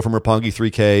Sho and Yo from Roppongi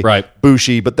 3K, right?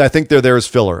 Bushi, but I think they're there as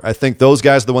filler. I think those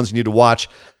guys are the ones you need to watch.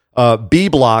 B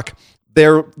block.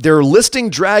 They're listing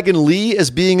Dragon Lee as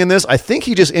being in this. I think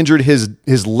he just injured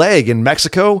his leg in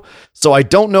Mexico, so I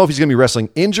don't know if he's going to be wrestling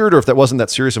injured or if that wasn't that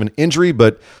serious of an injury,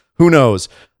 but who knows?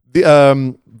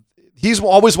 He's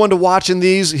always one to watch in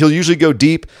these. He'll usually go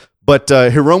deep, but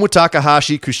Hiromu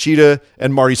Takahashi, Kushida,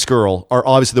 and Marty Scurll are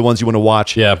obviously the ones you want to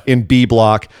watch in B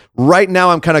block. Right now,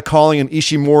 I'm kind of calling an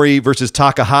Ishimori versus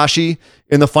Takahashi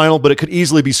in the final, but it could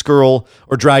easily be Scurll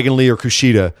or Dragon Lee or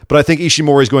Kushida. But I think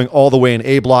Ishimori is going all the way in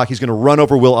A block. He's going to run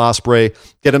over Will Ospreay,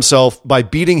 get himself by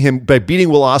beating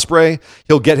Will Ospreay,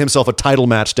 he'll get himself a title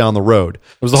match down the road.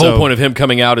 It was the whole point of him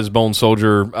coming out as Bone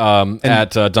Soldier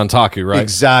at Dantaku, right?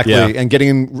 Exactly, and getting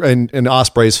in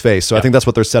Ospreay's face. So I think that's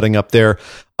what they're setting up there.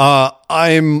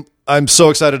 I'm so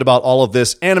excited about all of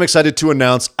this, and I'm excited to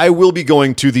announce I will be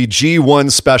going to the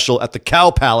G1 special at the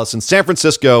Cow Palace in San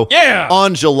Francisco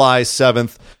on July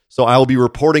 7th. So I will be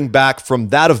reporting back from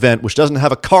that event, which doesn't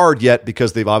have a card yet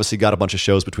because they've obviously got a bunch of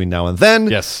shows between now and then.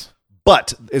 Yes.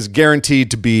 But is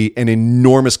guaranteed to be an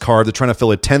enormous card. They're trying to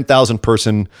fill a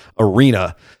 10,000-person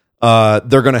arena.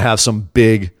 They're going to have some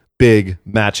big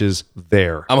matches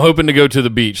there. I'm hoping to go to the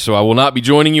beach, so I will not be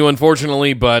joining you,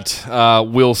 unfortunately, but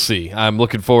we'll see. I'm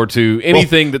looking forward to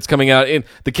anything that's coming out.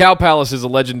 The Cow Palace is a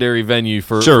legendary venue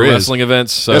for wrestling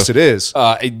events. So, yes, it is.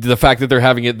 The fact that they're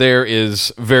having it there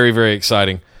is very, very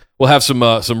exciting. We'll have some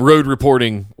road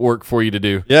reporting work for you to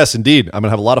do. Yes, indeed. I'm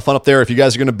gonna have a lot of fun up there. If you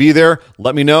guys are gonna be there,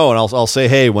 let me know, and I'll say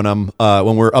hey when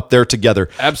we're up there together.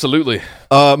 Absolutely.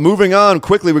 Moving on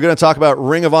quickly, we're gonna talk about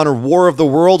Ring of Honor War of the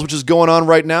Worlds, which is going on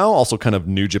right now. Also, kind of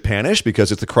New Japanish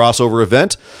because it's a crossover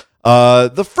event.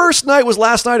 The first night was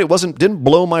last night. It didn't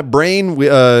blow my brain.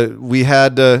 We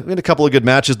had a couple of good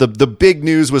matches. The big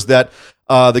news was that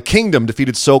the Kingdom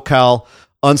defeated SoCal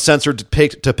Uncensored to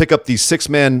pick up the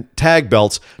 6-man tag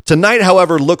belts. Tonight,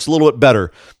 however, looks a little bit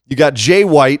better. You got Jay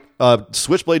White,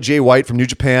 Switchblade Jay White from New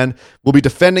Japan, will be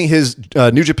defending his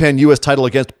New Japan US title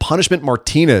against Punishment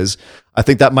Martinez. I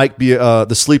think that might be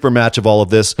the sleeper match of all of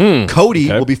this. Cody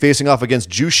will be facing off against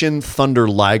Jushin Thunder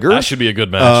Liger. That should be a good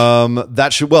match.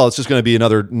 It's just going to be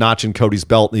another notch in Cody's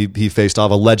belt. He faced off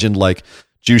a legend like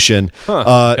Jushin.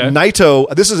 Naito,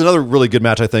 this is another really good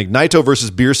match, I think. Naito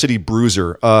versus Beer City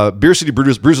Bruiser. Beer City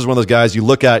Bruiser is one of those guys you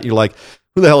look at, you're like,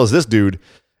 who the hell is this dude?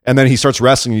 And then he starts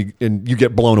wrestling and you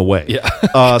get blown away.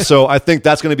 Yeah. So I think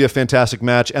that's going to be a fantastic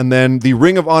match. And then the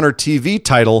Ring of Honor TV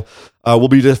title will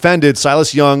be defended,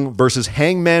 Silas Young versus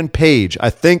Hangman Page.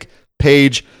 I think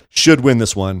Page should win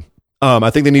this one. I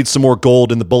think they need some more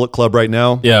gold in the Bullet Club right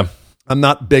now. Yeah. I'm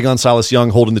not big on Silas Young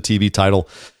holding the TV title.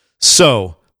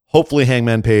 So hopefully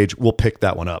Hangman Page will pick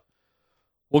that one up.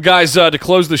 Well, guys, to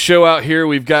close the show out here,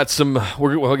 we've got some,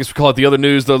 I guess we call it the other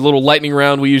news, the little lightning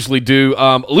round we usually do.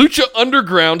 Lucha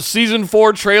Underground Season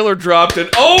 4 trailer dropped, and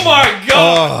oh my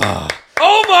God!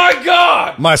 Oh my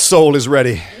God! My soul is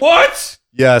ready. What?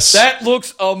 Yes. That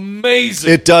looks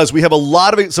amazing. It does. We have a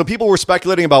lot of it. So people were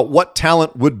speculating about what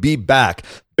talent would be back.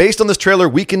 Based on this trailer,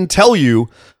 we can tell you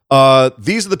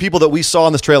these are the people that we saw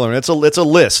in this trailer, and it's a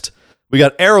list. We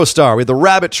got Aerostar, we have the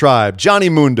Rabbit Tribe, Johnny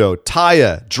Mundo,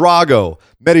 Taya, Drago,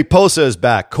 Mariposa is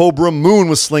back, Cobra Moon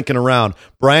was slinking around,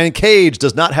 Brian Cage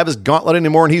does not have his gauntlet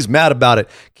anymore and he's mad about it,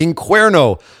 King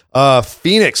Cuerno,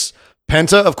 Phoenix,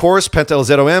 Penta, of course, Penta El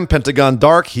Zero M, Pentagon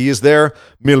Dark, he is there,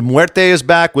 Mil Muerte is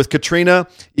back with Katrina,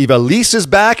 Ivalice is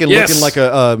back and looking like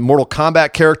a Mortal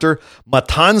Kombat character,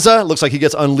 Matanza, looks like he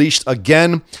gets unleashed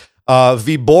again,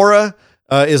 Vibora,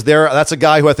 is there. That's a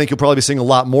guy who I think you'll probably be seeing a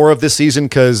lot more of this season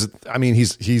because, I mean,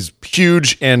 he's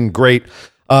huge and great.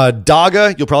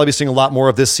 Daga, you'll probably be seeing a lot more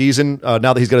of this season now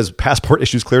that he's got his passport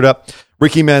issues cleared up.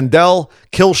 Ricky Mandel,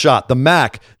 Killshot, The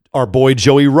Mac, our boy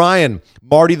Joey Ryan,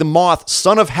 Marty the Moth,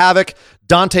 Son of Havoc,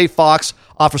 Dante Fox,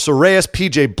 Officer Reyes,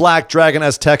 PJ Black, Dragon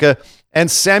Azteca, and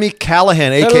Sammy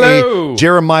Callahan, a.k.a.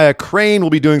 Jeremiah Crane, will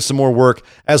be doing some more work,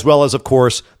 as well as, of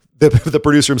course, the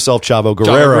producer himself, Chavo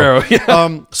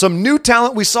Guerrero. Some new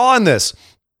talent we saw in this.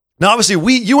 Now, obviously,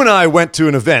 you and I went to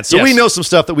an event, so we know some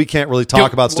stuff that we can't really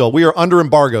talk about still. We are under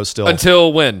embargo still.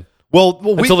 Until when? Well,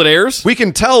 until it airs? We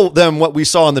can tell them what we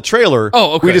saw in the trailer.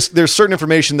 Oh, okay. There's certain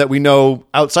information that we know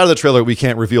outside of the trailer we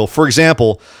can't reveal. For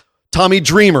example, Tommy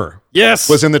Dreamer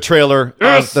was in the trailer.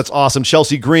 Yes. That's awesome.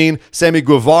 Chelsea Green, Sammy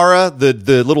Guevara,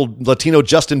 the little Latino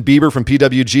Justin Bieber from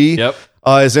PWG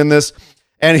is in this.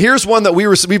 And here's one that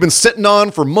we've been sitting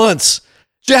on for months.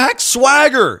 Jack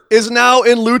Swagger is now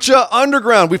in Lucha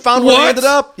Underground. We found where he ended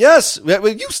up. Yes,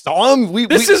 you saw him.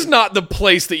 This is not the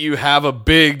place that you have a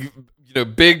big,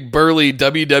 big burly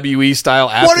WWE style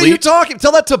athlete. What are you talking?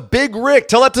 Tell that to Big Rick.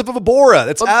 Tell that to Vibora.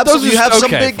 That's absolutely. You have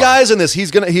some big guys in this.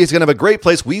 He's gonna have a great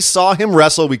place. We saw him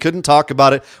wrestle. We couldn't talk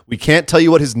about it. We can't tell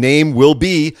you what his name will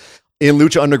be in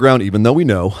Lucha Underground, even though we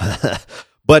know.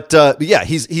 But yeah,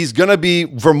 he's going to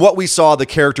be, from what we saw, the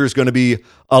character is going to be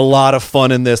a lot of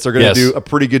fun in this. They're going to do a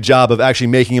pretty good job of actually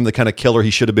making him the kind of killer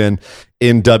he should have been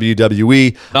in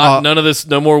WWE. None of this,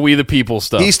 no more We the People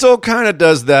stuff. He still kind of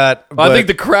does that. I think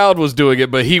the crowd was doing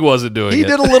it, but he wasn't doing it. He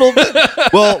did a little bit.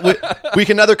 Well, we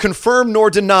can neither confirm nor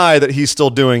deny that he's still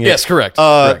doing it. Yes, correct.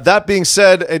 That being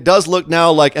said, it does look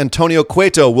now like Antonio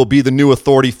Cueto will be the new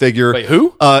authority figure. Wait,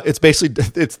 who? It's basically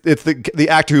it's the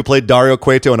actor who played Dario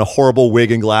Cueto in a horrible wig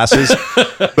and glasses,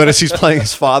 but as he's playing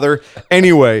his father.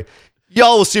 Anyway,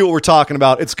 y'all will see what we're talking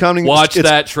about. It's coming. Watch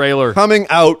that trailer. Coming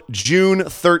out June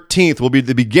 13th will be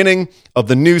the beginning of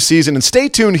the new season. And stay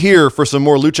tuned here for some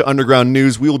more Lucha Underground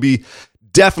news. We will be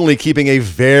definitely keeping a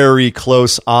very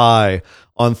close eye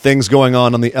on things going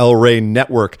on the El Rey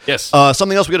network. Yes.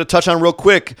 Something else we got to touch on real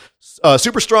quick.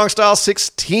 Super Strong Style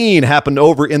 16 happened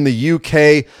over in the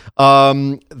UK.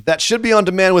 That should be on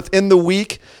demand within the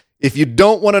week. If you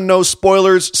don't want to know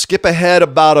spoilers, skip ahead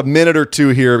about a minute or two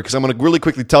here because I'm going to really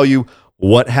quickly tell you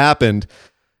what happened.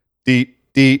 Okay,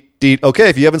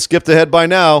 if you haven't skipped ahead by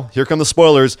now, here come the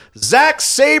spoilers. Zack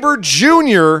Sabre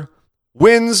Jr.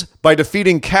 wins by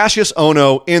defeating Cassius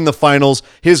Ohno in the finals.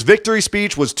 His victory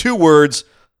speech was 2 words,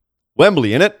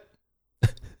 Wembley, innit?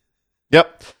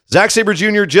 Yep. Zack Sabre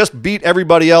Jr. just beat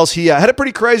everybody else. He had a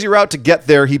pretty crazy route to get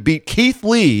there. He beat Keith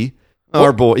Lee.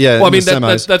 Our boy, yeah. Well, I mean,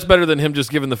 that's better than him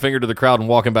just giving the finger to the crowd and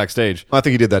walking backstage. I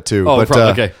think he did that too. Oh, but,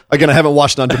 okay. Again, I haven't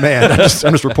watched it on demand. I'm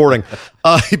just reporting.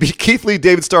 He beat Keith Lee,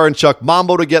 David Starr, and Chuck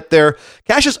Mambo to get there.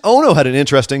 Cassius Ohno had an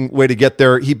interesting way to get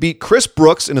there. He beat Chris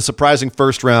Brooks in a surprising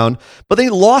first round, but they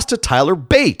lost to Tyler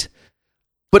Bate.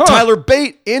 But Tyler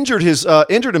Bate injured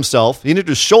himself. He injured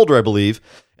his shoulder, I believe.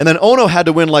 And then Ohno had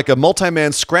to win like a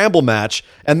multi-man scramble match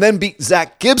and then beat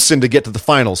Zach Gibson to get to the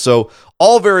finals. So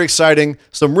all very exciting.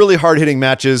 Some really hard-hitting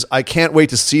matches. I can't wait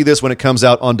to see this when it comes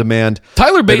out on demand.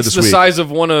 Tyler Bate's the size of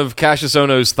one of Cassius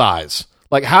Ohno's thighs.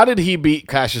 Like, how did he beat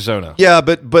Cassius Ohno? Yeah,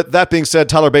 but that being said,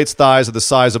 Tyler Bate's thighs are the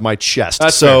size of my chest.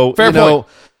 That's so fair point.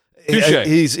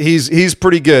 He's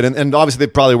pretty good, and obviously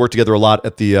they probably work together a lot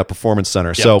at the Performance Center.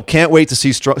 Yep. So can't wait to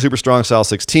see Super Strong Style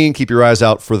 16. Keep your eyes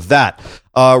out for that.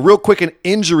 Real quick, an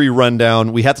injury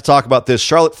rundown. We have to talk about this.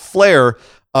 Charlotte Flair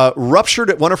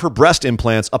ruptured one of her breast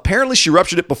implants. Apparently, she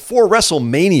ruptured it before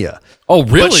WrestleMania. Oh,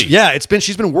 really?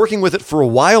 She's been working with it for a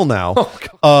while now.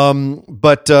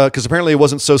 But because apparently it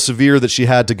wasn't so severe that she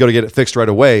had to go to get it fixed right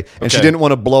away, and she didn't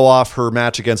want to blow off her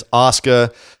match against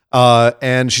Asuka.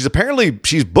 And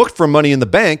she's booked for Money in the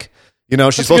Bank. You know,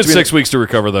 she's supposed to be 6 weeks to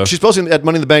recover, though. She's supposed to be at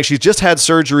Money in the Bank. She's just had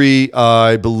surgery,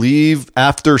 I believe,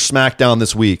 after SmackDown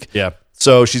this week. Yeah.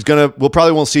 So we'll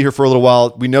probably won't see her for a little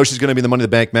while. We know she's going to be in the Money in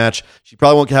the Bank match. She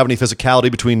probably won't have any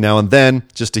physicality between now and then,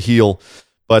 just to heal.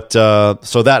 But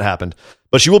so that happened.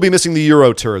 But she will be missing the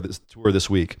Euro tour this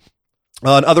week.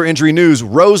 In other injury news,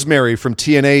 Rosemary from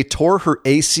TNA tore her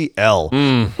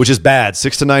ACL, which is bad.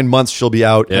 6 to 9 months she'll be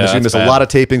out. Yeah, and she's going to miss a lot of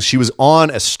tapings. She was on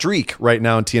a streak right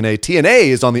now in TNA. TNA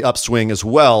is on the upswing as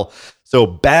well. So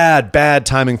bad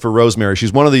timing for Rosemary.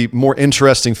 She's one of the more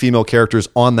interesting female characters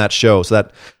on that show. So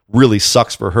that really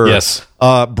sucks for her. Yes.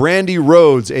 Brandy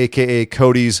Rhodes, a.k.a.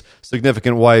 Cody's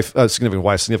significant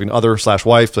other /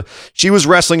 wife. She was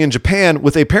wrestling in Japan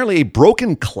with apparently a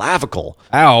broken clavicle.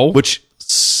 Ow. Which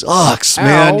sucks,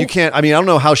 man. You can't. I mean, I don't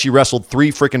know how she wrestled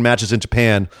 3 freaking matches in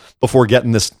Japan before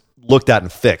getting this looked at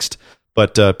and fixed.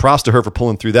 But props to her for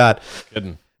pulling through that.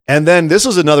 Good. And then this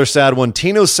was another sad one.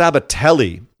 Tino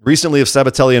Sabatelli, recently of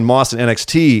Sabatelli and Moss in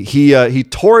NXT, he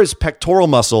tore his pectoral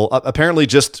muscle, apparently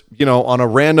just on a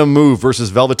random move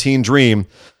versus Velveteen Dream.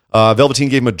 Velveteen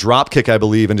gave him a drop kick, I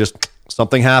believe, and just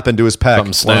something happened to his pec.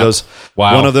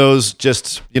 One of those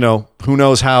just who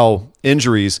knows how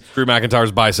injuries. Drew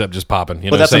McIntyre's bicep just popping.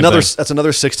 But that's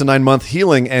another 6 to 9 month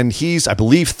healing, and he's, I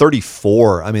believe,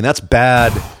 34. I mean, that's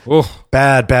bad,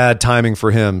 bad timing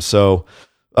for him. So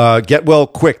get well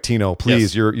quick, Tino,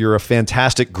 please. Yes. You're a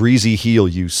fantastic greasy heel,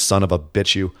 you son of a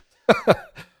bitch, you.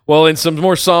 Well, in some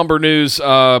more somber news,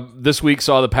 this week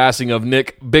saw the passing of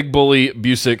Nick Big Bully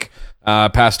Busick.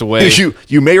 Passed away.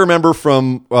 You may remember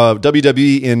from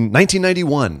WWE in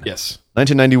 1991. Yes.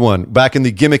 1991. Back in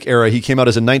the gimmick era, he came out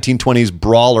as a 1920s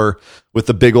brawler with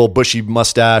the big old bushy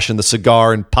mustache and the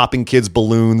cigar and popping kids'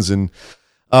 balloons. And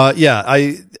I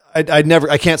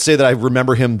can't say that I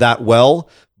remember him that well,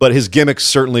 but his gimmick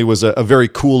certainly was a very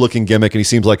cool looking gimmick, and he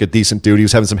seems like a decent dude. He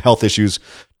was having some health issues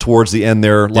towards the end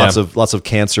there, lots of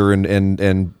cancer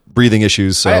and breathing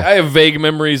issues. So I have vague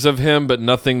memories of him, but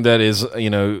nothing that is,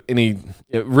 any.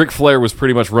 Ric Flair was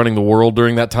pretty much running the world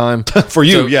during that time. For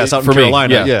you, yes, out in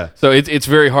Carolina, yeah. So it's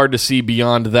very hard to see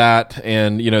beyond that,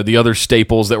 and the other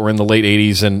staples that were in the late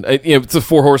 '80s, and it's the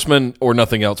Four Horsemen or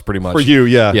nothing else, pretty much. For you,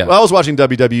 yeah. Well, I was watching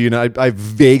WWE, and I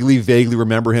vaguely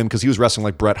remember him because he was wrestling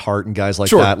like Bret Hart and guys like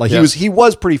that. Like he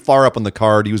was pretty far up on the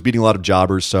card. He was beating a lot of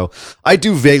jobbers, so I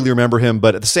do vaguely remember him.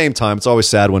 But at the same time, it's always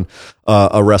sad when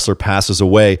a wrestler passes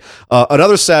away.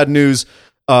 Another sad news.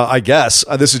 I guess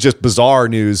this is just bizarre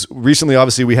news. Recently,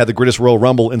 obviously, we had the greatest Royal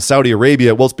Rumble in Saudi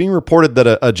Arabia. Well, it's being reported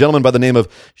that a gentleman by the name of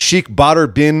Sheikh Badr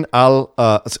bin I'm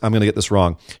going to get this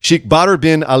wrong. Sheikh Badr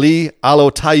bin Ali Al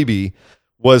Otaibi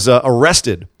was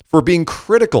arrested for being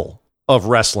critical of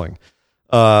wrestling.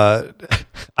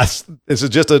 This is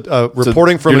just a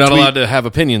reporting from. You're not allowed to have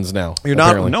opinions now. You're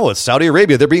apparently. Not. No, it's Saudi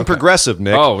Arabia. They're being progressive,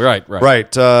 Nick. Oh, right.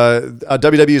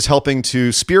 WWE is helping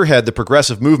to spearhead the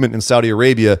progressive movement in Saudi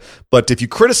Arabia. But if you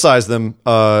criticize them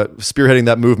spearheading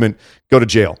that movement, go to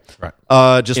jail.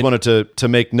 Right. Just wanted to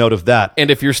make note of that. And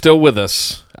if you're still with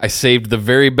us, I saved the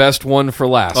very best one for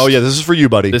last. Oh yeah, this is for you,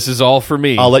 buddy. This is all for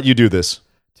me. I'll let you do this.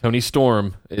 Tony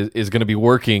Storm is going to be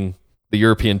working the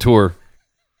European tour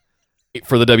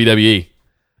for the WWE.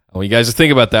 I want you guys to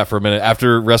think about that for a minute.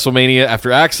 After WrestleMania,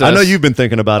 after Access. I know you've been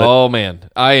thinking about it. Oh, man.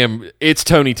 It's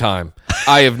Tony time.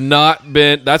 I have not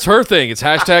been. That's her thing. It's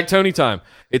hashtag Tony time.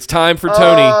 It's time for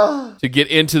Tony to get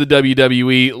into the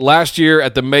WWE. Last year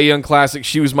at the Mae Young Classic,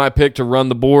 she was my pick to run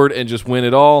the board and just win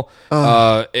it all.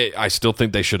 I still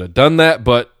think they should have done that,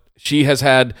 but she has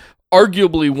had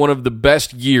arguably one of the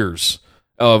best years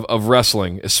of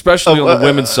wrestling, especially on the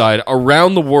women's side,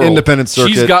 around the world. Independent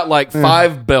circuit. She's got like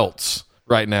 5 belts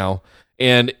right now.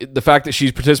 And the fact that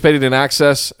she's participated in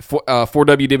Access for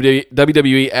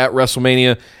WWE at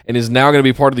WrestleMania and is now going to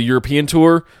be part of the European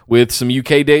tour with some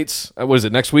UK dates. What is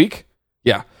it, next week?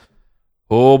 Yeah.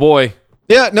 Oh, boy.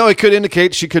 Yeah, no, it could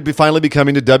indicate she could be finally be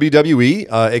coming to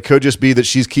WWE. It could just be that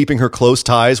she's keeping her close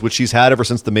ties, which she's had ever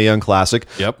since the Mae Young Classic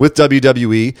with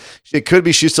WWE. It could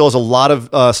be she still has a lot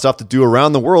of stuff to do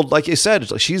around the world. Like you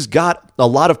said, she's got a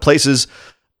lot of places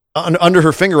under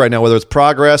her finger right now, whether it's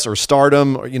Progress or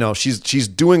Stardom, or, she's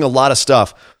doing a lot of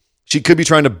stuff. She could be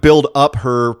trying to build up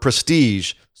her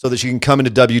prestige so that she can come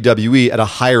into WWE at a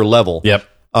higher level. Yep.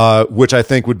 Which I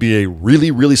think would be a really,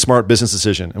 really smart business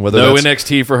decision. And whether no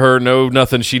NXT for her, no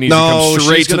nothing. She needs to come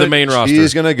straight to the main roster.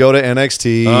 She's going to go to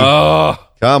NXT. Oh,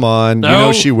 come on.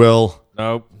 No. She will.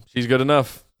 No, she's good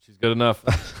enough.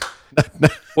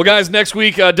 Well, guys, next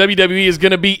week, WWE is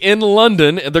going to be in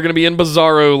London. They're going to be in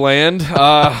Bizarro Land.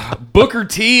 Booker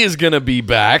T is going to be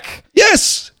back.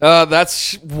 Yes.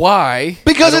 That's why.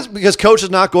 Because Coach is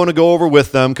not going to go over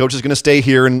with them. Coach is going to stay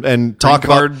here and talk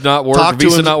about not work,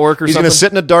 Visa not work, or he's something. He's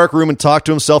going to sit in a dark room and talk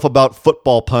to himself about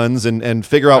football puns and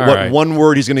figure out what one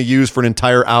word he's going to use for an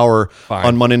entire hour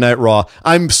on Monday Night Raw.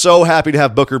 I'm so happy to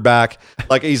have Booker back.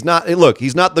 Like he's not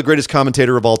the greatest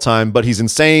commentator of all time, but he's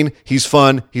insane. He's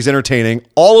fun. He's entertaining.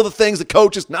 All of the things that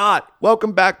Coach is not.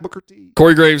 Welcome back, Booker T.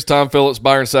 Corey Graves, Tom Phillips,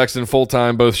 Byron Sexton, full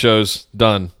time, both shows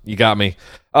done. You got me.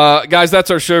 Guys,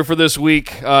 that's our show for this week.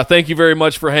 Thank you very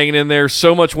much for hanging in there.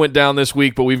 So much went down this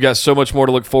week, but we've got so much more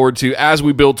to look forward to as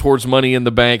we build towards Money in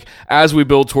the Bank, as we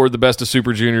build toward the Best of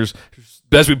Super Juniors,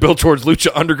 as we build towards Lucha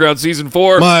Underground Season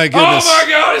 4. My goodness. Oh, my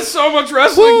God, it's so much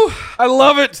wrestling. Woo. I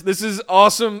love it. This is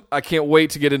awesome. I can't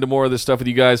wait to get into more of this stuff with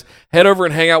you guys. Head over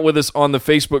and hang out with us on the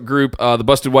Facebook group, the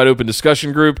Busted Wide Open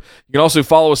discussion group. You can also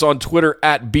follow us on Twitter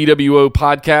at BWO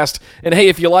Podcast. And hey,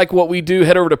 if you like what we do,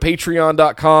 head over to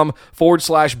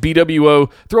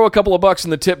patreon.com/BWO. Throw a couple of bucks in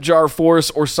the tip jar for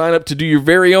us or sign up to do your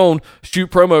very own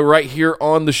shoot promo right here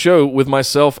on the show with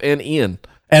myself and Ian.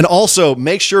 And also,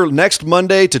 make sure next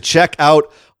Monday to check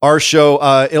out our show.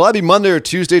 It'll either be Monday or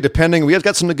Tuesday, depending. We have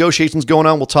got some negotiations going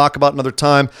on. We'll talk about another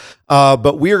time.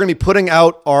 But we are going to be putting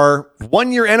out our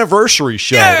 1-year anniversary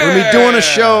show. Yeah! We're going to be doing a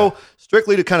show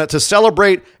strictly to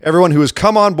celebrate everyone who has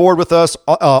come on board with us,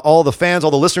 all the fans,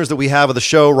 all the listeners that we have of the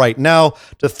show right now,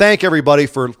 to thank everybody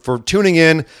for tuning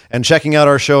in and checking out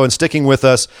our show and sticking with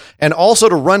us, and also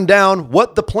to run down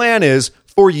what the plan is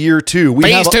for year 2.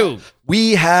 Phase 2.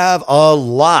 We have a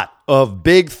lot of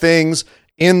big things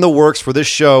in the works for this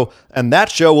show, and that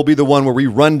show will be the one where we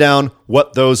run down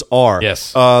what those are.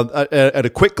 Yes. At a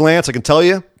quick glance, I can tell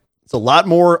you, It's a lot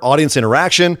more audience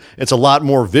interaction. It's a lot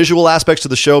more visual aspects to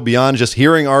the show beyond just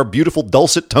hearing our beautiful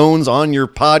dulcet tones on your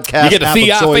podcast. You get to see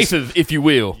app of our choice. faces, if you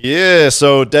will. Yeah,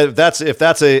 so if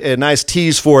that's a nice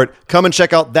tease for it, come and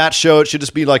check out that show. It should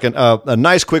just be like a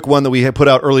nice quick one that we have put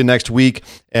out early next week,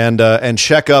 and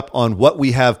check up on what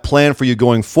we have planned for you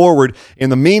going forward. In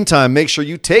the meantime, make sure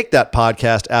you take that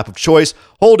podcast app of choice,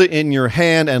 hold it in your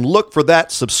hand, and look for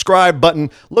that subscribe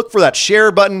button. Look for that share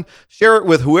button. Share it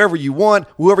with whoever you want,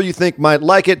 whoever you think might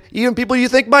like it, even people you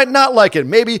think might not like it.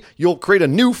 Maybe you'll create a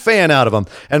new fan out of them.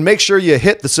 And make sure you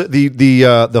hit the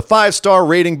 5-star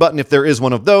rating button if there is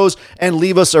one of those, and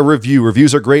leave us a review.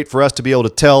 Reviews are great for us to be able to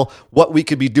tell what we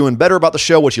could be doing better about the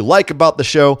show, what you like about the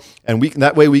show, and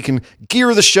that way we can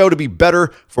gear the show to be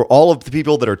better for all of the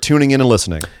people that are tuning in and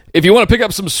listening. If you want to pick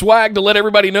up some swag to let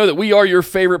everybody know that we are your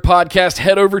favorite podcast,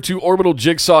 head over to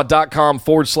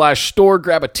orbitaljigsaw.com/store.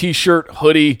 Grab a t-shirt,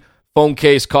 hoodie, phone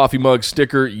case, coffee mug,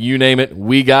 sticker, you name it.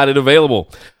 We got it available.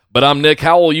 But I'm Nick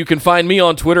Howell. You can find me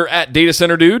on Twitter at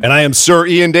DataCenterDude. And I am Sir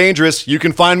Ian Dangerous. You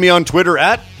can find me on Twitter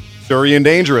at Sir Ian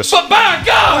Dangerous. But by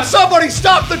God! Somebody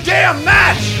stop the damn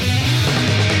match!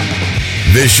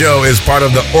 This show is part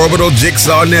of the Orbital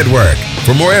Jigsaw Network.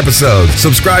 For more episodes,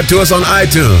 subscribe to us on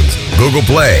iTunes, Google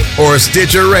Play, or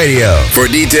Stitcher Radio. For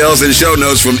details and show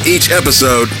notes from each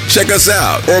episode, check us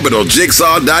out,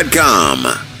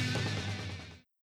 orbitaljigsaw.com.